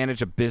can't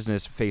manage a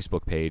business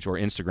Facebook page or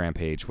Instagram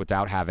page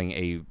without having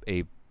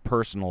a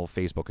personal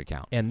Facebook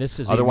account. And this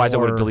is otherwise I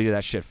would have deleted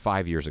that shit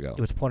 5 years ago. It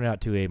was pointed out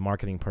to a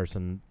marketing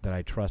person that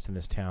I trust in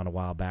this town a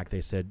while back.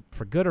 They said,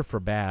 for good or for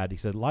bad, he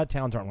said a lot of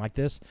towns aren't like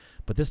this,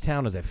 but this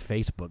town is a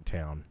Facebook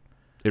town.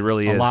 It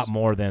really is a lot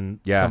more than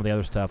some of the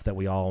other stuff that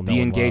we all know.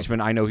 The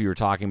engagement, I know who you're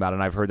talking about,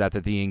 and I've heard that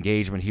the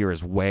engagement here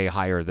is way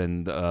higher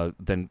than the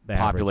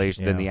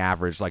population, than the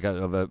average, like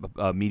of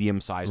a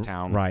medium-sized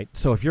town. Right.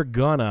 So if you're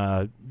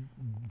gonna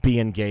be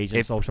engaged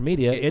in social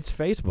media, it's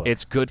Facebook.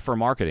 It's good for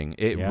marketing.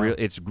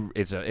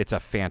 It's a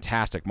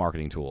fantastic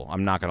marketing tool.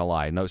 I'm not gonna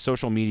lie. No,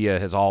 social media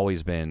has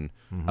always been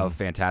a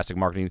fantastic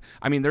marketing.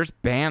 I mean, there's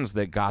bands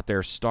that got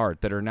their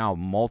start that are now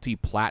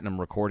multi-platinum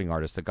recording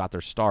artists that got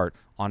their start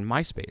on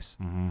MySpace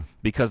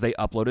because they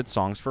uploaded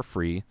songs for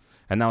free.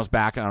 And that was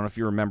back. I don't know if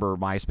you remember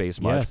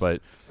MySpace much,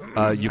 but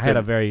I had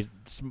a very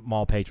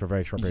small page for a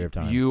very short period of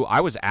time.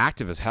 I was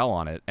active as hell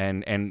on it,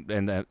 and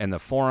the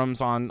forums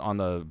on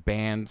the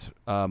band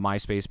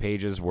MySpace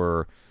pages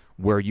were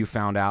where you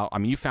found out. I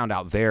mean, you found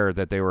out there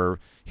that they were.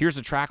 Here's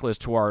a track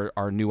list to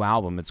our new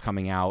album. It's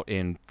coming out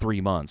in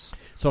 3 months.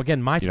 So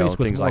again, MySpace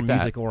was more like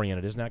music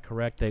oriented, isn't that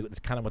correct? It's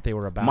kind of what they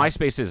were about.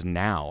 MySpace is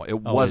now.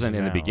 It wasn't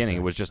in the beginning. Okay.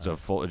 It was just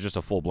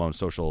a full blown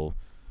social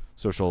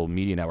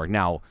media network.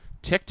 Now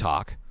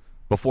TikTok.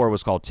 Before it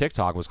was called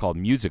TikTok, it was called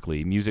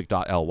Musical.ly,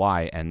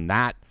 music.ly, and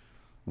that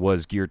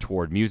was geared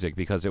toward music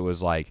because it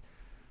was like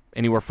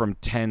anywhere from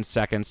 10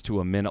 seconds to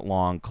a minute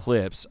long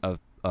clips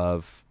of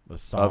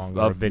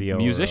video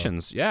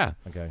musicians. Yeah.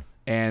 Okay.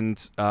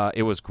 And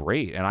it was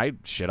great. And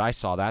I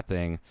saw that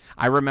thing.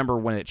 I remember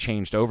when it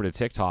changed over to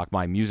TikTok,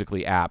 my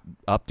Musical.ly app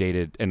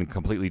updated and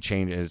completely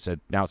changed. And it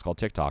said, now it's called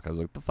TikTok. I was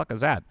like, the fuck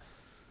is that?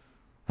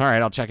 All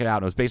right, I'll check it out.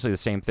 And it was basically the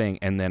same thing,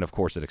 and then of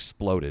course it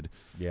exploded.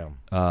 Yeah.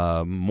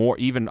 I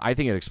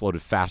think it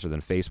exploded faster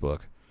than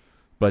Facebook.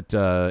 But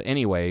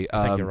anyway,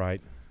 I think you're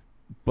right.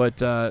 But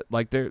it's a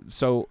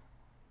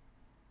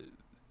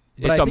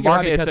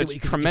market. It's a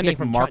tremendous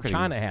marketing.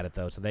 China had it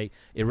though, so it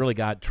really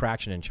got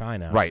traction in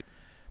China. Right.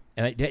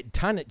 And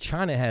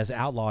China has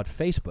outlawed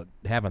Facebook,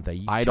 haven't they?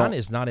 Facebook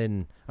is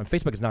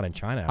not in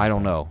China. I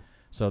don't know.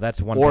 So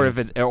that's one. Or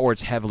or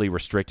it's heavily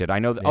restricted. I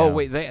know that. Yeah. Oh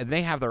wait,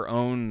 they have their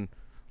own.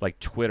 Like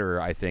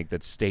Twitter, I think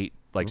that's state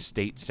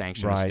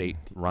sanctioned, state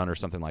run or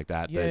something like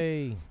that.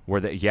 Yay!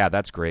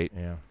 That's great.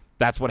 Yeah,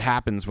 that's what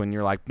happens when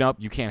you're like, nope,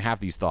 you can't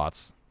have these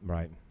thoughts.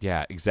 Right.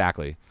 Yeah,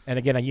 exactly. And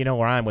again, you know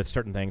where I'm with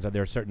certain things.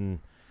 There are certain.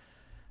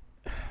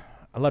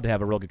 I'd love to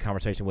have a real good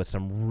conversation with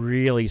some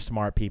really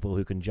smart people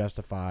who can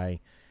justify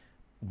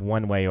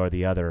one way or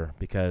the other,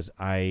 because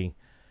I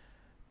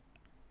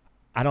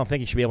don't think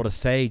you should be able to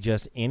say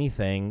just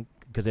anything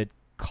because it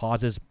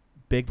causes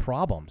big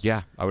problems.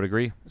 Yeah, I would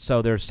agree.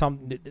 So there's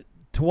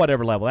to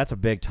whatever level, that's a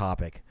big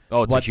topic.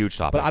 Oh, it's a huge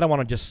topic. But I don't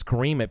want to just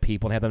scream at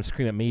people and have them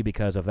scream at me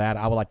because of that.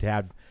 I would like to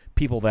have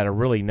people that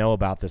really know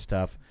about this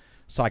stuff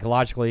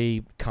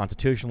psychologically,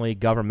 constitutionally,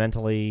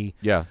 governmentally.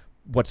 Yeah.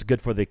 What's good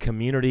for the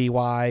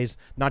community-wise,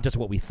 not just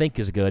what we think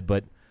is good,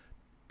 but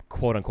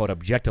quote-unquote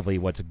objectively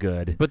what's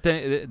good. But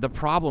then the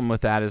problem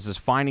with that is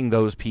finding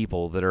those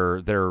people that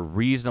are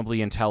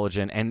reasonably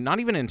intelligent, and not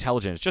even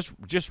intelligent, it's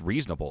just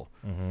reasonable.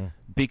 Mm-hmm.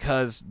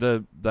 Because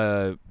the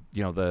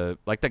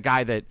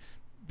guy that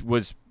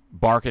was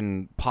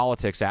barking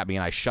politics at me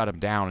and I shut him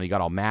down and he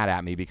got all mad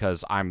at me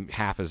because I'm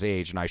half his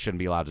age and I shouldn't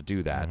be allowed to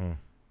do that. Mm-hmm.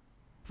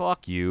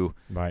 Fuck you.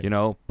 Right.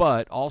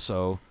 But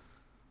also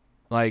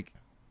like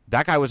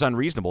that guy was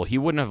unreasonable. He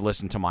wouldn't have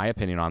listened to my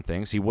opinion on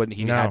things. He wouldn't.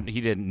 He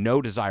had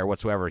no desire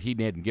whatsoever. He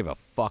didn't give a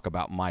fuck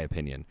about my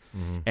opinion,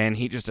 and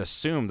he just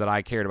assumed that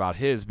I cared about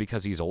his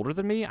because he's older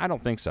than me. I don't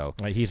think so.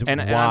 He's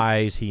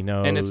wise. He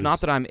knows. And it's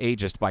not that I'm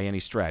ageist by any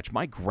stretch.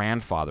 My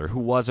grandfather, who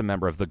was a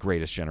member of the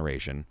Greatest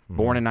Generation,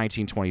 born in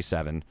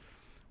 1927,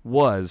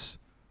 was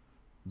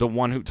the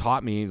one who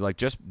taught me,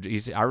 like,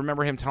 I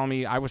remember him telling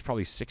me, I was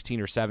probably 16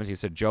 or 17. He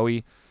said,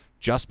 Joey,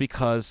 just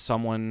because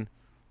someone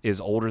is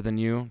older than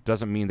you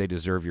doesn't mean they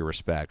deserve your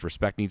respect.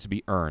 Respect needs to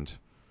be earned.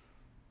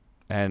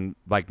 And,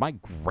 like, my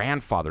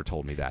grandfather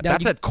told me that.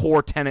 That's a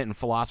core tenet and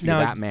philosophy of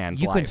that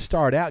man's life. You can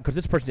start out, because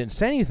this person didn't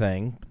say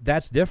anything,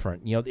 that's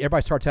different. You know,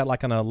 everybody starts out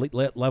like on a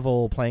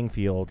level playing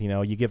field. You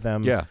know, you give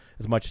them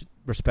as much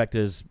respect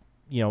as,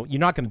 you know, you're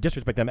not going to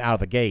disrespect them out of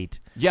the gate.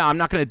 Yeah, I'm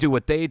not going to do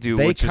what they do.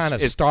 They kind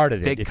of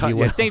started it, if you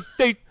will.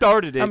 They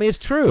started it. I mean, it's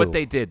true. But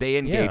they did. They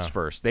engaged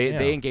first.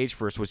 They engaged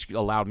first, which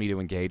allowed me to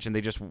engage, and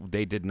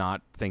they did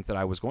not think that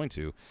I was going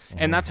to.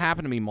 And that's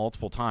happened to me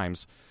multiple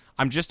times.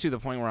 I'm just to the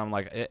point where I'm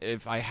like,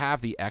 if I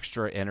have the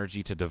extra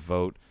energy to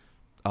devote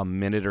a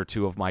minute or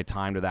two of my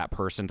time to that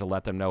person to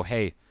let them know,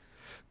 hey,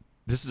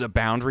 this is a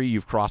boundary.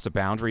 You've crossed a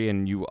boundary,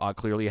 and you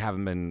clearly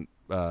haven't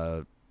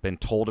been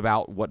told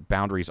about what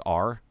boundaries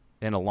are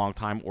in a long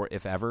time, or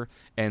if ever,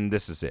 and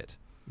this is it.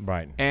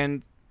 Right.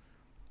 And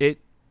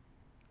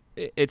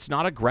it's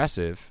not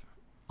aggressive.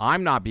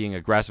 I'm not being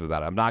aggressive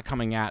about it. I'm not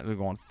coming at them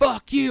going,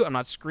 fuck you. I'm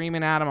not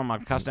screaming at him. I'm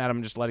not cussing at him.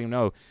 I'm just letting him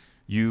know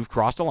you've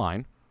crossed a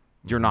line.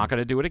 You're not going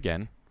to do it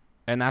again,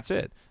 and that's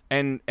it.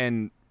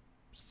 And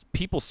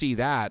people see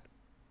that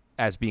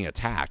as being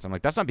attacked. I'm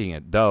like, that's not being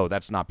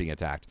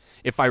attacked.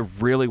 If I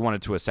really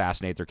wanted to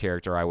assassinate their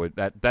character, I would.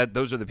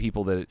 Those are the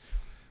people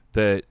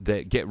that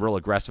get real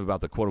aggressive about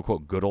the quote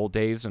unquote good old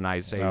days. And I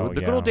say,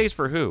 good old days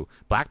for who?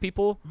 Black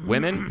people,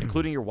 women,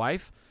 including your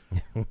wife.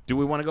 Do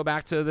we want to go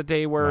back to the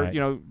day where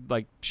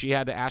like she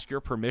had to ask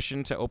your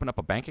permission to open up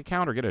a bank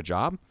account or get a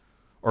job?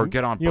 Or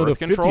get on birth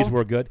control. The 50s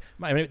were good.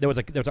 I mean, there was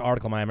an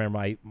article. I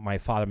remember my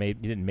father made.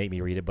 He didn't make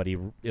me read it, but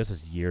this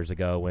was years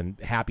ago when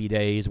Happy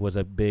Days was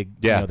a big.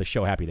 You know, the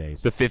show Happy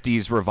Days. The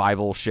 50s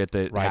revival shit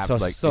that. Right.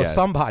 So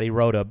somebody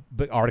wrote a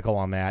big article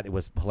on that. It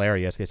was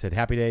hilarious. They said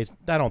Happy Days.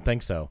 I don't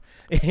think so.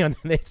 And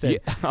they said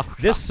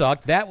this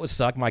sucked. That was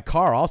sucked. My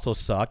car also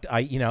sucked.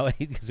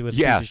 Because it was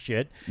a piece of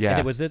shit. Yeah. And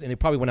it was this, and it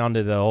probably went on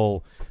to the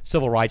whole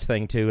civil rights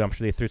thing too. I'm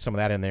sure they threw some of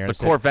that in there. The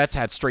Corvettes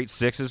had straight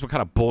sixes. What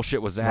kind of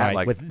bullshit was that? Right.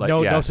 Like, with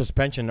no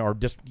suspension. Or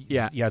just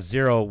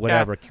zero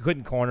whatever.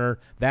 Couldn't corner,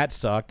 that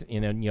sucked,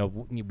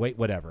 wait,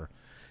 whatever.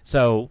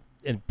 So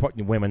and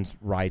women's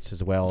rights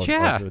as well.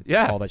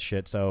 All that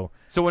shit. So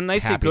when they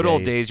say good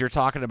old days, you're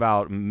talking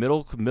about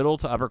middle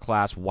to upper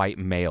class white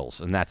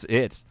males, and that's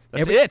it.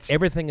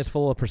 Everything is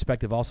full of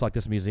perspective. Also, like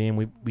this museum,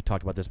 we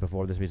talked about this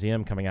before. This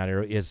museum coming out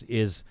here is,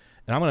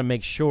 and I'm going to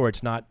make sure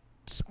it's not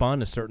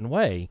spun a certain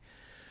way.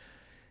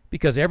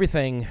 Because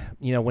everything,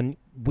 when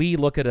we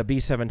look at a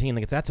B-17,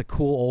 like that's a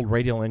cool old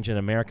radial engine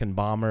American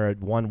bomber. It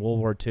won World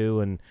War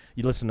II, and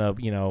you listen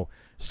to,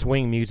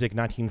 swing music,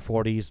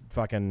 1940s,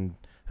 fucking,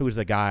 who was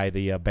the guy,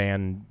 the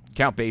band?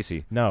 Count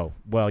Basie. No.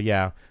 Well,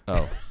 yeah.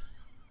 Oh.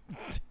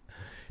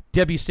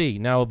 Debussy.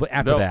 No, but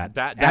after that.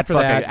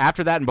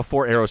 After that and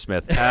before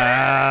Aerosmith.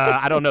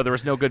 I don't know. There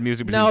was no good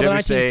music between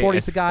Debussy. No, the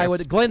 1940s, the guy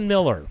with Glenn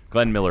Miller.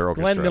 Glenn Miller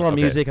Orchestra. Glenn Miller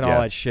music and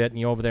all that shit, and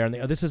you're over there, and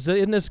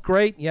isn't this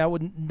great? Yeah,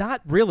 well,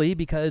 not really,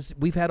 because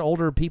we've had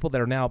older people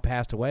that are now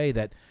passed away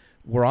that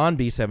were on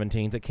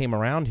B-17s that came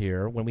around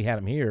here when we had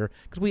them here,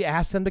 because we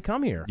asked them to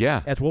come here.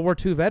 Yeah. As World War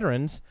II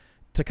veterans,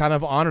 to kind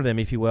of honor them,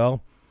 if you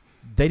will.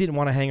 They didn't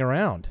want to hang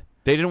around.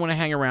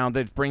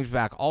 That brings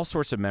back all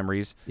sorts of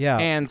memories. Yeah.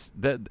 And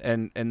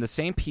the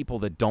same people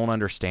that don't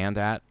understand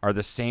that are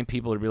the same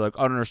people that be like,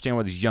 I don't understand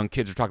why these young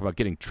kids are talking about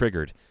getting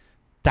triggered.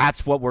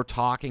 That's what we're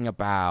talking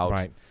about.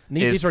 Right.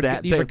 These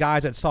are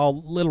guys that saw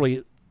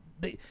literally,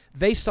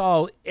 they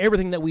saw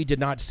everything that we did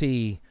not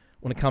see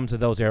when it comes to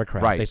those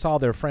aircraft. Right. They saw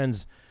their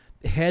friends'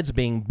 heads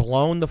being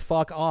blown the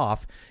fuck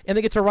off, and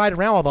they get to ride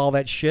around with all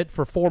that shit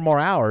for 4 more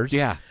hours.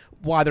 Yeah.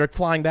 While they're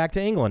flying back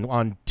to England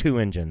on 2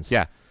 engines.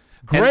 Yeah.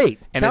 Great.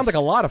 And sounds like a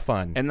lot of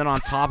fun. And then on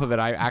top of it,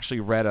 I actually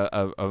read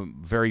a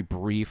very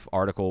brief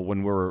article when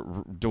we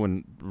were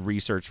doing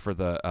research for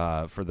the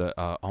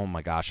oh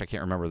my gosh, I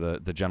can't remember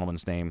the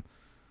gentleman's name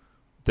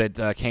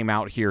that came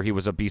out here. He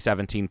was a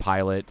B-17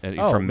 pilot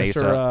from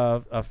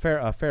Mesa.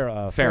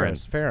 Farron.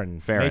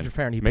 Major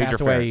Farron. He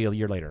passed away a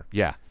year later.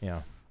 Yeah.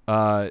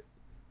 Yeah.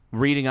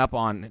 Reading up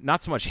on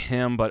not so much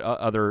him, but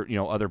other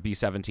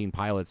B-17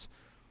 pilots.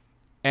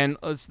 And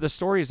the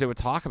stories they would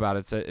talk about,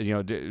 it's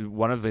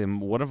one of them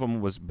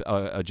was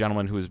a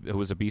gentleman who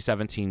was a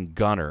B-17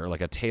 gunner,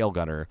 like a tail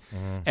gunner,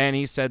 and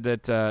he said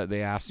that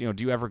they asked, do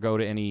you ever go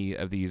to any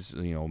of these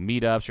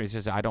meetups? Or he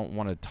says, I don't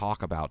want to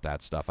talk about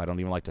that stuff. I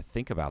don't even like to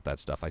think about that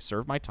stuff. I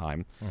served my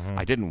time.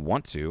 I didn't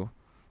want to,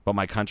 but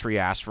my country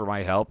asked for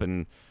my help,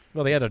 and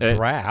well, they had a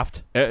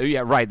draft. Yeah,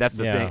 right. That's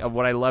the thing.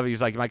 What I love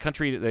is my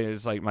country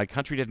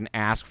didn't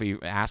ask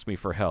me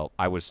for help.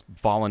 I was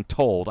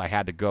voluntold I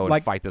had to go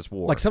and fight this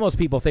war. Like some of those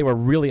people, if they were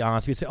really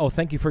honest, you'd say, "Oh,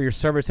 thank you for your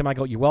service." They might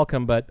go, "You're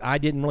welcome," but I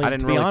didn't really.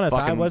 To be honest,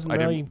 I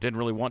didn't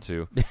really want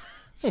to.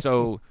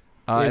 So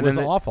it was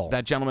awful.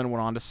 That gentleman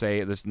went on to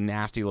say this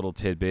nasty little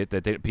tidbit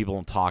that people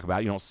don't talk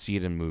about. You don't see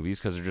it in movies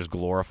because they're just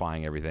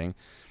glorifying everything.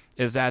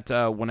 Is that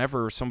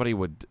whenever somebody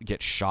would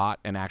get shot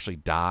and actually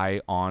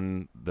die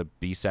on the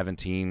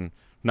B-17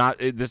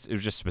 It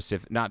was just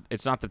specific.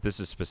 It's not that this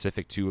is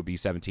specific to a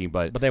B-17,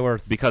 but they were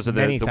because of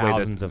many the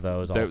thousands way of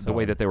those. The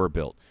way that they were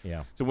built.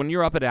 Yeah. So when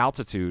you're up at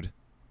altitude,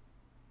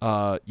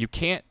 you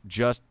can't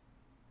just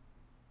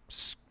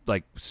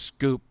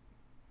scoop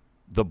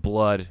the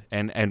blood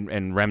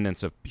and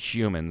remnants of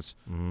humans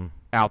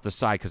out the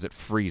side because it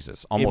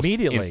freezes almost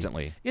immediately,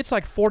 instantly. It's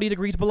like 40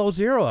 degrees below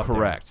zero up there.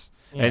 Correct.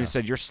 Yeah. And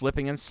instead, you're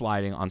slipping and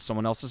sliding on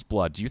someone else's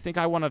blood. Do you think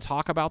I want to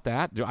talk about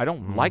that? I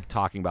don't like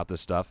talking about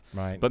this stuff.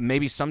 Right. But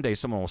maybe someday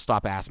someone will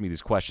stop asking me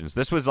these questions.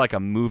 This was like a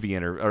movie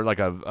or like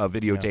a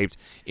videotaped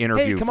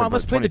interview. Hey, come on,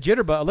 let's play the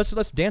jitterbug.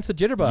 Let's dance the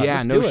jitterbug. Yeah,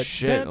 let's no do it.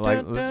 shit.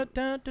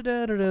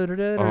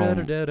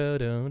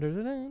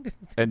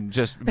 And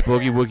just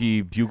Boogie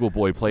Woogie Bugle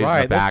Boy plays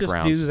in the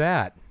background. Let's just do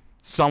that.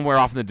 Somewhere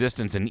off in the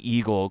distance, an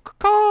eagle.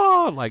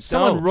 Like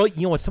someone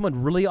really,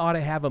 someone really ought to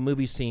have a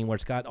movie scene where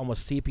it's got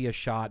almost sepia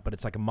shot, but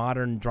it's like a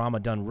modern drama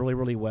done really,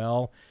 really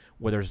well,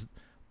 where there's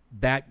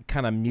that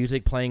kind of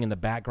music playing in the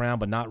background,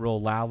 but not real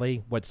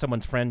loudly. What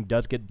someone's friend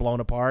does get blown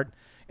apart,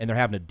 and they're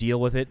having to deal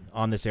with it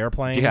on this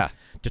airplane. Yeah.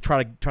 To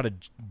try to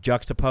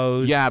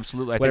juxtapose. Yeah,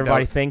 absolutely. What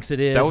everybody thinks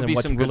it is. That would be and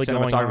what's some really good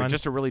going on,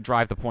 just to really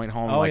drive the point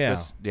home. Oh,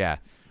 This. Yeah.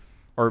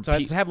 Or so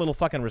to have a little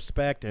fucking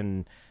respect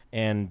and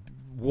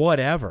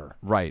whatever.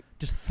 Right.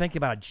 Just think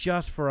about it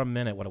just for a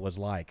minute what it was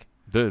like.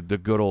 The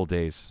good old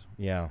days.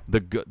 Yeah.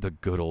 The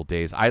good old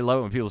days. I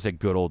love when people say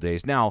good old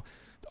days. Now,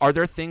 are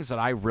there things that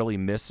I really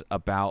miss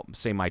about,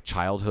 say, my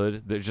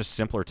childhood? They're just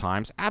simpler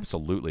times?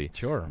 Absolutely.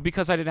 Sure.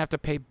 Because I didn't have to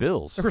pay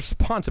bills. The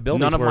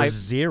responsibilities were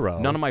zero.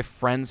 None of my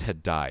friends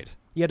had died.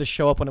 You had to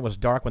show up when it was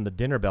dark when the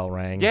dinner bell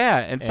rang. Yeah,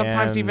 and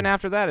sometimes even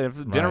after that,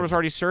 if dinner was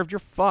already served, you're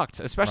fucked.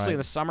 Especially in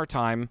the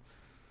summertime.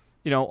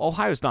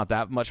 Ohio's not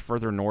that much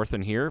further north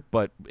than here,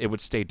 but it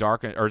would stay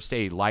dark or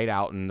stay light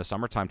out in the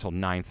summertime till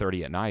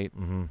 9:30 at night.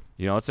 Mm-hmm.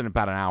 It's in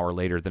about an hour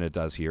later than it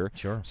does here.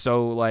 Sure.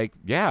 So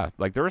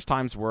there was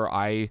times where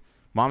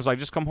mom's like,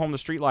 just come home, the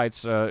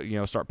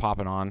streetlights, start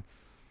popping on,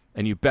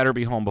 and you better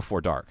be home before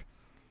dark.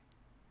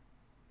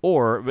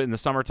 Or in the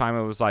summertime,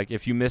 it was like,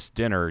 if you miss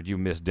dinner, you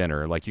miss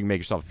dinner. Like, you can make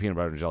yourself a peanut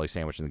butter and jelly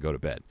sandwich and then go to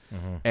bed.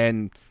 Mm-hmm.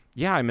 And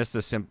I miss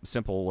the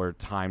simpler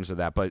times of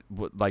that, but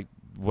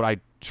would I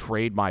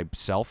trade my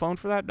cell phone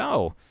for that?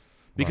 No.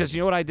 Because you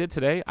know what I did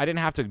today? I didn't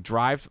have to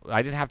drive.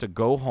 I didn't have to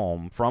go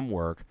home from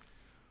work,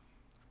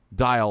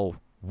 dial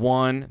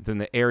 1, then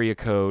the area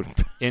code,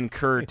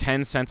 incur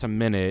 10 cents a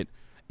minute,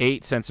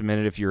 8 cents a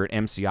minute if you're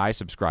an MCI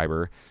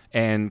subscriber,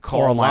 and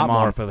call my mom. Or a lot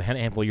more for a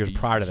handful of years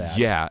prior to that.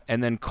 Yeah,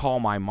 and then call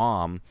my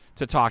mom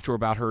to talk to her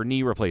about her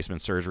knee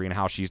replacement surgery and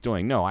how she's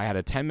doing. No, I had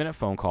a 10-minute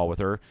phone call with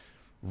her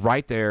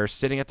right there,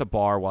 sitting at the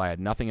bar while I had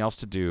nothing else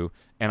to do,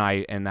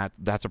 and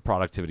that's a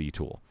productivity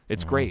tool.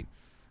 It's great.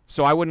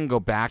 So I wouldn't go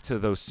back to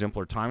those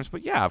simpler times,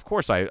 but yeah, of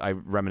course I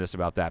reminisce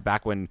about that.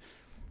 Back when,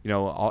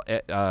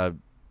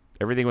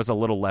 everything was a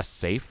little less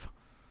safe.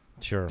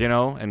 Sure.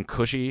 And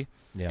cushy.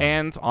 Yeah.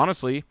 And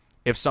honestly,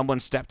 if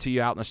someone stepped to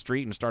you out in the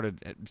street and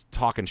started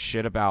talking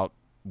shit about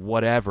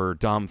whatever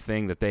dumb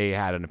thing that they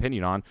had an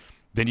opinion on,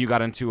 then you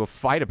got into a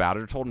fight about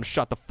it or told them to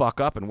shut the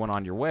fuck up and went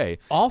on your way.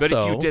 Also, but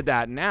if you did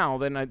that now,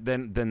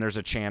 then there's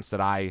a chance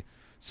that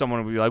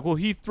someone would be like, well,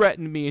 he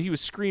threatened me and he was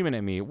screaming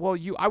at me. Well,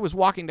 I was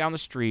walking down the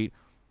street,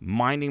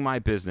 minding my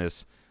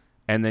business,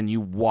 and then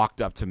you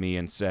walked up to me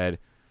and said,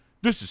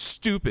 this is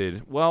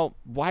stupid. Well,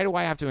 why do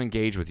I have to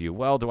engage with you?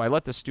 Well, do I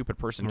let this stupid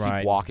person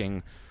keep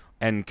walking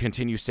and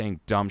continue saying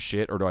dumb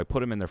shit, or do I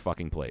put them in their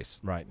fucking place?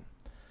 Right.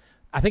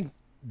 I think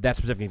that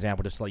specific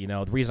example, just to let you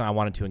know, the reason I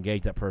wanted to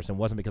engage that person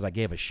wasn't because I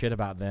gave a shit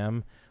about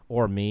them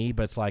or me,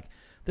 but it's like,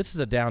 this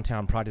is a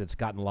downtown project that's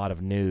gotten a lot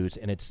of news,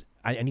 and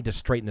I need to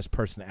straighten this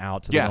person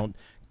out so they don't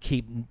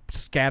keep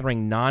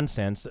scattering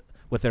nonsense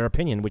with their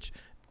opinion, which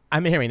I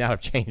may or may not have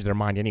changed their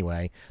mind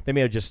anyway. They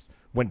may have just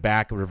went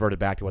back and reverted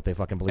back to what they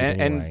fucking believe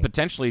anyway. And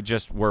potentially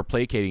just were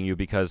placating you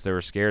because they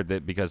were scared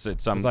that because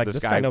it's some like, this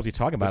guy knows what he's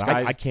talking about.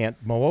 I can't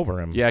mow over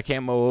him. Yeah, I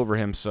can't mow over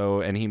him.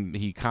 So, and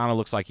he kind of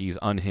looks like he's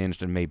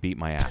unhinged and may beat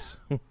my ass.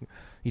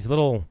 He's a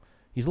little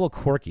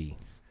quirky.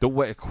 The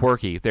way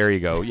quirky, there you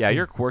go. Yeah,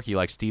 you're quirky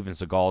like Steven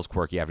Seagal's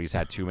quirky after he's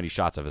had too many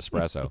shots of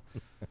espresso.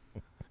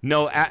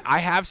 No, I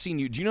have seen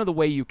you. Do you know the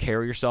way you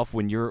carry yourself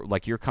when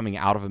you're coming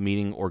out of a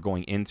meeting or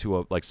going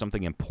into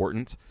something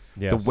important?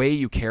 Yes. The way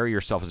you carry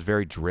yourself is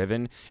very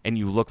driven, and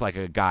you look like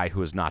a guy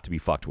who is not to be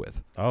fucked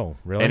with. Oh,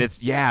 really? And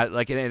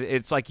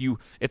it's like you.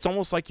 It's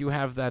almost like you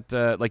have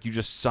that. Like you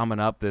just summon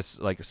up this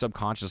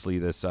subconsciously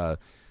this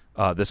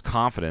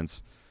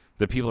confidence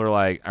that people are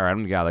like, all right, I'm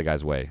gonna get out of that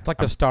guy's way. It's like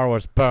the Star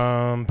Wars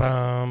bum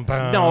bum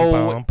bum.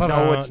 No,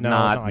 it's no,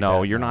 not. Like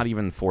No, that. you're not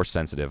even force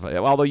sensitive.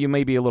 Although you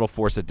may be a little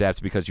force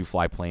adept because you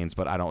fly planes,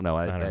 but I don't know.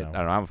 I don't know.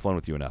 I haven't flown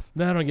with you enough.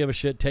 No, I don't give a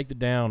shit. Take the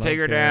down. Take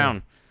her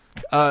down.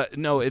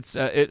 No, it's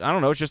I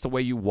don't know. It's just the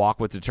way you walk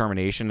with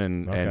determination,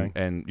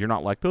 and you're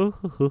not like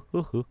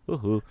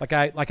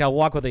like I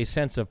walk with a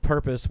sense of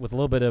purpose with a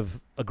little bit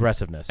of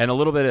aggressiveness and a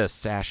little bit of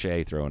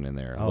sachet thrown in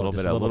there, a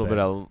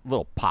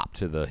little pop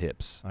to the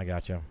hips. I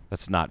got you.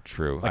 That's not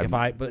true. Like if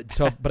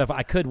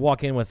I could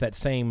walk in with that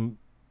same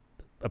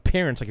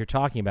appearance like you're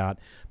talking about,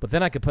 but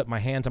then I could put my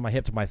hands on my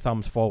hips and my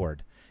thumbs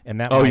forward,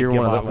 and that might you're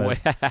give one off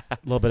of the a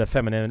little bit of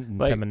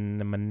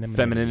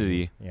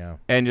femininity. Yeah.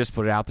 And just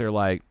put it out there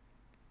like,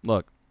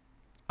 look,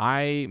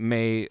 I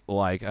may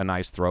like a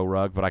nice throw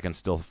rug, but I can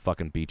still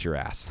fucking beat your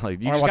ass.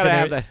 Like, you just got to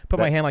have that. Put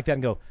my hand like that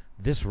and go,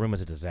 this room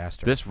is a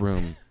disaster. This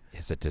room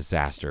is a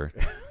disaster.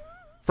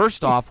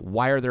 First off,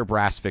 why are there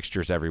brass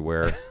fixtures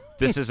everywhere?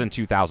 This isn't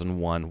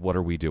 2001. What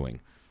are we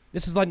doing?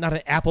 This is like not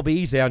an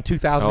Applebee's in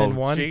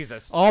 2001. Oh,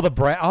 Jesus. All the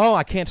brass. Oh,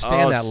 I can't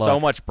stand that look. So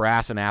much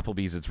brass in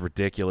Applebee's. It's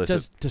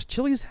ridiculous. Does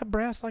Chili's have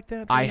brass like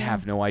that? I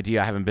have no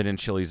idea. I haven't been in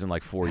Chili's in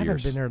like 4 years. I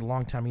haven't been there in a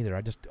long time either.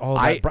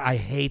 I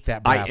hate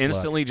that brass I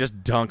instantly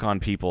just dunk on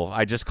people.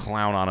 I just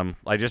clown on them.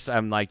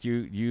 I'm like,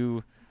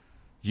 you,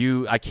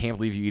 I can't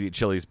believe you eat at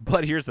Chili's.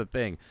 But here's the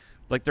thing.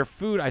 Like, their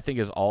food, I think,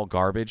 is all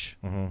garbage.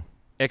 Mm-hmm.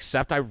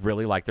 Except I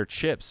really like their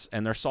chips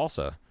and their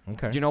salsa.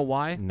 Okay. Do you know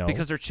why? No.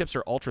 Because their chips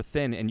are ultra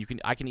thin,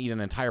 and I can eat an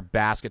entire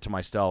basket to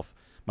myself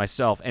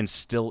and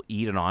still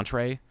eat an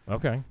entree.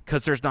 Okay.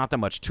 Because there's not that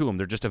much to them.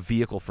 They're just a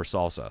vehicle for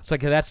salsa. It's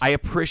like I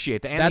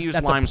appreciate that. And they use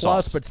lime that's a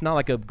plus, sauce. but it's not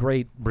like a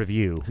great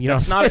review. You know,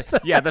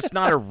 that's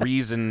not a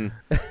reason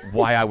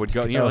why I would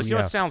go. You know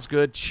what sounds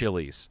good?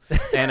 Chili's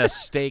and a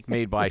steak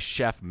made by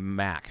Chef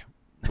Mac,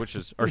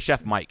 or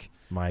Chef Mike.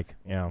 Mike,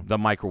 yeah, the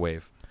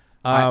microwave.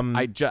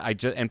 I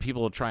just and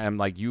people will try. I'm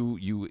like,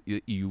 you.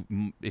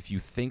 If you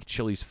think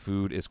Chili's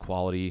food is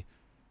quality,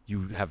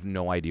 you have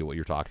no idea what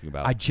you're talking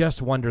about. I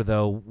just wonder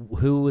though,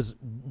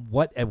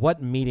 at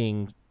what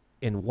meeting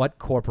in what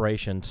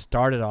corporation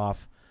started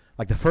off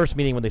like the first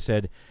meeting when they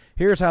said,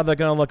 "Here's how they're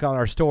going to look on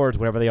our stores,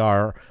 whatever they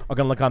are going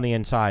to look on the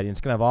inside, and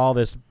it's going to have all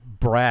this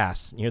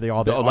brass." You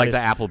know, like the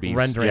Applebee's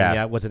rendering.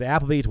 Yeah. Was it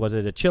Applebee's? Was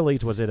it a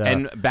Chili's? Was it a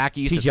and back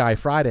east TGI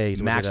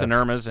Fridays? Max and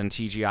Irma's and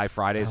TGI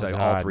Fridays,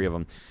 all three of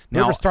them.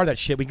 Now, never start that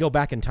shit. We go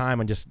back in time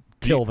and just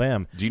kill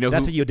them. Do you know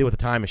that's what you do with a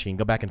time machine?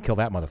 Go back and kill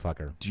that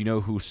motherfucker. Do you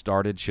know who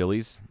started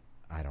Chili's?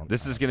 I don't.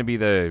 This is going to be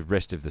the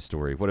rest of the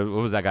story. What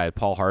was that guy?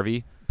 Paul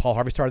Harvey. Paul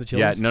Harvey started the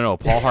Chili's. Yeah, no.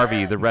 Paul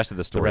Harvey. The rest of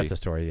the story. The rest of the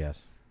story,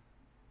 yes.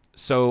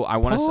 So I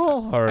want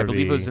to. I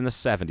believe it was in the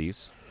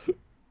 70s.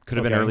 Could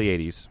have been early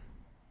 80s.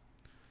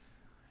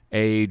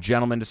 A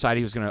gentleman decided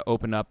he was going to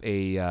open up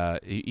he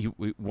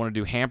wanted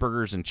to do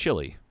hamburgers and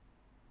chili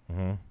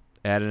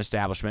at an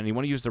establishment. And he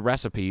wanted to use the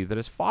recipe that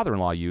his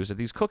father-in-law used at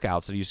these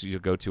cookouts that he used to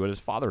go to at his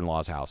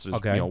father-in-law's house.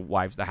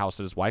 The house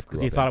that his wife grew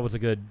up in. Because he thought it was a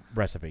good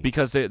recipe.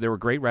 Because there were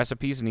great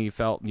recipes, and he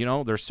felt,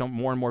 there's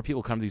more and more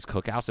people come to these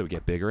cookouts that would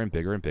get bigger and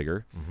bigger and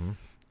bigger. Mm-hmm.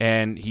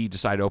 And he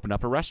decided to open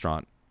up a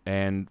restaurant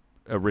and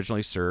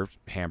originally served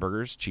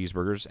hamburgers,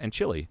 cheeseburgers, and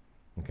chili.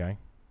 Okay.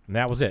 And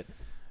that was it.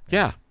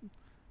 Yeah.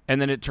 And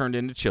then it turned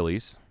into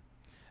Chili's.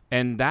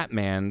 And that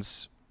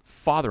man's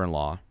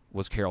father-in-law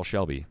was Carol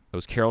Shelby. It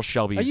was Carol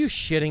Shelby's Are you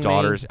shitting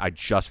daughters. me? I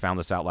just found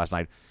this out last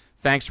night.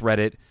 Thanks,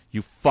 Reddit.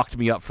 You fucked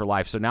me up for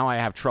life. So now I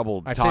have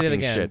trouble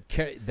talking shit.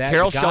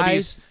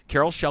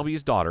 Carol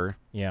Shelby's daughter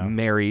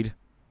married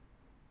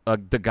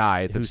the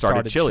guy that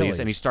started Chili's.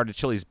 And he started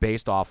Chili's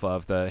based off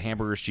of the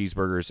hamburgers,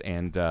 cheeseburgers,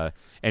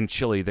 and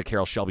chili that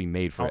Carol Shelby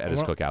made at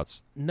his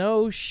cookouts.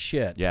 No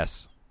shit.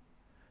 Yes.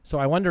 So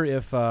I wonder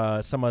if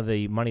some of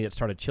the money that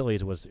started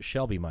Chili's was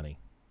Shelby money.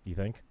 You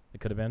think it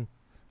could have been?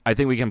 I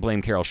think we can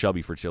blame Carol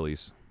Shelby for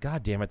Chili's.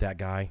 God damn it, that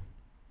guy.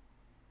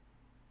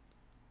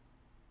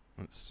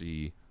 Let's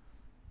see.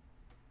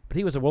 But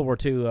he was a World War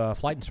II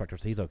flight instructor,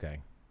 so he's okay.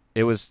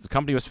 The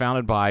company was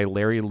founded by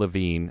Larry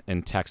Levine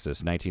in Texas,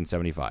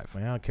 1975.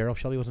 Well, Carol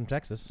Shelby was in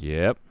Texas.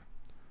 Yep.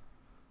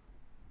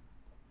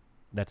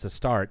 That's a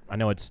start. I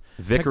know it's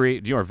Vickery.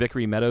 Do you know where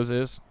Vickery Meadows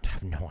is? I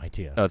have no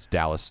idea. Oh, it's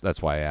Dallas.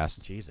 That's why I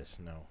asked. Jesus,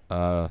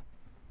 no.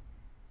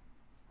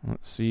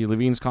 Let's see.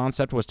 Levine's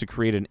concept was to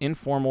create an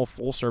informal,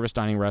 full-service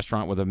dining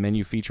restaurant with a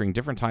menu featuring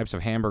different types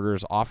of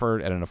hamburgers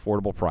offered at an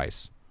affordable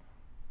price.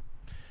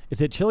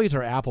 Is it Chili's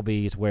or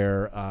Applebee's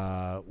where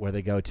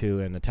they go to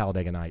in the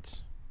Talladega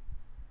Nights?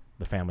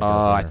 The family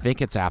goes there. I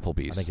think it's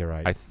Applebee's. I think you're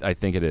right. I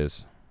think it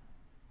is.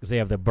 Because they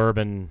have the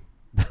bourbon.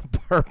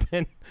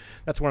 Bourbon.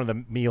 That's one of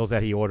the meals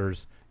that he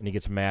orders, and he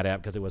gets mad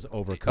at because it was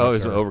overcooked. Oh, it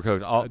was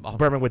overcooked.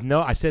 Bourbon with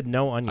no. I said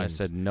no onions. I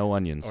said no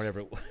onions. Or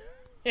whatever.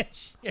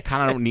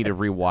 Kind of don't need to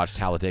rewatch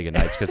Talladega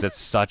Nights because it's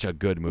such a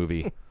good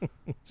movie.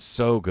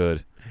 So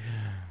good.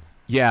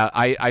 Yeah,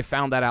 I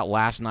found that out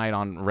last night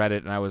on Reddit,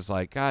 and I was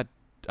like, God,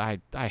 I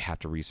have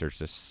to research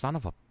this. Son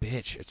of a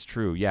bitch. It's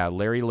true. Yeah,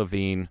 Larry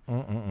Levine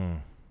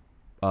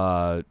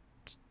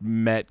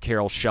met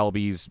Carol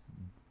Shelby's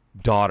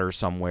daughter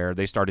somewhere.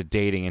 They started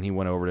dating, and he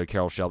went over to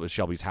Carol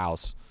Shelby's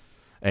house,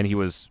 and he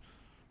was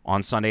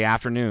on Sunday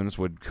afternoons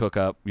would cook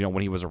up.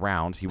 When he was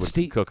around, he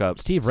would cook up.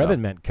 Steve Rebin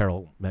met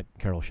Carol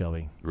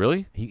Shelby.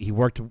 Really? He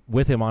worked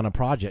with him on a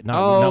project. It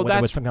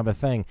was some kind of a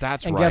thing.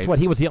 That's and right. Guess what?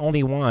 He was the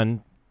only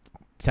one.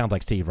 Sounds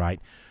like Steve, right?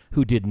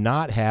 Who did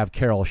not have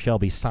Carol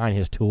Shelby sign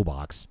his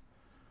toolbox.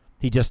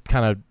 He just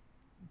kind of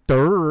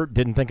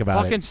didn't think about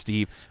it. Fucking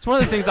Steve. It's one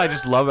of the things I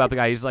just love about the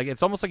guy. He's like,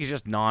 it's almost like he's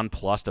just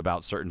nonplussed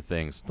about certain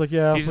things. Like,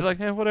 yeah. He's just like,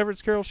 whatever,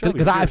 it's Carroll Shelby.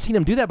 Because I've seen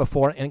him do that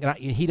before, and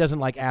he doesn't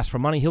like ask for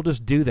money. He'll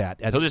just do that.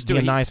 He'll just be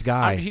a nice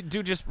guy. He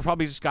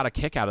probably just got a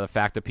kick out of the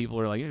fact that people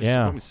are like,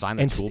 just sign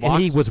that toolbox.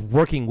 And he was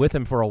working with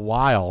him for a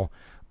while,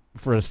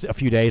 for a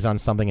few days on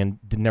something, and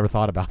never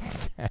thought about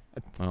that.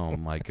 Oh,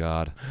 my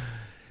God.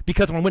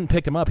 Because when I went and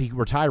picked him up, he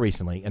retired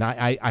recently, and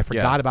I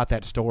forgot about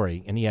that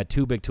story, and he had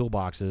 2 big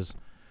toolboxes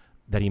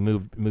that he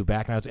moved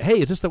back, and I was like,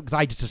 hey, is this the, because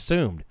I just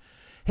assumed,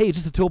 hey, is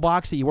this the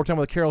toolbox that you worked on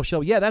with Carroll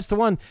Shelby? Yeah, that's the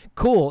one.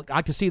 Cool.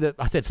 I can see that.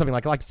 I said something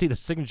like, I like to see the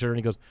signature, and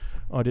he goes,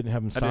 oh, I didn't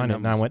have him sign it.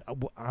 And I went,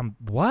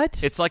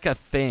 what? It's like a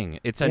thing.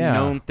 It's a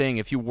known thing.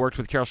 If you worked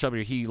with Carroll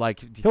Shelby,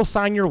 he'll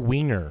sign your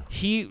wiener.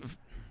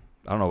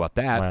 I don't know about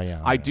that. Well, yeah,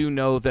 I do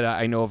know that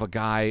I know of a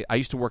guy. I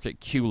used to work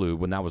at Q-Lube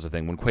when that was a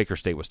thing, when Quaker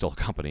State was still a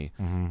company.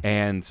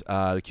 And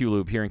the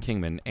Q-Lube here in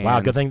Kingman. And wow,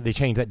 good thing they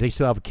changed that. They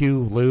still have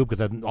Q-Lube because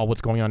of all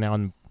what's going on now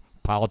in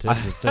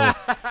politics. It's still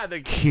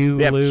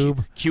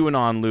Q-Lube.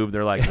 QAnon lube.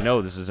 They're like,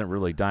 no, this isn't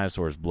really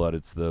dinosaurs' blood.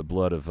 It's the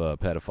blood of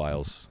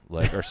pedophiles,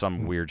 like, or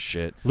some weird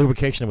shit.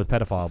 Lubrication with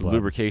pedophile blood.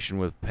 Lubrication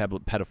with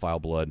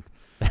pedophile blood.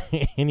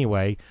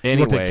 Anyway,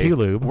 worked at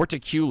Q-Lube. Worked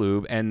at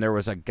Q-Lube, and there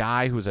was a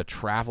guy who was a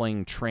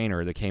traveling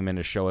trainer that came in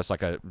to show us,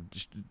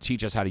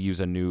 teach us how to use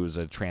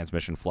a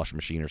transmission flush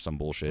machine or some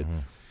bullshit.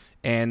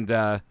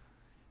 And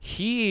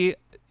he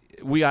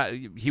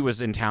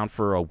was in town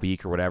for a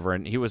week or whatever,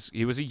 and he was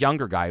a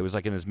younger guy. He was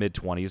like in his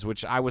mid-20s,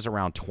 which I was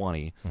around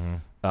 20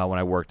 when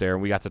I worked there,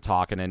 and we got to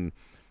talking, and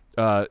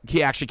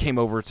he actually came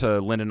over to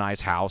Linda and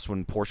I's house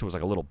when Portia was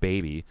like a little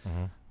baby.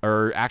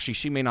 Or actually,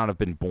 she may not have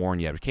been born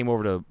yet. But came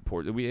over to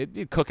we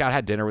cook out,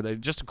 had dinner with it.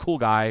 Just a cool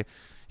guy.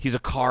 He's a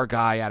car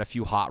guy, had a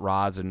few hot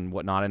rods and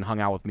whatnot, and hung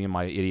out with me and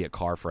my idiot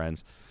car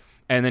friends.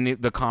 And then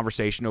the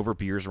conversation over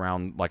beers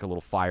around like a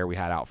little fire we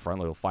had out front,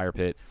 little fire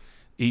pit.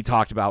 He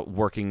talked about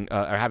working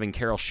or having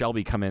Carroll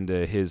Shelby come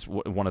into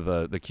one of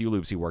the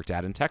Q-Lubes he worked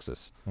at in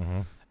Texas.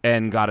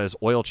 And got his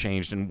oil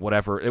changed and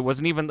whatever. It was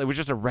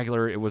just a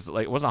regular. It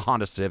wasn't a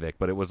Honda Civic,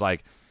 but it was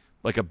like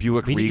a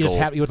Buick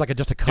Regal. He was like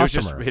just a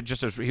customer. He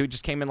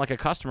just came in like a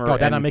customer. Oh,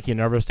 that not make you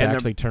nervous to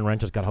actually turn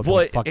around? Just got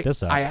to fuck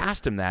this up. I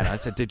asked him that. I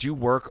said, "Did you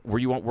work? Were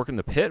you working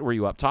the pit? Were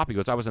you up top?" He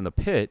goes, "I was in the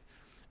pit."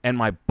 And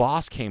my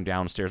boss came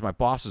downstairs. My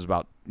boss is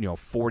about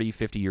 40,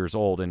 50 years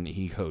old, and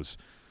he goes,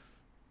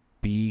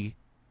 "Be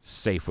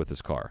safe with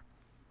his car.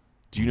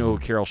 Do you know who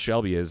Carroll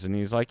Shelby is?" And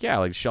he's like, "Yeah,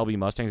 like Shelby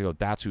Mustang." I go,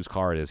 "That's whose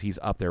car it is. He's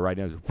up there right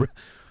now."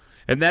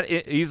 And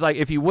he's like,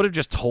 if he would have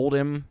just told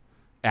him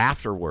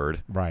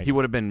afterward, he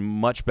would have been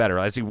much better.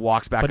 As he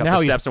walks back up the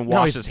steps and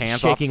washes his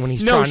hands off. When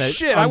he's trying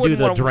to undo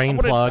the drain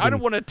plug. I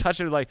don't want to touch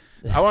it. Like,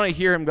 I want to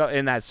hear him go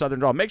in that southern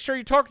drawl. Make sure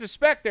you torque to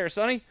spec there,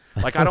 sonny.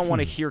 Like, I don't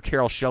want to hear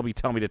Carroll Shelby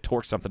tell me to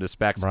torque something to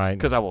specs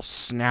because I will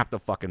snap the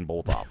fucking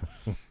bolt off.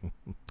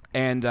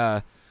 And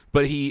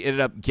but he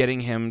ended up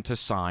getting him to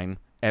sign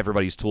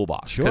everybody's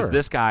toolbox because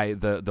this guy,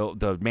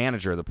 the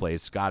manager of the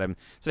place, got him.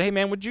 Said, "Hey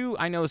man, would you?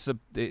 I know this is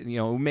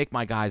make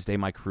my guys' day,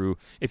 my crew.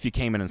 If you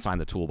came in and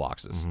signed the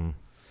toolboxes."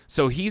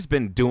 So he's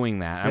been doing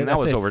that. I mean, that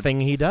was over thing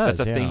he does.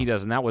 That's a thing he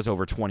does, and that was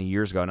over 20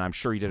 years ago. And I'm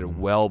sure he did it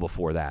well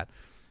before that.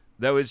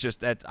 That was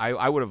just that.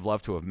 I would have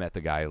loved to have met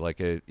the guy.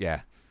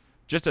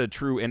 Just a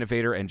true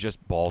innovator and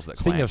just balls that.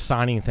 Speaking of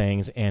signing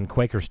things and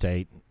Quaker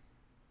State,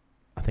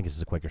 I think this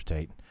is a Quaker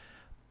State.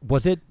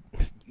 Was it?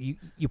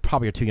 You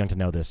probably are too young to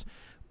know this.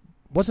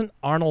 Wasn't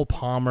Arnold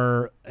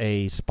Palmer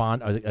his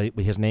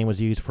name was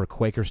used for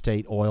Quaker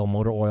State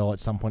motor oil at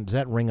some point? Does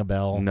that ring a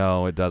bell?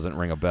 No, it doesn't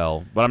ring a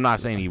bell. But I'm not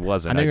saying he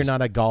wasn't. I know you're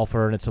not a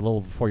golfer, and it's a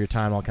little before your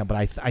time. But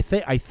I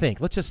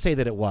think let's just say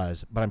that it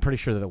was. But I'm pretty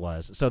sure that it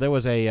was. So there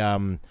was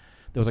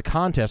a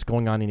contest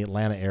going on in the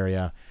Atlanta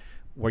area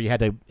where you had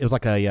to. It was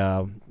like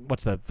a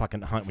what's the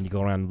fucking hunt when you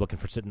go around looking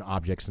for certain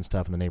objects and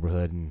stuff in the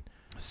neighborhood and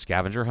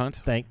scavenger hunt.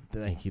 Thank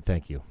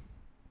you.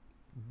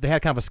 They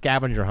had kind of a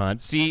scavenger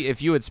hunt. See,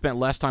 if you had spent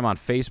less time on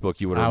Facebook,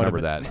 you would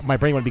remember that. My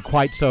brain wouldn't be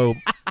quite so.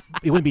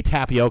 It wouldn't be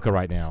tapioca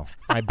right now.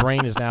 My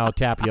brain is now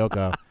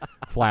tapioca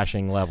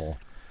flashing level.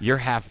 You're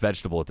half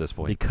vegetable at this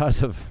point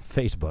because of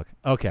Facebook.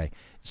 Okay,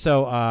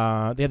 so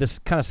they had this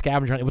kind of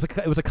scavenger hunt.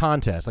 It was a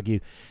contest. Like you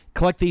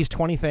collect these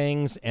 20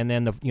 things, and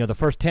then the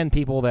first 10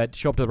 people that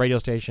show up to the radio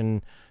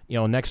station,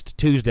 next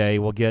Tuesday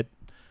will get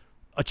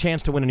a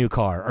chance to win a new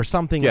car or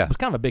something. Yeah. It was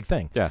kind of a big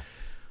thing. Yeah.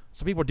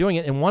 So people were doing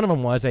it, and one of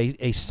them was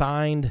a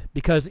signed,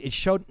 because it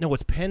showed,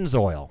 it's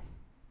Pennzoil.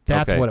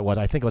 That's what it was.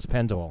 I think it was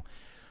Pennzoil.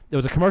 There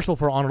was a commercial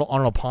for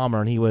Arnold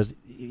Palmer, and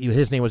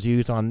his name was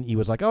used on, he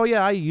was like, "Oh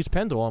yeah, I use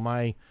Pennzoil on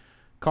my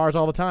cars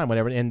all the time,"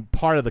 whatever. And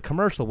part of the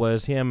commercial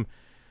was him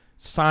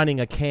signing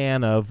a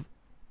can of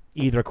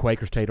either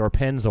Quaker State or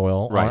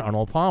Pennzoil on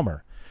Arnold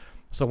Palmer.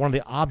 So one of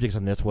the objects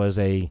in this was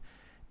a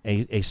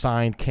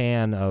signed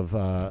can of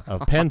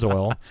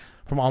Pennzoil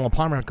from Arnold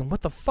Palmer. I'm going,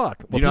 what the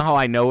fuck? Well, you know how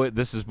I know it?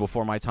 This is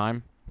before my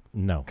time?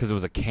 No. Because it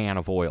was a can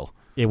of oil.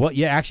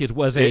 Actually, it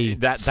was a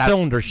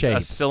cylinder shape.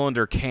 A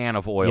cylinder can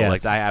of oil. Yes.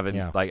 Like I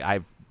haven't,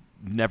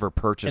 never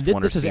purchased and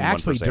one or this is seen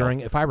actually one for sale. during,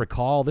 if I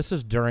recall, this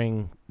is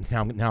during,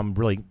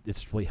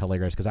 it's really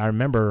hilarious because I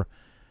remember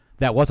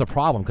that was a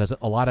problem because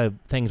a lot of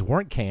things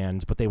weren't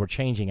cans, but they were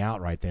changing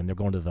out right then. They're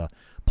going to the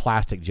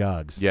plastic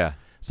jugs. Yeah.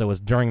 So it was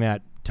during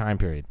that time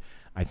period,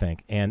 I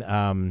think. And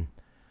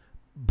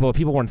but what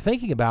people weren't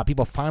thinking about,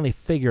 people finally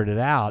figured it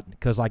out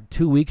because like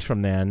 2 weeks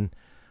from then,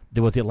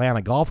 there was the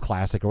Atlanta Golf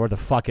Classic or where the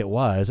fuck it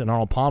was, and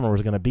Arnold Palmer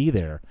was going to be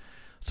there.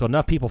 So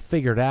enough people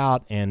figured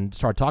out and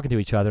started talking to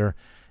each other,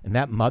 and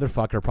that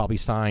motherfucker probably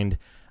signed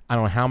I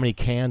don't know how many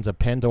cans of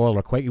Pennzoil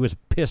or Quake. He was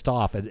pissed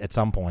off at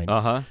some point.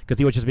 Because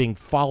he was just being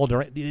followed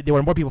around. There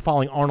were more people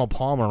following Arnold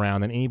Palmer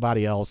around than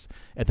anybody else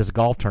at this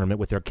golf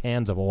tournament with their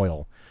cans of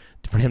oil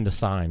for him to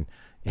sign.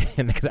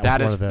 And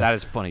that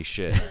is funny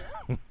shit.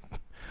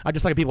 I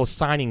just like people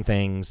signing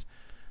things.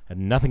 Had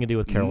nothing to do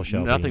with Carol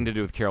Shelby. Nothing to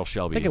do with Carol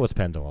Shelby. I think it was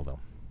Pennzoil, though.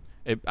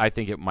 I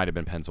think it might have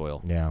been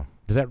Pennzoil. Yeah.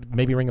 Does that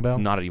maybe ring a bell?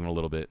 Not even a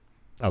little bit.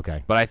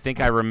 Okay. But I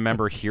think I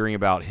remember hearing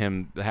about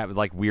him having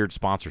like weird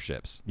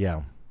sponsorships.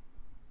 Yeah.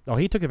 Oh,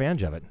 he took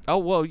advantage of it. Oh,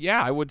 well,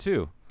 yeah, I would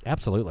too.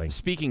 Absolutely.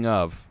 Speaking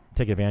of...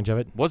 Take advantage of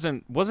it?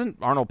 Wasn't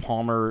Arnold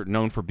Palmer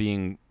known for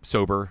being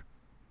sober?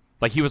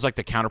 Like, he was like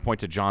the counterpoint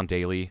to John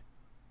Daly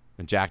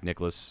and Jack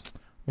Nicklaus.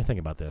 Let me think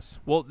about this.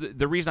 Well,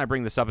 the reason I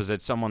bring this up is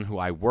that someone who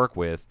I work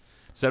with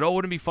said, oh,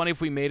 wouldn't it be funny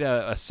if we made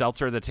a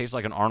seltzer that tastes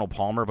like an Arnold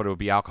Palmer, but it would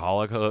be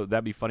alcoholic? Oh,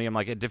 that'd be funny. I'm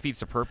like, it defeats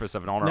the purpose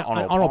of an Arnold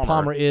Palmer. Arnold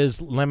Palmer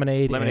is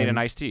lemonade and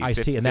iced tea.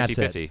 Iced tea, and that's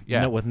 50-50. it.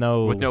 Yeah. With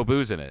no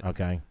booze in it.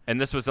 Okay. And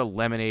this was a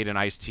lemonade and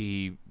iced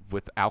tea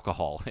with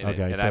alcohol in it.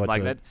 And so I'm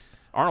like, that.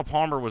 Arnold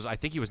Palmer was, I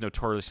think he was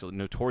notorious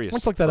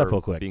Let's look that up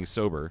real quick. Being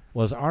sober.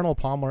 Was Arnold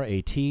Palmer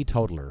a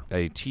teetotaler?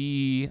 A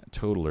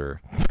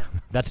teetotaler.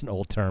 That's an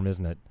old term,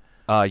 isn't it?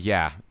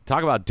 Yeah.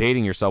 Talk about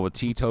dating yourself with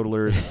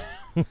teetotalers.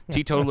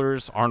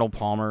 Teetotalers, Arnold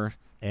Palmer.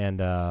 And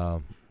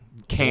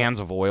cans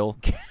of oil.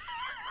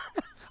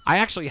 I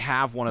actually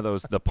have one of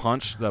those, the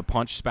punch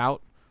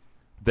spout.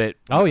 That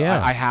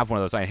I have one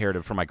of those. I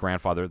inherited from my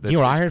grandfather. You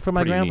know, I heard from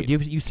my grandfather.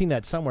 You've seen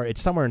that somewhere.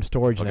 It's somewhere in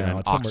storage now.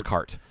 An ox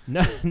cart.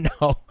 No,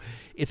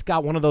 it's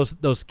got one of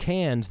those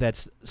cans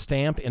that's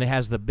stamped and it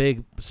has the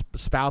big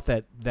spout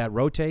that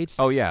rotates.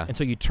 Oh yeah. And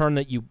so you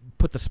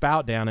put the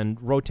spout down and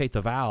rotate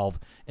the valve,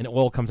 and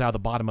oil comes out of the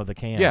bottom of the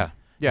can. Yeah.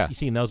 Yeah. You've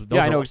seen those?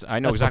 Yeah, I know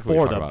exactly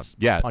what you're talking about.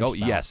 Yeah. Oh, spout.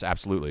 Yes,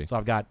 absolutely. So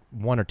I've got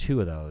one or two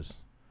of those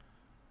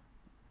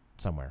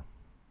somewhere.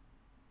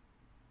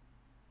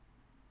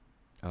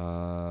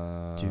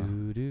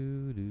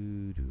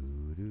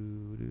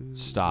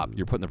 Stop!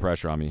 You're putting the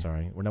pressure on me.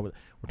 Sorry, we're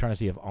trying to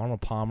see if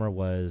Arnold Palmer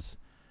was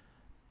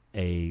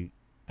a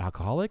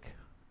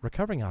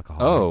recovering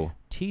alcoholic,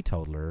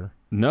 teetotaler.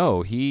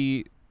 No,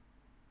 he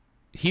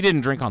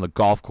didn't drink on the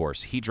golf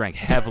course. He drank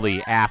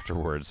heavily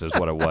afterwards. Is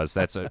what it was.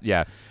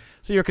 Yeah.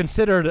 So you're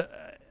considered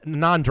a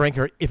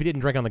non-drinker if you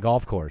didn't drink on the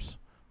golf course.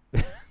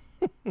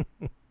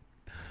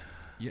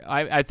 Yeah,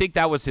 I think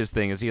that was his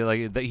thing. Is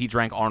he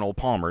drank Arnold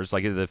Palmer's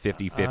like the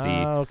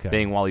 50-50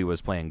 thing while he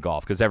was playing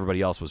golf because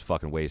everybody else was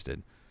fucking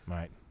wasted.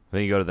 Right.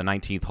 Then you go to the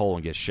 19th hole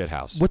and get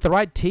shithoused. With the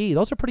right tea,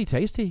 those are pretty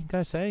tasty.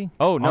 Gotta say.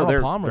 Oh no,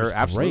 Arnold they're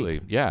absolutely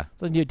great. Yeah.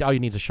 So all you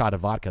need is a shot of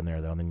vodka in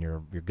there, though, and then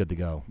you're good to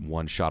go.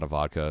 One shot of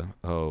vodka.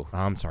 Oh,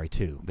 I'm sorry,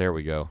 2. There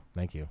we go.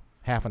 Thank you.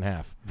 Half and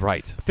half.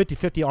 Right.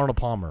 50-50 Arnold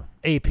Palmer.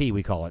 AP,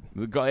 we call it.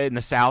 In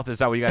the South, is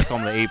that what you guys call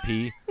them, the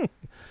AP?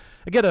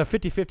 I get a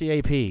 50-50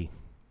 AP.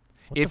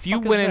 If you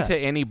went into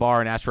any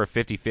bar and asked for a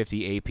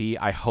 50-50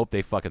 AP, I hope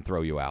they fucking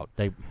throw you out.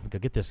 They go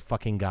get this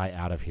fucking guy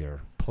out of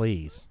here,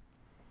 please.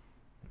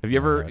 Have you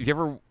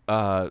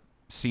ever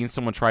seen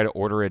someone try to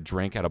order a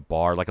drink at a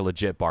bar, like a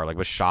legit bar, like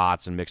with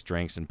shots and mixed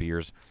drinks and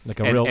beers, like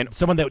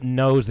someone that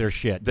knows their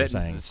shit? You're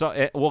saying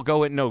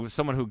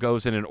someone who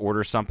goes in and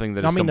orders something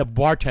that. The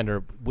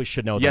bartender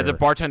should know. Yeah, the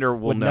bartender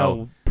will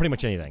know pretty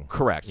much anything.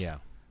 Correct. Yeah.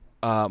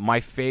 My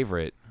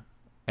favorite,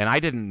 and I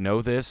didn't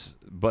know this,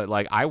 but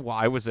like I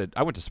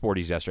went to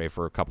Sporty's yesterday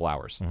for a couple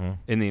hours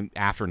in the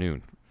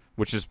afternoon.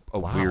 Which is a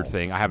weird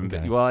thing. I haven't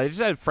been. Well, I just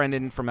had a friend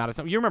in from out of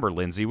town. You remember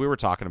Lindsay? We were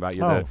talking about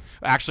you.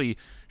 Actually,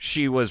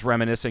 she was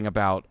reminiscing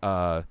about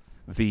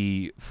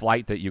the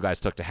flight that you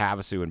guys took to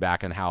Havasu and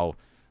back, and how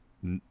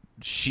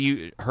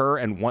her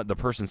and the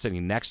person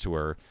sitting next to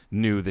her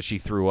knew that she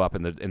threw up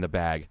in the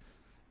bag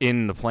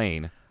in the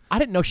plane. I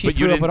didn't know she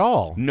threw up at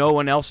all. No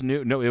one else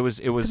knew. No, it was.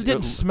 It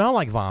didn't smell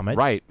like vomit.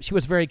 Right. She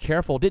was very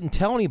careful. Didn't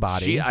tell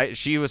anybody.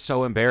 She was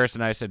so embarrassed,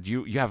 and I said,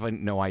 "You have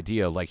no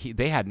idea. Like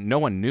no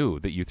one knew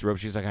that you threw up."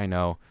 She's like, "I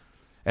know."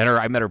 And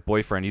I met her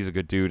boyfriend. He's a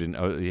good dude,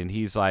 and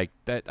he's like,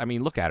 "That. I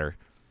mean, look at her.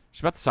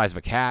 She's about the size of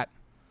a cat."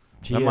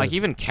 I'm like,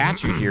 even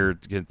cats you hear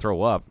can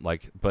throw up.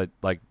 But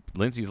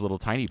Lindsay's a little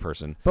tiny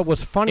person. But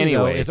what's funny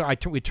though is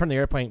we turned the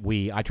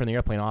airplane. I turned the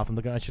airplane off and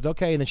looked at her. She's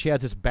okay, and then she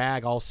has this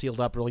bag all sealed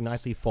up, really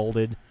nicely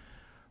folded,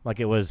 like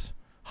it was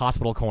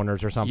hospital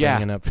corners or something. Yeah.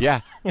 And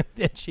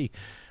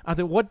I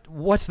said,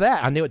 what's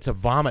that? I knew it's a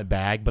vomit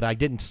bag, but I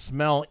didn't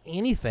smell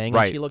anything.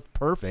 Right. And she looked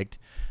perfect.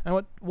 And I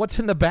went, what's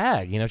in the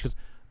bag? She goes,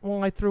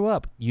 well, I threw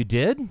up. You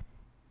did?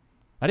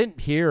 I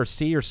didn't hear or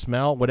see or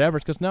smell whatever.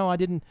 She goes, no, I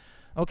didn't.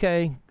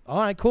 Okay. All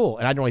right, cool.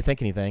 And I didn't really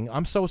think anything.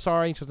 I'm so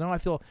sorry. She goes, no,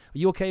 are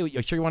you okay? Are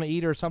you sure you want to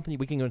eat or something?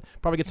 We can go,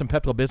 probably get some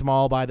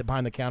Pepto-Bismol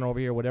behind the counter over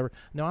here or whatever.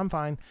 No, I'm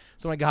fine.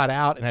 So I got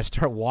out, and I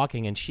start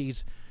walking, and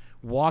she's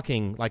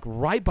walking, like,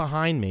 right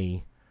behind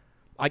me.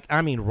 Like,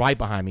 I mean, right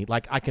behind me.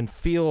 Like, I can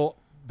feel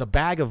the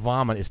bag of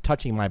vomit is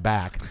touching my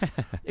back.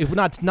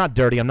 It's not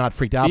dirty. I'm not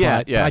freaked out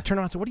by it. But I turn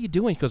around and say, what are you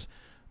doing? She goes,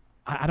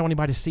 I don't want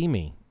anybody to see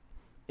me.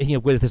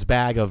 With this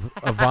bag of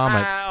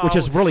vomit, which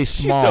is really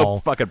small. She's so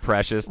fucking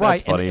precious.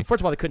 That's funny. And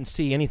first of all, they couldn't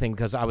see anything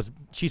because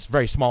she's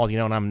very small,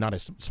 and I'm not a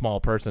small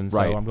person.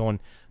 So I'm going,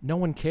 no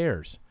one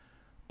cares.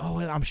 Oh,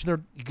 I'm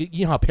sure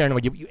you know how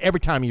paranoid every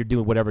time you're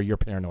doing whatever, you're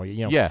paranoid.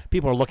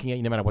 People are looking at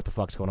you no matter what the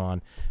fuck's going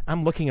on.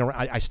 I'm looking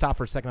around. I stop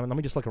for a second. Let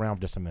me just look around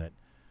for just a minute.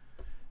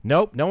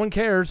 Nope, no one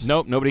cares.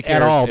 Nope, nobody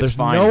cares at all. There's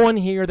fine. No one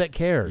here that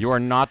cares. You are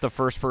not the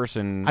first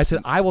person. I said,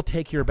 I will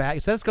take your bag. He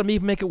said, that's going to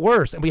even make it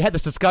worse. And we had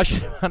this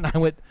discussion, and I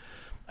said,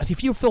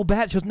 if you feel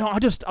bad, she goes, no, I'll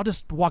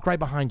just walk right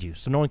behind you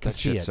so no one can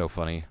see it. That's so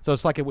funny. So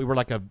it's like we were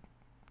like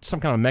some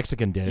kind of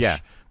Mexican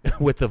dish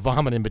with the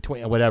vomit in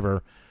between,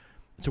 whatever.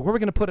 So where are we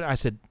going to put it? I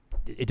said,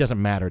 it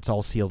doesn't matter. It's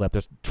all sealed up.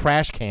 There's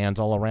trash cans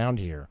all around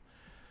here.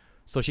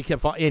 So she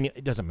kept and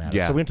it doesn't matter.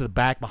 Yeah. So we went to the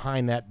back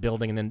behind that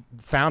building and then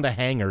found a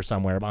hanger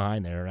somewhere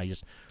behind there. And I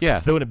just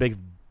threw in a big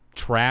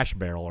trash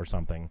barrel or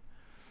something.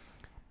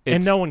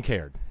 And no one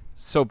cared.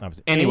 So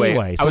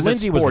anyway, I was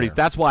Lindsay at was Sporty's. there.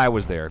 That's why I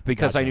was there,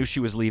 because I knew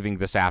she was leaving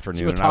this afternoon.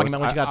 She was talking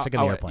about when she got sick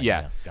of the airplane.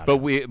 Yeah,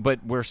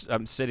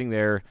 I'm sitting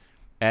there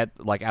at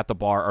the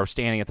bar or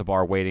standing at the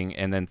bar waiting,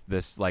 and then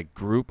this like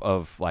group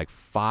of like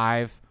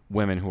 5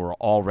 women who are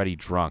already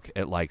drunk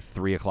at like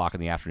 3:00 in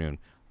the afternoon.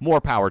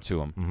 More power to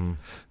them. Mm-hmm.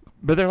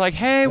 But they're like,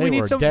 "Hey, we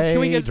need some. Can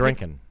we get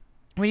drinking?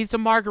 We need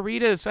some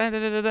margaritas."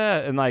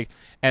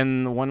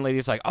 And the one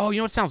lady's like, "Oh, you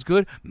know what sounds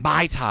good?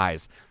 Mai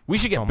Tais. We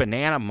should get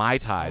banana Mai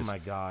Tais." Oh my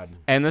god!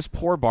 And this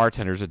poor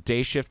bartender's a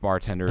day shift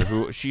bartender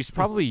who she's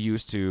probably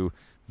used to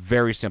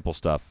very simple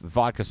stuff: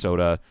 vodka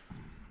soda,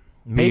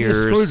 maybe beers,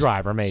 a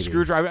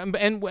screwdriver,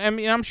 and I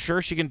mean, I'm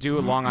sure she can do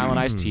a Long Island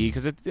iced tea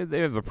because they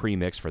have a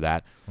premix for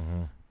that.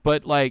 Mm-hmm.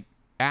 But like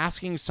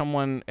asking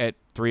someone at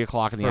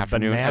 3:00 in the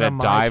afternoon at a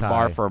dive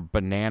bar for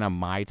banana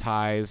Mai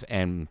Tais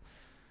and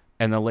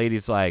the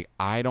lady's like,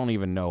 I don't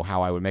even know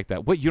how I would make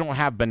that. What, you don't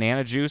have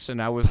banana juice?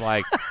 And I was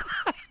like,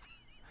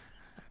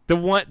 the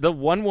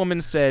one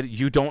woman said,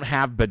 you don't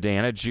have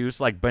banana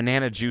juice? Like,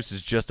 banana juice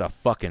is just a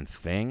fucking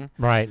thing?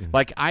 Right.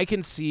 Like, I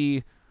can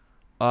see,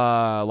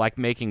 like,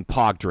 making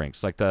POG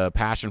drinks, like the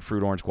passion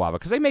fruit orange guava,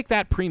 because they make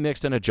that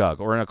pre-mixed in a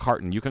jug or in a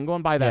carton. You can go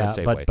and buy that at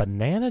Safeway. But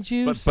banana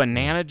juice? But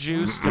banana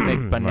juice to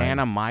make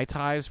banana Mai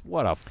Tais?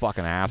 What a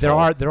fucking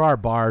asshole. There are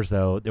bars,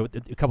 though.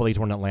 A couple of these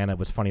were in Atlanta. It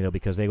was funny, though,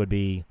 because they would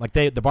be, like,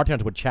 the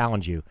bartenders would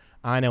challenge you.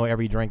 I know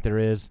every drink there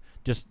is.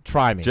 Just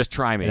try me. Just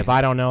try me. And if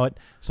I don't know it.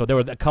 So there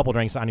were a couple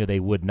drinks I knew they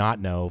would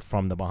not know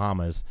from the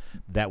Bahamas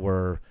that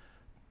were,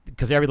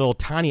 because every little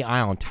tiny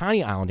island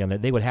down there,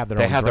 they would have their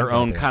own. They have their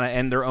own kind of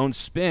and their own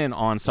spin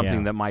on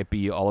something that might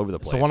be all over the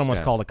place. So one of them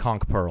was called a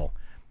conch pearl,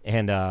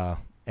 and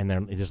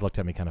then he just looked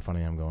at me kind of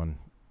funny. I'm going,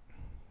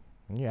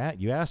 yeah,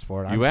 you asked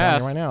for it. I'm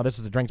telling you right now. This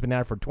is a drink's been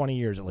out for 20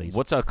 years at least.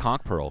 What's a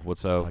conch pearl?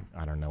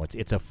 I don't know.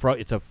 It's a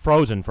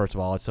frozen, first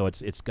of all. So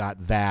it's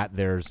got that.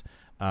 There's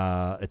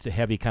it's a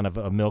heavy kind of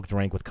a milk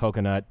drink with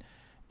coconut.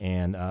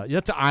 And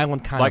it's an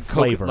island kind of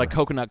flavor, like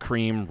coconut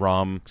cream,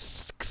 rum,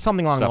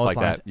 something along those like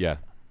lines. That. Yeah.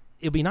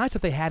 It'd be nice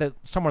if they had it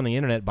somewhere on the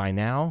internet by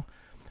now,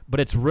 but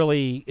it's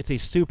a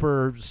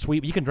super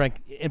sweet. You can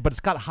drink, but it's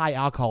got high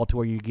alcohol to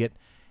where you get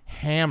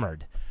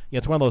hammered.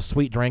 It's one of those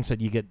sweet drinks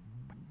that you get.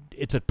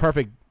 It's a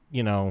perfect,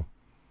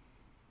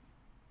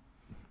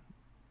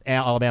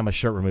 Alabama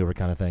shirt remover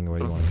kind of thing, or what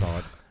do you want to call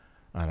it?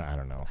 I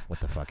don't know what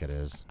the fuck it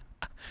is.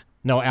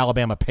 No,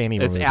 Alabama panty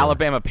remover. It's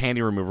Alabama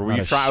panty remover.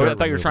 I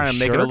thought you were trying to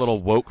make it a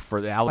little woke for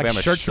the Alabama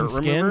like shirts shirt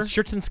and remover. Skins?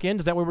 Shirts and skins?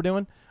 Is that what we're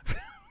doing?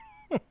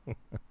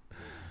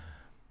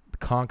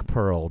 Conch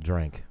pearl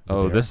drink. I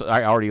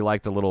already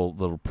like the little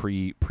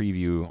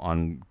preview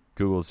on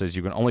Google. It says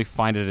you can only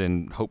find it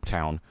in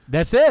Hopetown.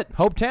 That's it.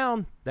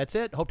 Hopetown. That's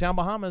it. Hopetown,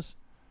 Bahamas.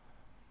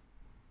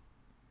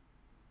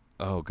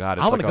 Oh God,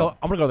 I'm gonna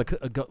go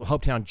to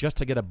Hopetown just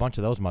to get a bunch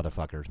of those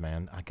motherfuckers,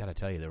 man. I gotta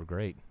tell you, they were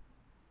great.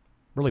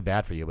 Really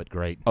bad for you, but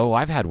great. Oh,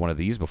 I've had one of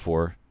these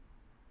before.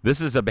 This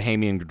is a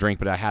Bahamian drink,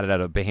 but I had it at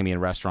a Bahamian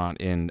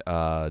restaurant in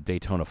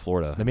Daytona,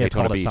 Florida. They may have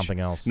Daytona called Beach. it something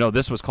else. No,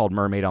 this was called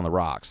Mermaid on the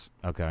Rocks.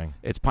 Okay.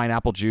 It's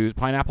pineapple juice,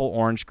 pineapple,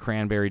 orange,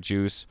 cranberry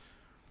juice,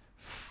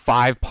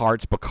 5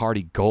 parts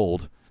Bacardi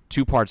Gold,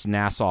 2 parts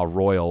Nassau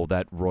Royal,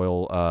 that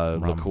royal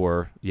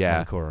liqueur. Yeah.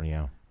 Liqueur,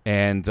 yeah.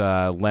 And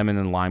lemon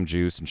and lime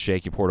juice and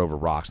shake. You pour it over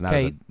rocks. And that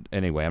is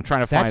anyway, I'm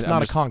trying to find. That's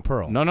not a conch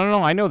pearl. No.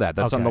 I know that.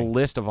 That's on the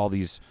list of all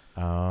these.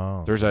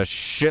 Oh. There's a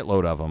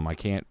shitload of them.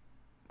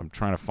 I'm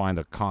trying to find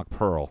the conch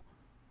pearl.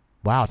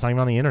 Wow, it's not even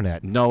on the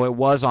internet. No, it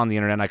was on the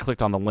internet. And I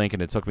clicked on the link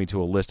and it took me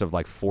to a list of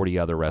like 40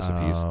 other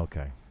recipes. Oh, okay.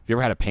 Have you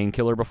ever had a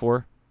painkiller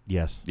before?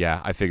 Yes.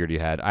 Yeah, I figured you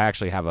had. I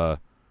actually have I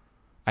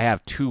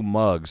have 2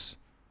 mugs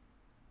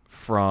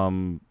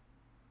from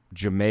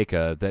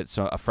Jamaica that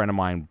a friend of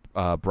mine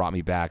brought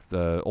me back.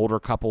 The older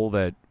couple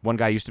that one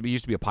guy used to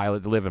be a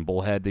pilot. They live in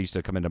Bullhead. They used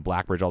to come into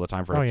Blackbridge all the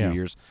time for a few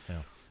years.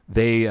 Yeah.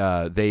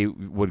 They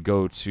would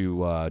go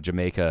to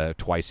Jamaica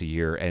twice a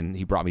year, and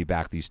he brought me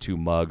back these 2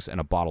 mugs and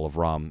a bottle of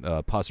rum,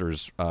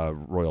 Pusser's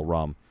Royal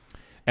Rum,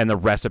 and the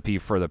recipe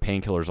for the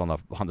painkillers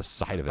on the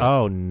side of it.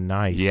 Oh,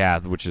 nice. Yeah,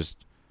 which is.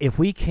 If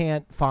we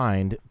can't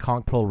find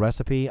Conch Pearl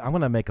recipe, I'm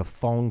going to make a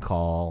phone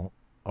call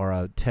or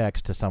a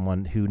text to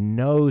someone who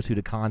knows who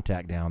to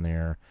contact down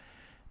there,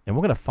 and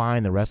we're going to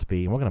find the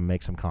recipe, and we're going to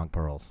make some Conch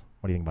Pearls.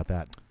 What do you think about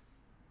that?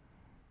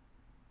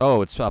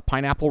 Oh, it's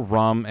pineapple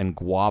rum and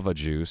guava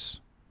juice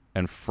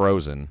and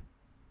frozen.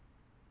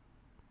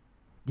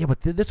 Yeah, but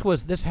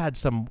this had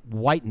some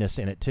whiteness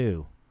in it,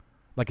 too.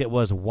 Like it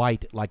was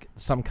white, like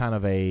some kind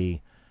of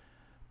a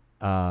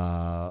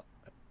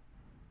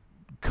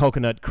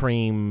coconut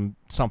cream,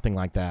 something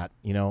like that,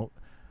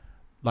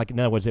 like in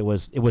other words, it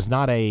was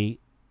not a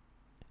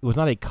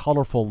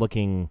colorful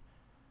looking,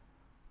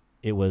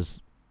 it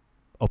was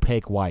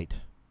opaque white.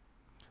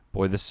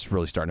 Boy, this is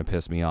really starting to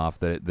piss me off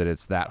that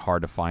it's that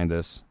hard to find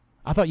this.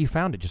 I thought you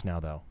found it just now,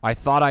 though. I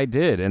thought I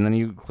did, and then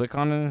you click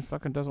on it and it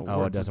fucking doesn't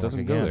work. It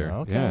doesn't go again. there.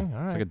 Okay, yeah. all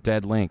right. It's like a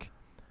dead link.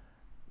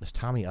 Is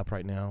Tommy up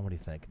right now? What do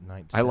you think?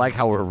 9, I like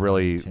how we're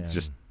really 10.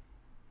 just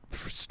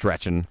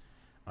stretching.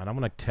 And I'm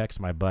going to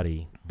text my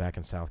buddy back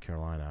in South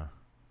Carolina.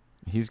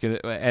 He's going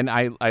to, and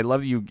I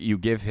love you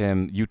give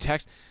him, you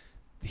text,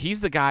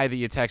 he's the guy that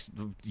you text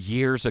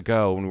years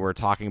ago when we were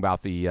talking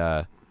about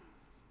the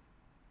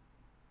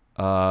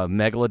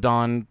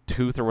megalodon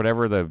tooth or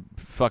whatever, the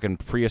fucking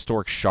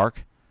prehistoric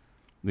shark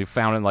they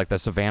found in like the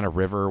Savannah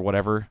River or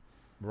whatever.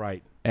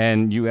 Right.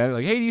 And you had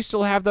like, hey, do you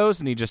still have those?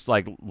 And he just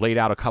like laid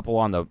out a couple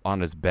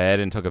on his bed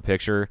and took a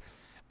picture.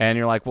 And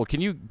you're like, well,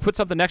 can you put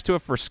something next to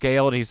it for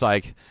scale? And he's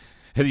like,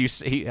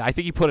 I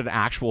think he put an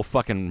actual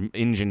fucking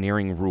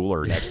engineering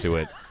ruler next to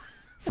it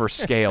for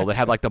scale that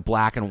had like the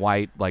black and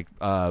white like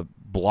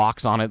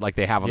blocks on it like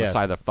they have on the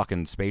side of the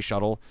fucking space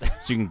shuttle,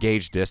 so you can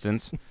gauge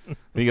distance. And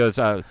he goes,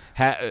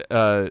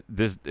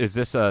 is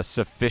this a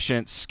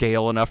sufficient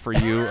scale enough for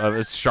you?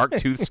 A shark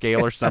tooth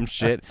scale or some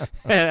shit?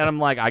 And I'm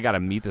like, I got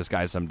to meet this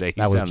guy someday.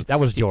 That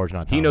was George,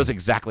 not Tommy. He knows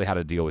exactly how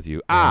to deal with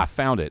you.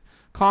 Found it.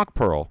 Conch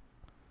Pearl.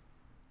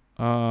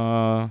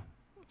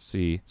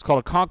 See. It's called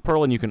a Conch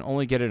Pearl, and you can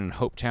only get it in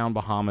Hopetown,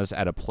 Bahamas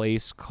at a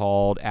place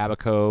called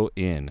Abaco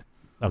Inn.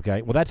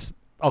 Okay. Well, that's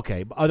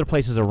okay. Other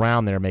places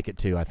around there make it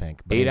too, I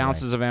think. But 8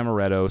 ounces of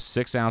amaretto,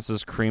 6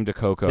 ounces cream de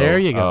cocoa. There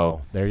you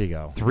go. There you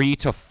go. 3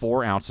 to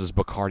 4 ounces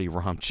Bacardi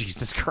rum.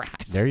 Jesus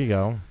Christ. There you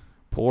go.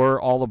 Pour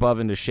all above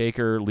into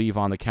shaker, leave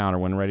on the counter.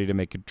 When ready to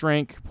make a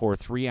drink, pour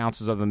 3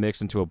 ounces of the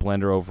mix into a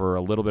blender over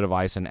a little bit of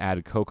ice and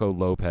add Coco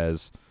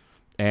Lopez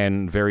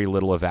and very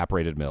little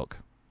evaporated milk.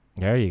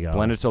 There you go.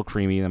 Blend it till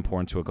creamy, then pour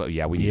into a...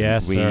 Yeah, we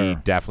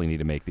definitely need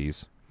to make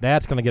these.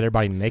 That's going to get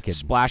everybody naked.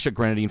 Splash of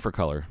grenadine for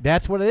color.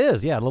 That's what it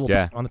is. Yeah, a little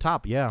on the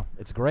top. Yeah,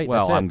 it's great.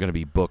 Well, That's I'm going to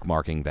be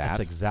bookmarking that.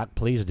 That's exact.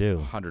 Please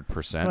do. 100%.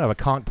 We're going to have a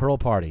Conch Pearl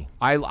party.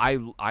 I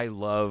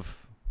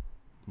love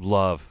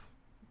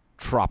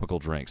tropical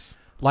drinks.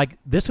 Like,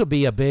 this would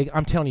be a big...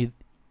 I'm telling you,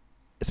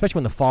 especially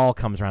when the fall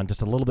comes around,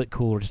 just a little bit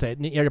cooler. Just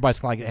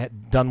everybody's like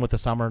done with the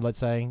summer, let's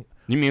say.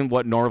 You mean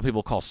what normal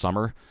people call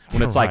summer?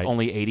 When it's like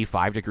only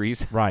 85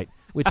 degrees? Right.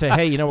 We'd say,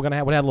 hey, we're gonna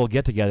have a little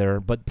get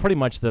together, but pretty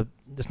much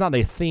it's not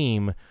a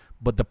theme,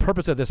 but the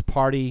purpose of this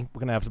party, we're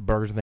gonna have some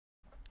burgers and things.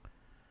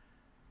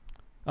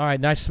 All right,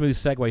 nice smooth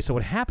segue. So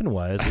what happened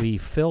was we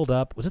filled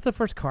up. Was it the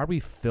first card we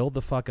filled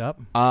the fuck up?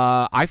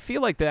 I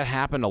feel like that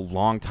happened a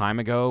long time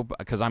ago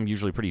because I'm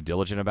usually pretty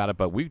diligent about it,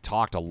 but we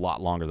talked a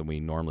lot longer than we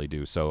normally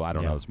do, so I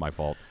don't know. It's my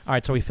fault. All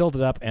right, so we filled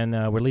it up, and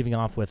we're leaving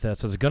off with so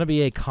there's going to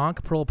be a Conch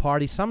Pearl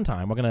party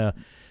sometime.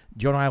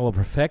 Joe and I will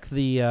perfect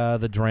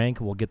the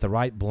drink. We'll get the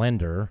right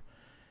blender.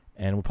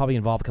 And we'll probably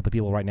involve a couple of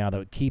people right now,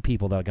 the key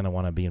people that are going to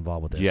want to be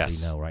involved with this.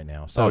 Yes. We know right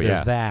now. So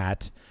there's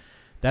that.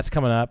 That's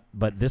coming up.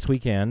 But this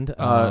weekend.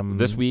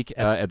 This week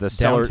at the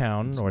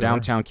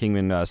downtown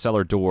Kingman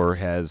Cellar Door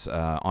has,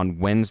 on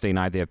Wednesday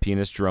night, they have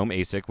pianist Jerome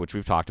Asik, which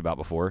we've talked about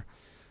before.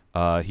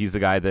 He's the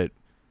guy that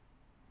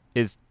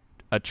is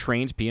a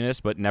trained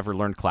pianist but never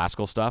learned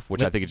classical stuff,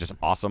 which I think is just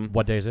awesome.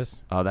 What day is this?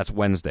 That's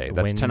Wednesday.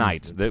 That's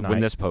tonight.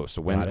 When this posts.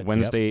 So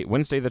Wednesday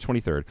the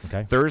 23rd.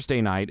 Okay. Thursday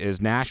night is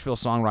Nashville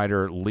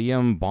songwriter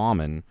Liam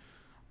Bauman.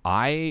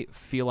 I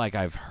feel like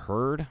I've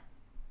heard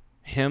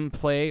him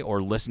play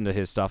or listened to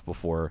his stuff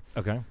before.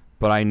 Okay.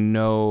 But I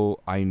know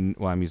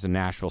he's a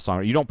Nashville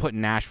songwriter. You don't put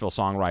Nashville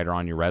songwriter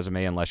on your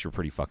resume unless you're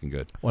pretty fucking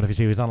good. What if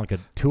he was on like a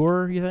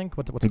tour, you think?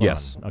 What's going on?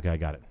 Okay, I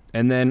got it.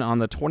 And then on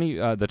the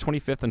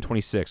 25th and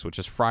 26th, which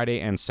is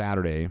Friday and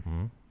Saturday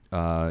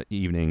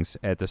evenings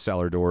at the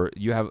Cellar Door,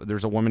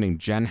 there's a woman named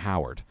Jen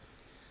Howard.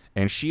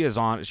 And she's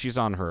on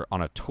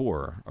a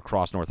tour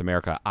across North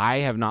America. I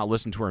have not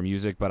listened to her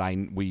music, but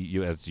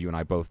as you and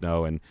I both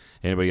know, and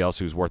anybody else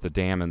who's worth a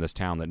damn in this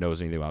town that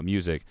knows anything about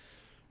music,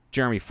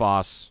 Jeremy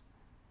Foss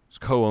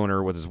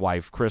co-owner with his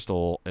wife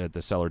Crystal at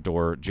the Cellar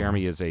Door.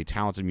 Jeremy is a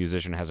talented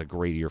musician, has a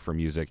great ear for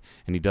music,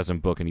 and he doesn't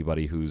book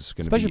anybody who's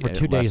going to be especially for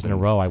 2 days in a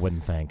row. I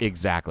wouldn't think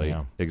exactly.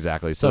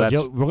 So that's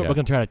Joe, we're going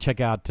to try to check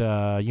out. You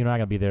and I going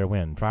to be there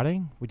when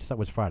Friday. We just thought it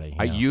was Friday.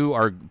 You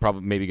are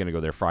probably maybe going to go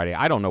there Friday.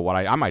 I don't know what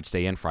I might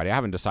stay in Friday. I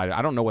haven't decided.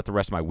 I don't know what the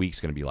rest of my week's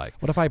going to be like.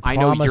 What if I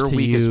know promise your to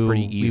week you is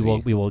pretty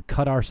easy. we will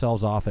cut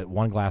ourselves off at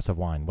 1 glass of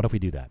wine? What if we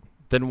do that?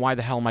 Then why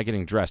the hell am I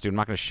getting dressed, dude? I'm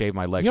not going to shave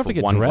my legs for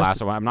one glass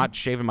of wine. I'm not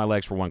shaving my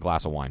legs for 1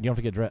 glass of wine. You don't have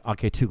to get dressed.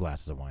 Okay, 2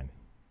 glasses of wine.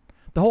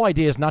 The whole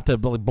idea is not to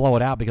blow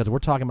it out because we're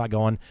talking about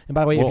going. And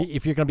by the way,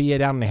 if you're going to be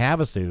down in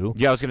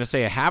Havasu, I was going to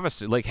say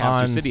Lake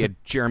Havasu City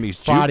at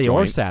Jeremy's Friday Juke or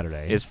Joint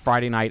Saturday is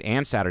Friday night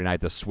and Saturday night.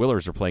 The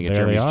Swillers are playing at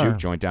Jeremy's Juke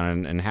Joint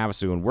down in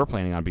Havasu, and we're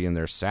planning on being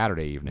there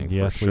Saturday evening.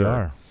 Yes, for sure.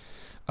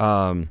 we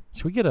are.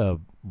 Should we get a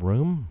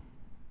room?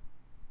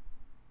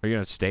 Are you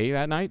going to stay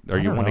that night, or I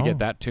you don't want to know. get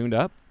that tuned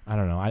up? I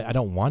don't know. I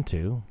don't want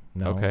to.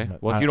 No. Okay.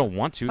 Well, if you don't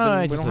want to,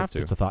 then we don't have to.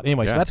 It's a thought.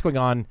 Anyway, so that's going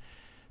on.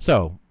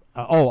 So,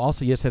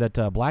 also you said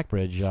at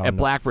Blackbridge. At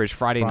Blackbridge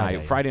Friday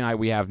night. Friday night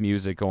we have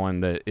music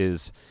going that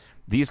is.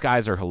 These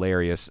guys are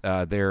hilarious.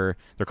 They're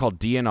called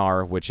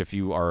DNR, which if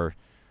you are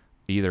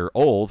either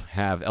old,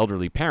 have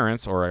elderly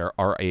parents, or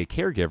are a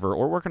caregiver,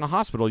 or work in a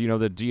hospital, you know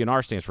the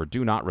DNR stands for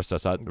Do Not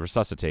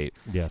Resuscitate.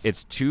 Yes.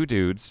 It's 2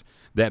 dudes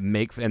that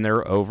and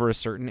they're over a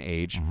certain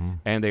age,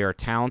 and they are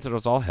talented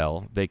as all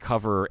hell. They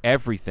cover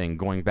everything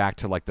going back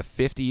to like the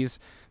 50s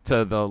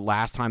to the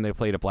last time they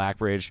played at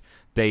Blackbridge.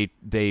 They're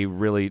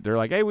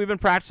like, hey, we've been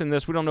practicing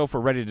this. We don't know if we're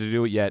ready to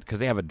do it yet, because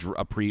they have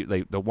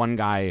the one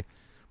guy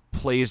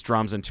plays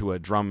drums into a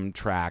drum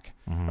track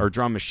or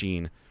drum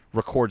machine,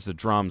 records the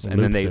drums, and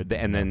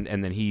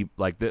then he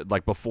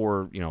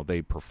before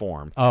they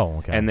perform. Oh,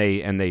 okay. And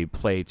they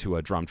play to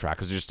a drum track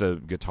because it's just a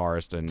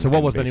guitarist and. So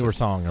what was bassist. the newer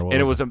song? Or what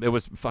and it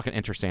was fucking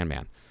Enter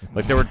Sandman.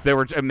 Like they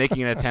were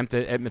making an attempt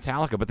at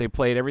Metallica, but they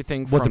played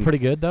everything. Was it pretty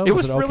good though? It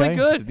was really okay?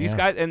 good. These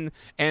guys and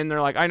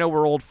they're like, I know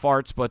we're old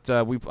farts, but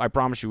I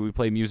promise you, we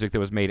play music that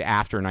was made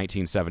after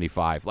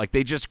 1975. Like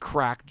they just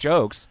crack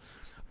jokes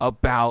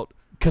about.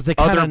 Because they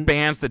other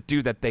bands that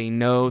do that, they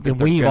know that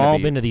we've all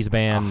been to these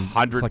bands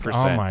 100%. Like,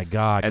 oh my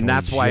god! And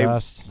that's why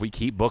we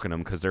keep booking them,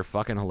 because they're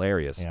fucking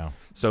hilarious. Yeah.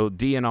 So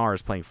DNR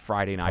is playing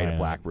Friday night at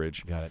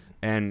Blackbridge. Got it.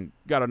 And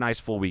got a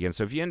nice full weekend.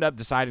 So if you end up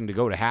deciding to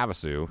go to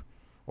Havasu,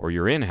 or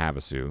you're in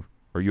Havasu,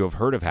 or you have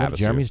heard of Havasu, go to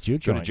Jeremy's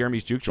Juke Joint. Go to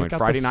Jeremy's Juke Joint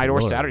Friday night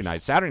or Saturday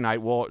night. Saturday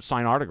night we'll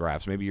sign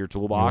autographs. Maybe your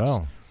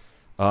toolbox.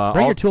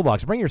 Bring your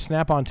toolbox. Bring your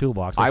Snap-on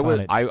toolbox. I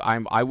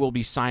will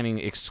be signing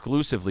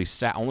exclusively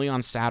only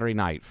on Saturday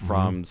night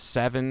from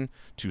 7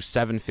 to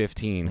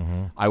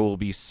 7:15. I will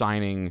be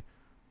signing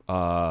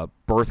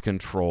birth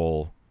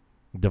control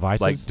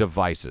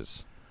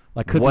devices.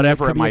 Like could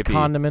whatever be, it might be a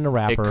condom in the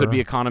wrapper. It could be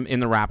a condom in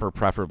the wrapper,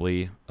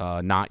 preferably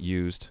not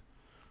used.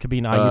 Could be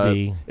an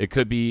IUD. It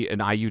could be an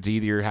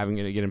IUD that you're having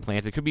to get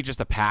implanted. It could be just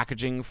the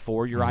packaging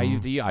for your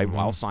IUD.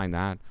 I'll sign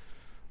that.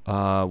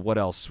 What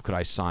else could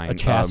I sign? A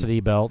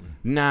chastity belt?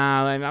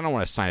 Nah, I don't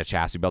want to sign a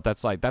chastity belt.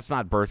 That's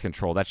not birth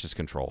control. That's just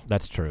control.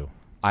 That's true.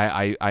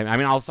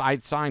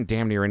 I'd sign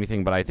damn near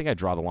anything, but I think I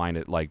draw the line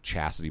at like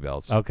chastity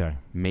belts. Okay,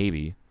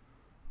 maybe.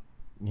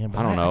 Yeah, but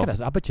I don't know.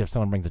 I bet you if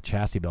someone brings a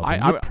chastity belt,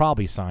 you'd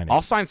probably sign it.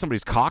 I'll sign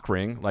somebody's cock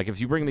ring. Like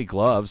if you bring me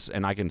gloves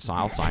and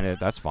I'll sign it.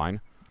 That's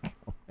fine. Oh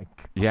my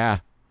God. Yeah.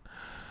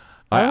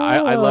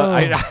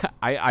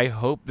 I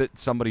hope that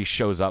somebody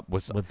shows up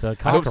with the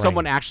cock I hope ring.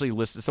 someone actually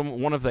listens.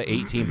 One of the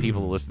 18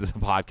 people who listen to the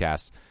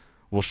podcast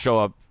will show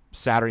up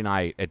Saturday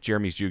night at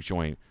Jeremy's Juke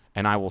Joint,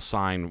 and I will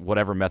sign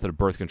whatever method of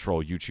birth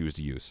control you choose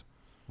to use.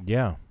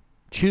 Yeah.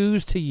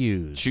 Choose to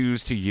use.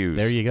 Choose to use.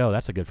 There you go.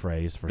 That's a good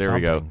phrase for there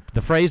something. We go.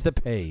 The phrase that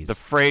pays. The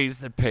phrase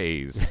that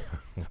pays.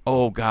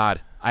 Oh,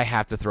 God. I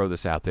have to throw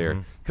this out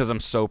there because I'm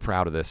so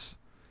proud of this.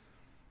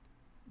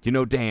 You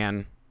know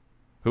Dan,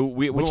 who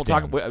we won't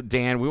talk about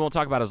Dan. We won't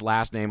talk about his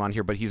last name on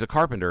here, but he's a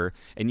carpenter,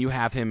 and you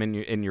have him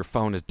in your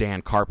phone as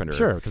Dan Carpenter.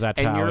 Sure, because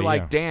that's and you're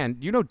like, Dan,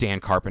 you know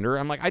Dan Carpenter.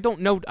 I'm like, I don't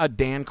know a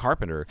Dan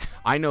Carpenter.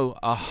 I know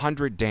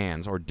 100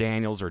 Dans or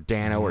Daniels or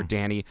Dano or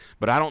Danny,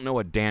 but I don't know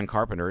a Dan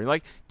Carpenter. You're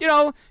like, he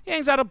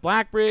hangs out at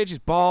Blackbridge. He's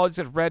bald. He's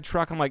got a red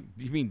truck. I'm like,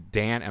 you mean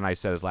Dan? And I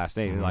said his last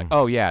name. And you're like,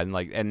 oh yeah,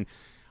 and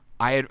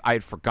I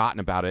had forgotten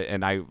about it,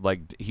 and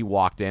he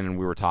walked in and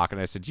we were talking.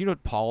 And I said, "Do you know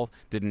Paul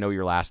didn't know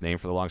your last name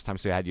for the longest time,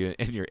 so he had you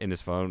in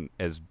his phone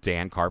as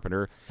Dan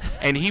Carpenter,"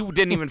 and he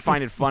didn't even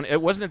find it fun.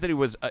 It wasn't that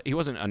he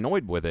wasn't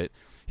annoyed with it.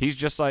 He's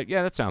just like,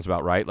 yeah, that sounds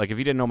about right. Like if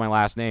he didn't know my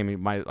last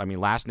name,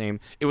 last name.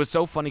 It was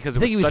so funny because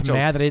it was he was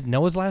mad that I didn't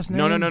know his last name.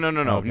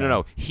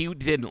 No. He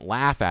didn't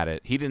laugh at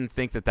it. He didn't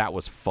think that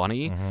was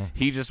funny.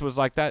 He just was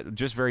like that,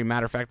 just very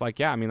matter of fact. Like,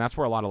 yeah, that's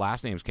where a lot of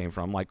last names came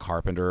from, like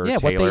Carpenter, yeah,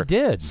 Taylor, what they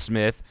did,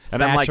 Smith,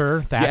 and Thatcher, I'm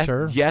like,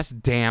 Thatcher. Yes,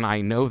 Dan,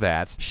 I know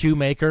that.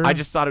 Shoemaker. I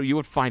just thought you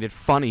would find it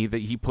funny that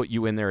he put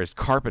you in there as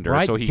Carpenter,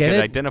 right, so he could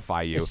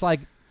identify you. It's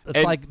like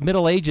like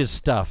Middle Ages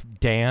stuff,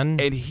 Dan.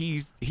 And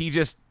he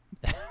just.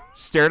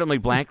 Stared at me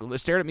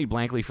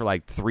blankly for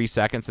like 3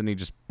 seconds, and he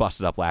just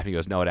busted up laughing. He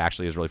goes, "No, it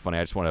actually is really funny.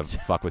 I just want to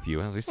fuck with you."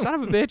 And I was like, "Son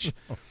of a bitch!"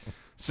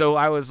 So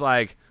I was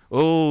like,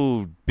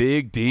 Oh,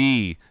 Big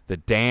D, the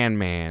Dan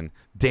man,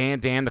 Dan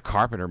the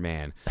Carpenter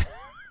man,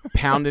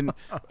 pounding.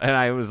 And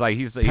I was like,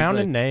 he's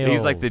pounding like, nails.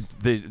 He's like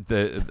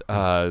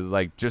the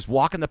like just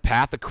walking the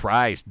path of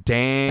Christ.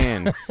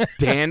 Dan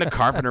the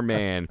Carpenter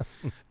man.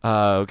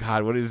 Oh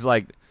God, what is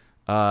like,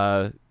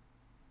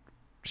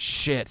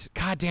 shit.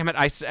 God damn it!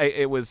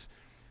 It was.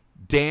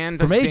 Dan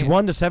from age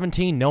 1 to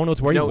 17, no one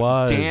knows where he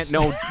was. Dan,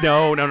 no.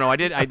 I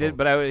did,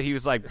 but he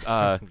was like,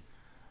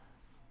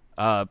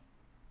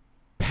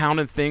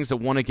 pounding things that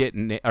want to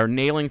get or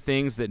nailing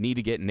things that need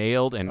to get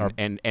nailed,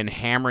 and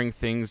hammering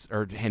things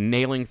and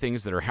nailing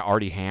things that are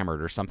already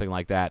hammered or something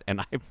like that.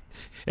 And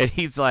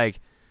he's like,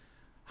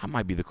 I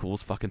might be the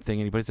coolest fucking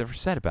thing anybody's ever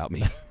said about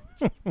me.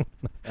 And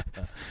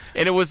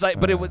it was like,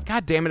 but it was,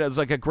 God damn it, it was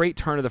like a great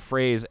turn of the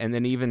phrase. And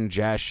then even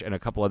Jesh and a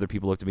couple other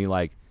people looked at me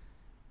like,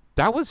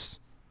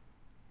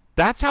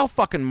 that's how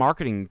fucking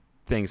marketing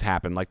things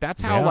happen. Like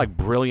that's how like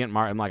brilliant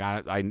marketing.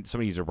 Like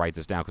somebody needs to write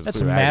this down because that's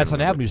some Madison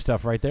Avenue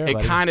stuff right there. It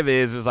kind of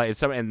is. It was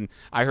like and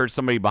I heard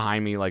somebody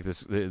behind me, like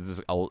this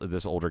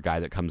older guy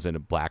that comes into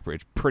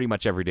Blackbridge pretty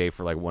much every day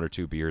for like 1 or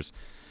 2 beers,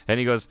 and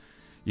he goes,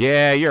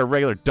 "Yeah, you're a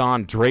regular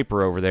Don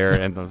Draper over there."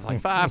 And I was like,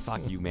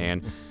 "Fuck you,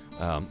 man."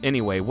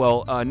 Anyway,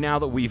 well, now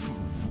that we've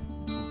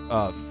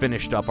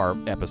finished up our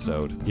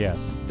episode.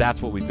 Yes. That's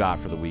what we've got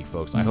for the week,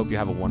 folks. I hope you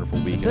have a wonderful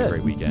week and a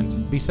great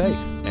weekend. Be safe.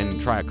 And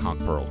try a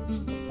conch pearl.